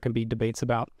then there can be debates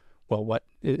about, well, what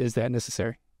is that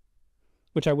necessary?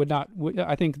 Which I would not.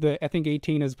 I think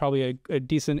 18 is probably a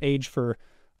decent age for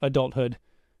adulthood.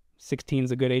 16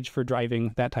 is a good age for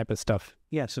driving, that type of stuff.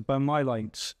 Yeah, so by my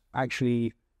lights,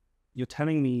 actually, you're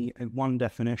telling me one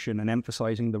definition and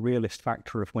emphasizing the realist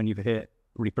factor of when you've hit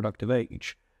reproductive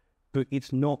age, but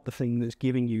it's not the thing that's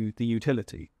giving you the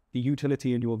utility. the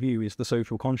utility in your view is the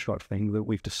social construct thing that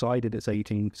we've decided it's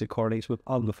 18 because it correlates with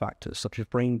other factors such as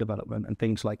brain development and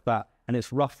things like that. And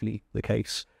it's roughly the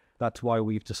case. That's why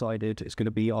we've decided it's going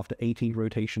to be after 18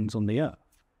 rotations on the Earth.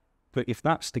 But if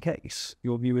that's the case,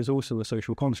 your view is also a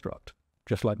social construct,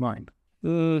 just like mine.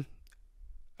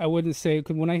 I wouldn't say,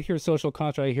 'cause when I hear social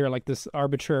construct, I hear like this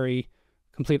arbitrary,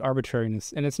 complete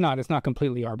arbitrariness. And it's not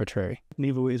completely arbitrary.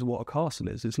 Neither is what a castle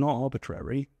is. It's not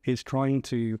arbitrary. It's trying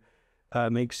to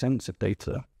make sense of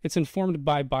data. It's informed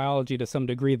by biology to some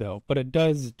degree, though, but it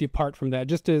does depart from that.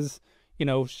 Just as,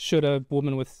 should a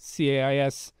woman with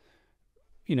CAIS,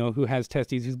 who has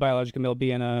testes, who's biological male,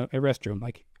 be in a restroom?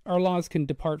 Like, our laws can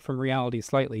depart from reality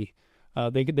slightly.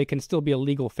 They can still be a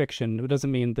legal fiction. It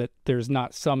doesn't mean that there's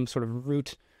not some sort of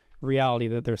root reality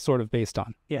that they're sort of based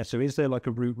on. Yeah, so is there like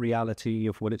a root reality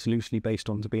of what it's loosely based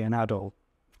on to be an adult?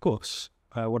 Of course.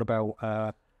 What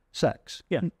about sex?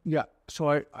 Yeah. Yeah.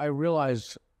 So I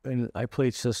realized, and I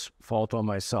place this fault on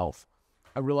myself,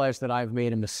 I realized that I've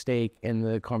made a mistake in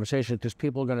the conversation because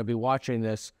people are going to be watching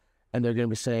this and they're going to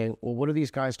be saying, well, what are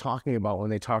these guys talking about when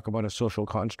they talk about a social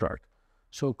construct?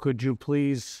 So could you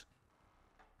please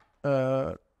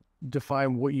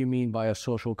define what you mean by a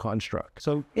social construct?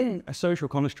 So a social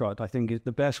construct, I think, is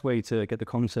the best way to get the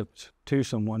concept to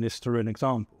someone is through an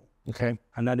example. Okay.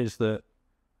 And that is that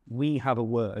we have a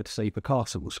word, say, for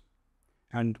castles.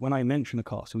 And when I mention a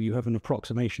castle, you have an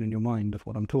approximation in your mind of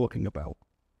what I'm talking about.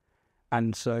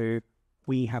 And so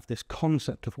we have this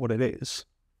concept of what it is,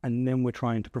 and then we're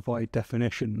trying to provide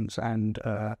definitions and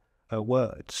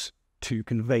words to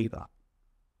convey that.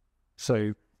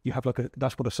 So you have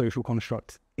that's what a social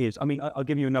construct is. I mean, I'll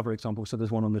give you another example. So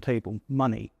there's one on the table,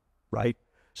 money, right?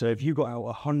 So if you got out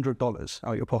 $100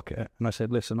 out of your pocket and I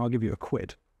said, listen, I'll give you £1. Do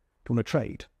you want to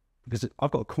trade? Because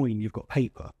I've got a coin, you've got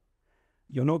paper.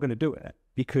 You're not going to do it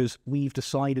because we've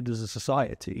decided as a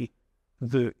society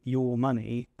that your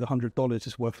money, the $100,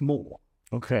 is worth more.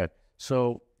 Okay.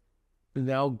 So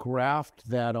now graft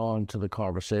that onto the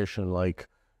conversation. Like,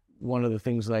 one of the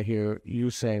things that I hear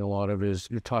you saying a lot of is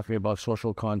you're talking about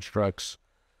social constructs.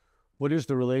 What is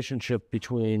the relationship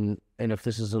between, and if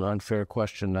this is an unfair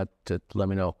question, let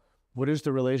me know, what is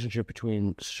the relationship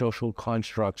between social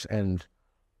constructs and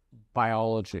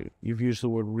biology? You've used the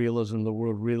word realism, the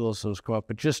word realism has come up,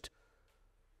 but just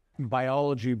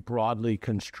biology broadly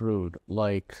construed,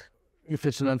 like, if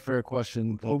it's an unfair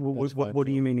question. What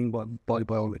do you meaning by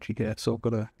biology here? So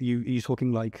are you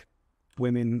talking like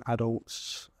women,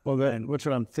 adults? Well, that's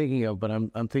what I'm thinking of, but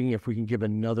I'm thinking if we can give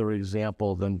another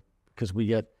example, then, because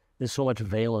there's so much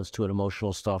valence to it,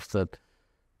 emotional stuff, that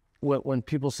when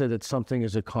people say that something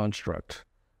is a construct,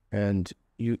 and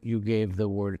you gave the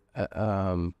word,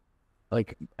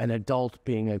 like an adult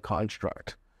being a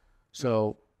construct.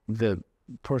 So the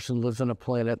person lives on a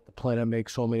planet, the planet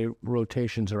makes so many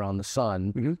rotations around the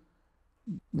sun. Mm-hmm.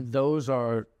 Those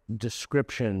are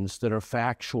descriptions that are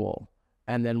factual.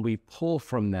 And then we pull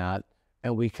from that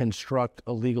and we construct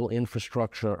a legal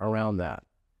infrastructure around that.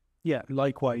 Yeah,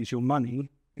 likewise, your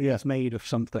money is made of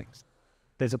something.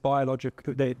 There's a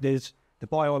the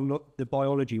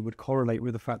biology would correlate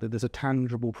with the fact that there's a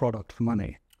tangible product for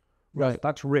money. Right.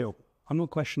 That's real. I'm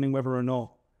not questioning whether or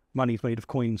not money's made of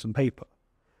coins and paper.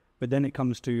 But then it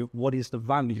comes to what is the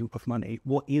value of money?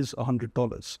 What is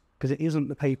 $100? Because it isn't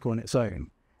the paper on its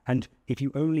own. And if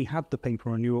you only had the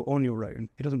paper on your own,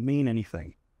 it doesn't mean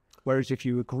anything. Whereas if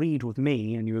you agreed with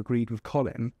me and you agreed with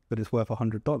Colin that it's worth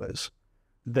 $100,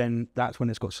 then that's when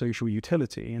it's got social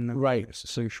utility and it's a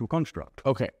social construct.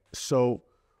 Okay, so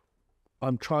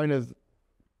I'm trying to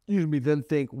then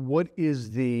think, what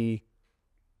is the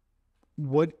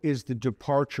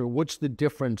departure? What's the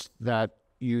difference that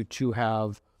you two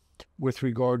have with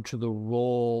regard to the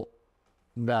role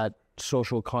that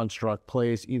social construct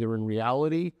plays either in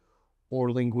reality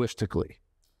or linguistically?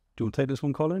 Do you want to take this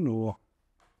one, Colin, or?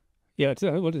 Yeah,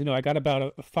 I got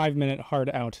about a 5-minute hard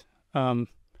out. So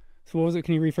what was it?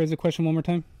 Can you rephrase the question one more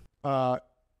time?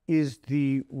 Is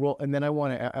the role, and then I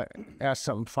want to ask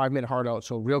something, 5-minute hard out.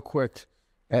 So real quick,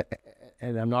 and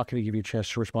I'm not going to give you a chance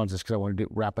to respond to this because I want to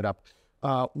wrap it up.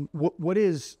 What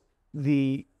is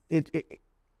the,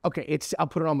 okay, I'll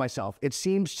put it on myself. It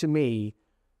seems to me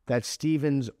that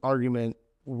Stephen's argument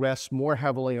rests more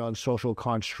heavily on social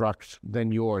constructs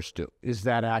than yours do. Is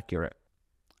that accurate?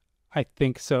 I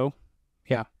think so.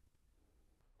 Yeah.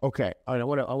 Okay. All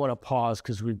right, I want to pause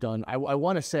because we've done. I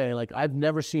want to say, like, I've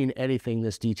never seen anything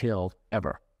this detailed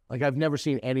ever. Like, I've never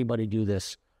seen anybody do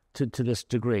this to this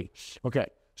degree. Okay.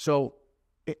 So,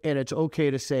 and it's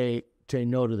okay to say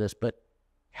no to this, but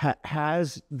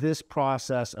has this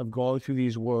process of going through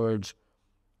these words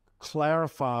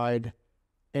clarified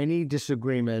any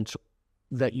disagreements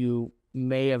that you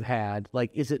may have had?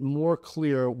 Like, is it more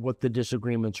clear what the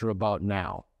disagreements are about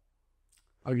now?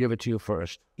 I'll give it to you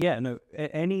first. Yeah, no,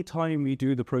 any time we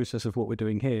do the process of what we're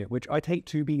doing here, which I take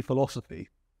to be philosophy,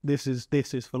 this is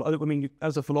I mean,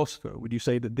 as a philosopher, would you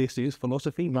say that this is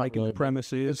philosophy? Like in the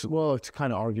premises? It's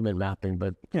kind of argument mapping,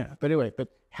 but yeah. But anyway,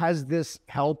 has this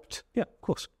helped? Yeah, of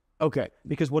course. Okay.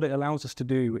 Because what it allows us to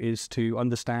do is to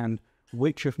understand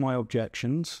which of my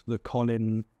objections that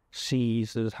Colin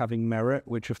sees as having merit,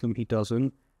 which of them he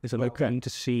doesn't. It's allowing to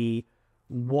see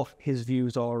what his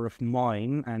views are of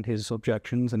mine and his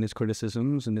objections and his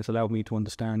criticisms, and it's allowed me to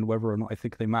understand whether or not I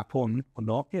think they map on or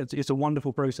not. Yeah, it's a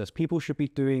wonderful process. People should be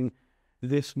doing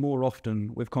this more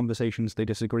often with conversations they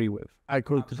disagree with. I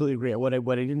completely agree. What I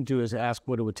didn't do is ask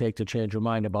what it would take to change your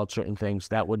mind about certain things.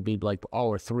 That would be like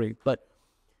hour 3. But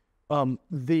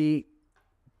the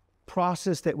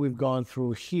process that we've gone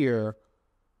through here,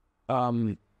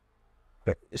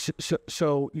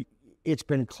 so it's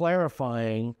been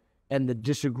clarifying, and the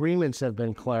disagreements have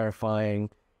been clarifying.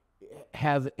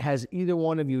 Has either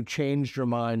one of you changed your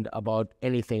mind about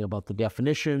anything, about the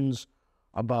definitions,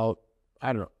 about,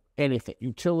 I don't know, anything,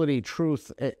 utility,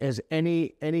 truth? Has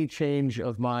any change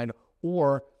of mind,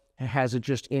 or has it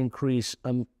just increased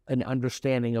an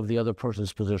understanding of the other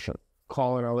person's position?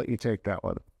 Colin, I'll let you take that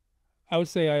one. I would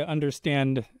say I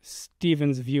understand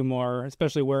Stephen's view more,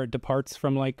 especially where it departs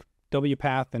from like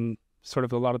WPATH and sort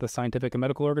of a lot of the scientific and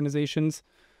medical organizations.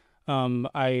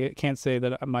 I can't say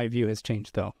that my view has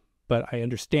changed though, but I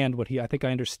understand I think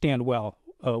I understand well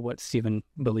what Stephen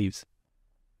believes.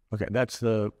 Okay, that's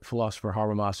the philosopher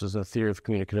Habermas's the theory of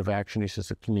communicative action. He says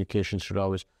that communication should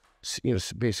always,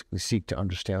 basically seek to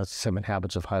understand. That's the 7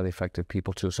 habits of highly effective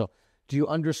people too. So, do you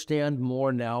understand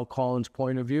more now Colin's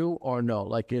point of view, or no?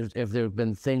 Like, if there have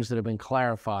been things that have been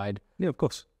clarified? Yeah, of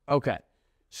course. Okay,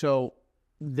 so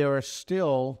there are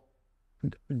still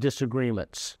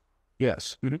disagreements.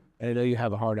 Yes, and I know you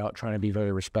have a heart out trying to be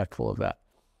very respectful of that.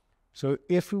 So,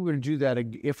 if we were to do that,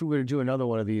 if we were to do another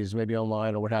one of these, maybe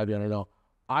online or what have you, I don't know.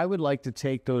 I would like to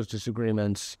take those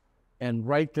disagreements and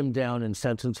write them down in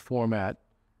sentence format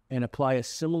and apply a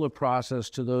similar process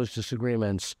to those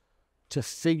disagreements to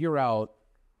figure out,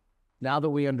 now that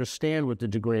we understand what the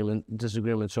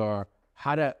disagreements are,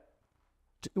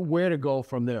 where to go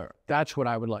from there. That's what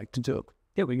I would like to do.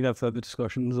 Yeah, we can have further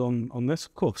discussions on this,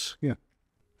 of course. Yeah.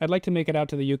 I'd like to make it out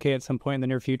to the UK at some point in the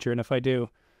near future, and if I do,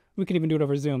 we can even do it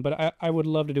over Zoom. But I would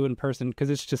love to do it in person because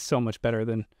it's just so much better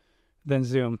than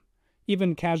Zoom.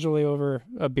 Even casually over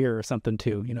a beer or something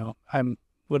too,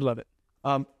 would love it.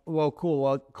 Well, cool.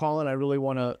 Well, Colin, I really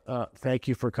want to thank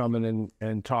you for coming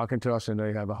and talking to us. I know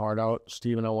you have a heart out.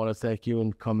 Stephen, I want to thank you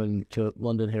and coming to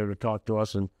London here to talk to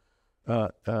us. And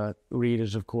Reed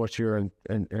is, of course, here,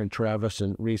 and Travis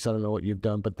and Reese. I don't know what you've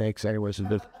done, but thanks anyways.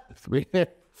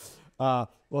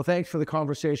 Well, thanks for the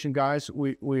conversation, guys.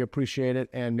 We appreciate it,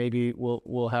 and maybe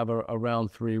we'll have a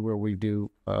round 3 where we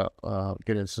do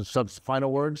get into some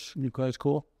final words. You guys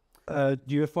cool? Do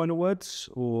you have final words,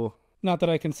 or? Not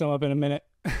that I can sum up in a minute.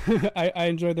 I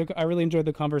really enjoyed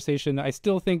the conversation. I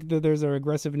still think that there's a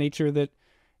aggressive nature that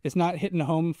is not hitting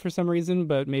home for some reason,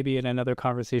 but maybe in another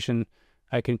conversation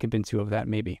I can convince you of that,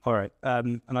 maybe. All right.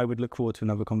 And I would look forward to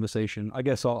another conversation. I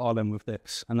guess I'll end with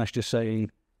this, and that's just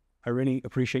saying I really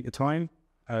appreciate your time,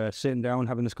 sitting down,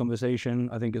 having this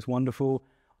conversation. I think it's wonderful.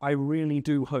 I really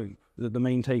do hope that the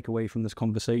main takeaway from this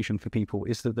conversation for people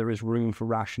is that there is room for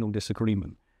rational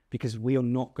disagreement, because we are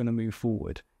not going to move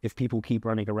forward if people keep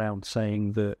running around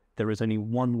saying that there is only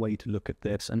one way to look at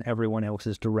this and everyone else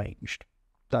is deranged.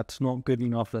 That's not good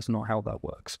enough. That's not how that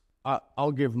works.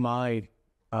 I'll give my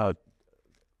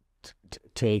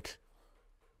take.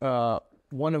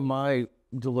 One of my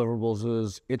deliverables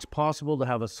is it's possible to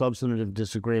have a substantive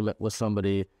disagreement with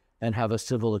somebody and have a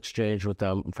civil exchange with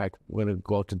them. In fact, we're going to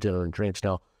go out to dinner and drinks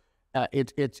now.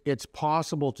 It's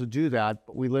possible to do that,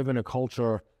 but we live in a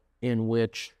culture in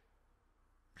which,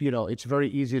 it's very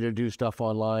easy to do stuff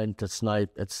online, to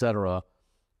snipe, etc.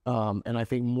 And I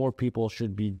think more people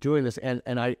should be doing this. And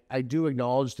I do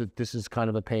acknowledge that this is kind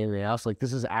of a pain in the ass. Like,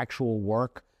 this is actual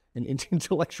work and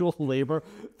intellectual labor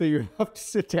that you have to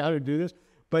sit down and do this.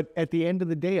 But at the end of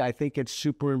the day, I think it's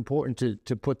super important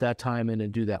to put that time in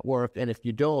and do that work. And if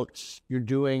you don't, you're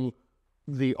doing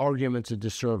the arguments a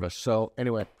disservice. So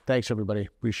anyway, thanks, everybody.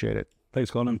 Appreciate it. Thanks,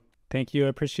 Colin. Thank you. I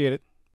appreciate it.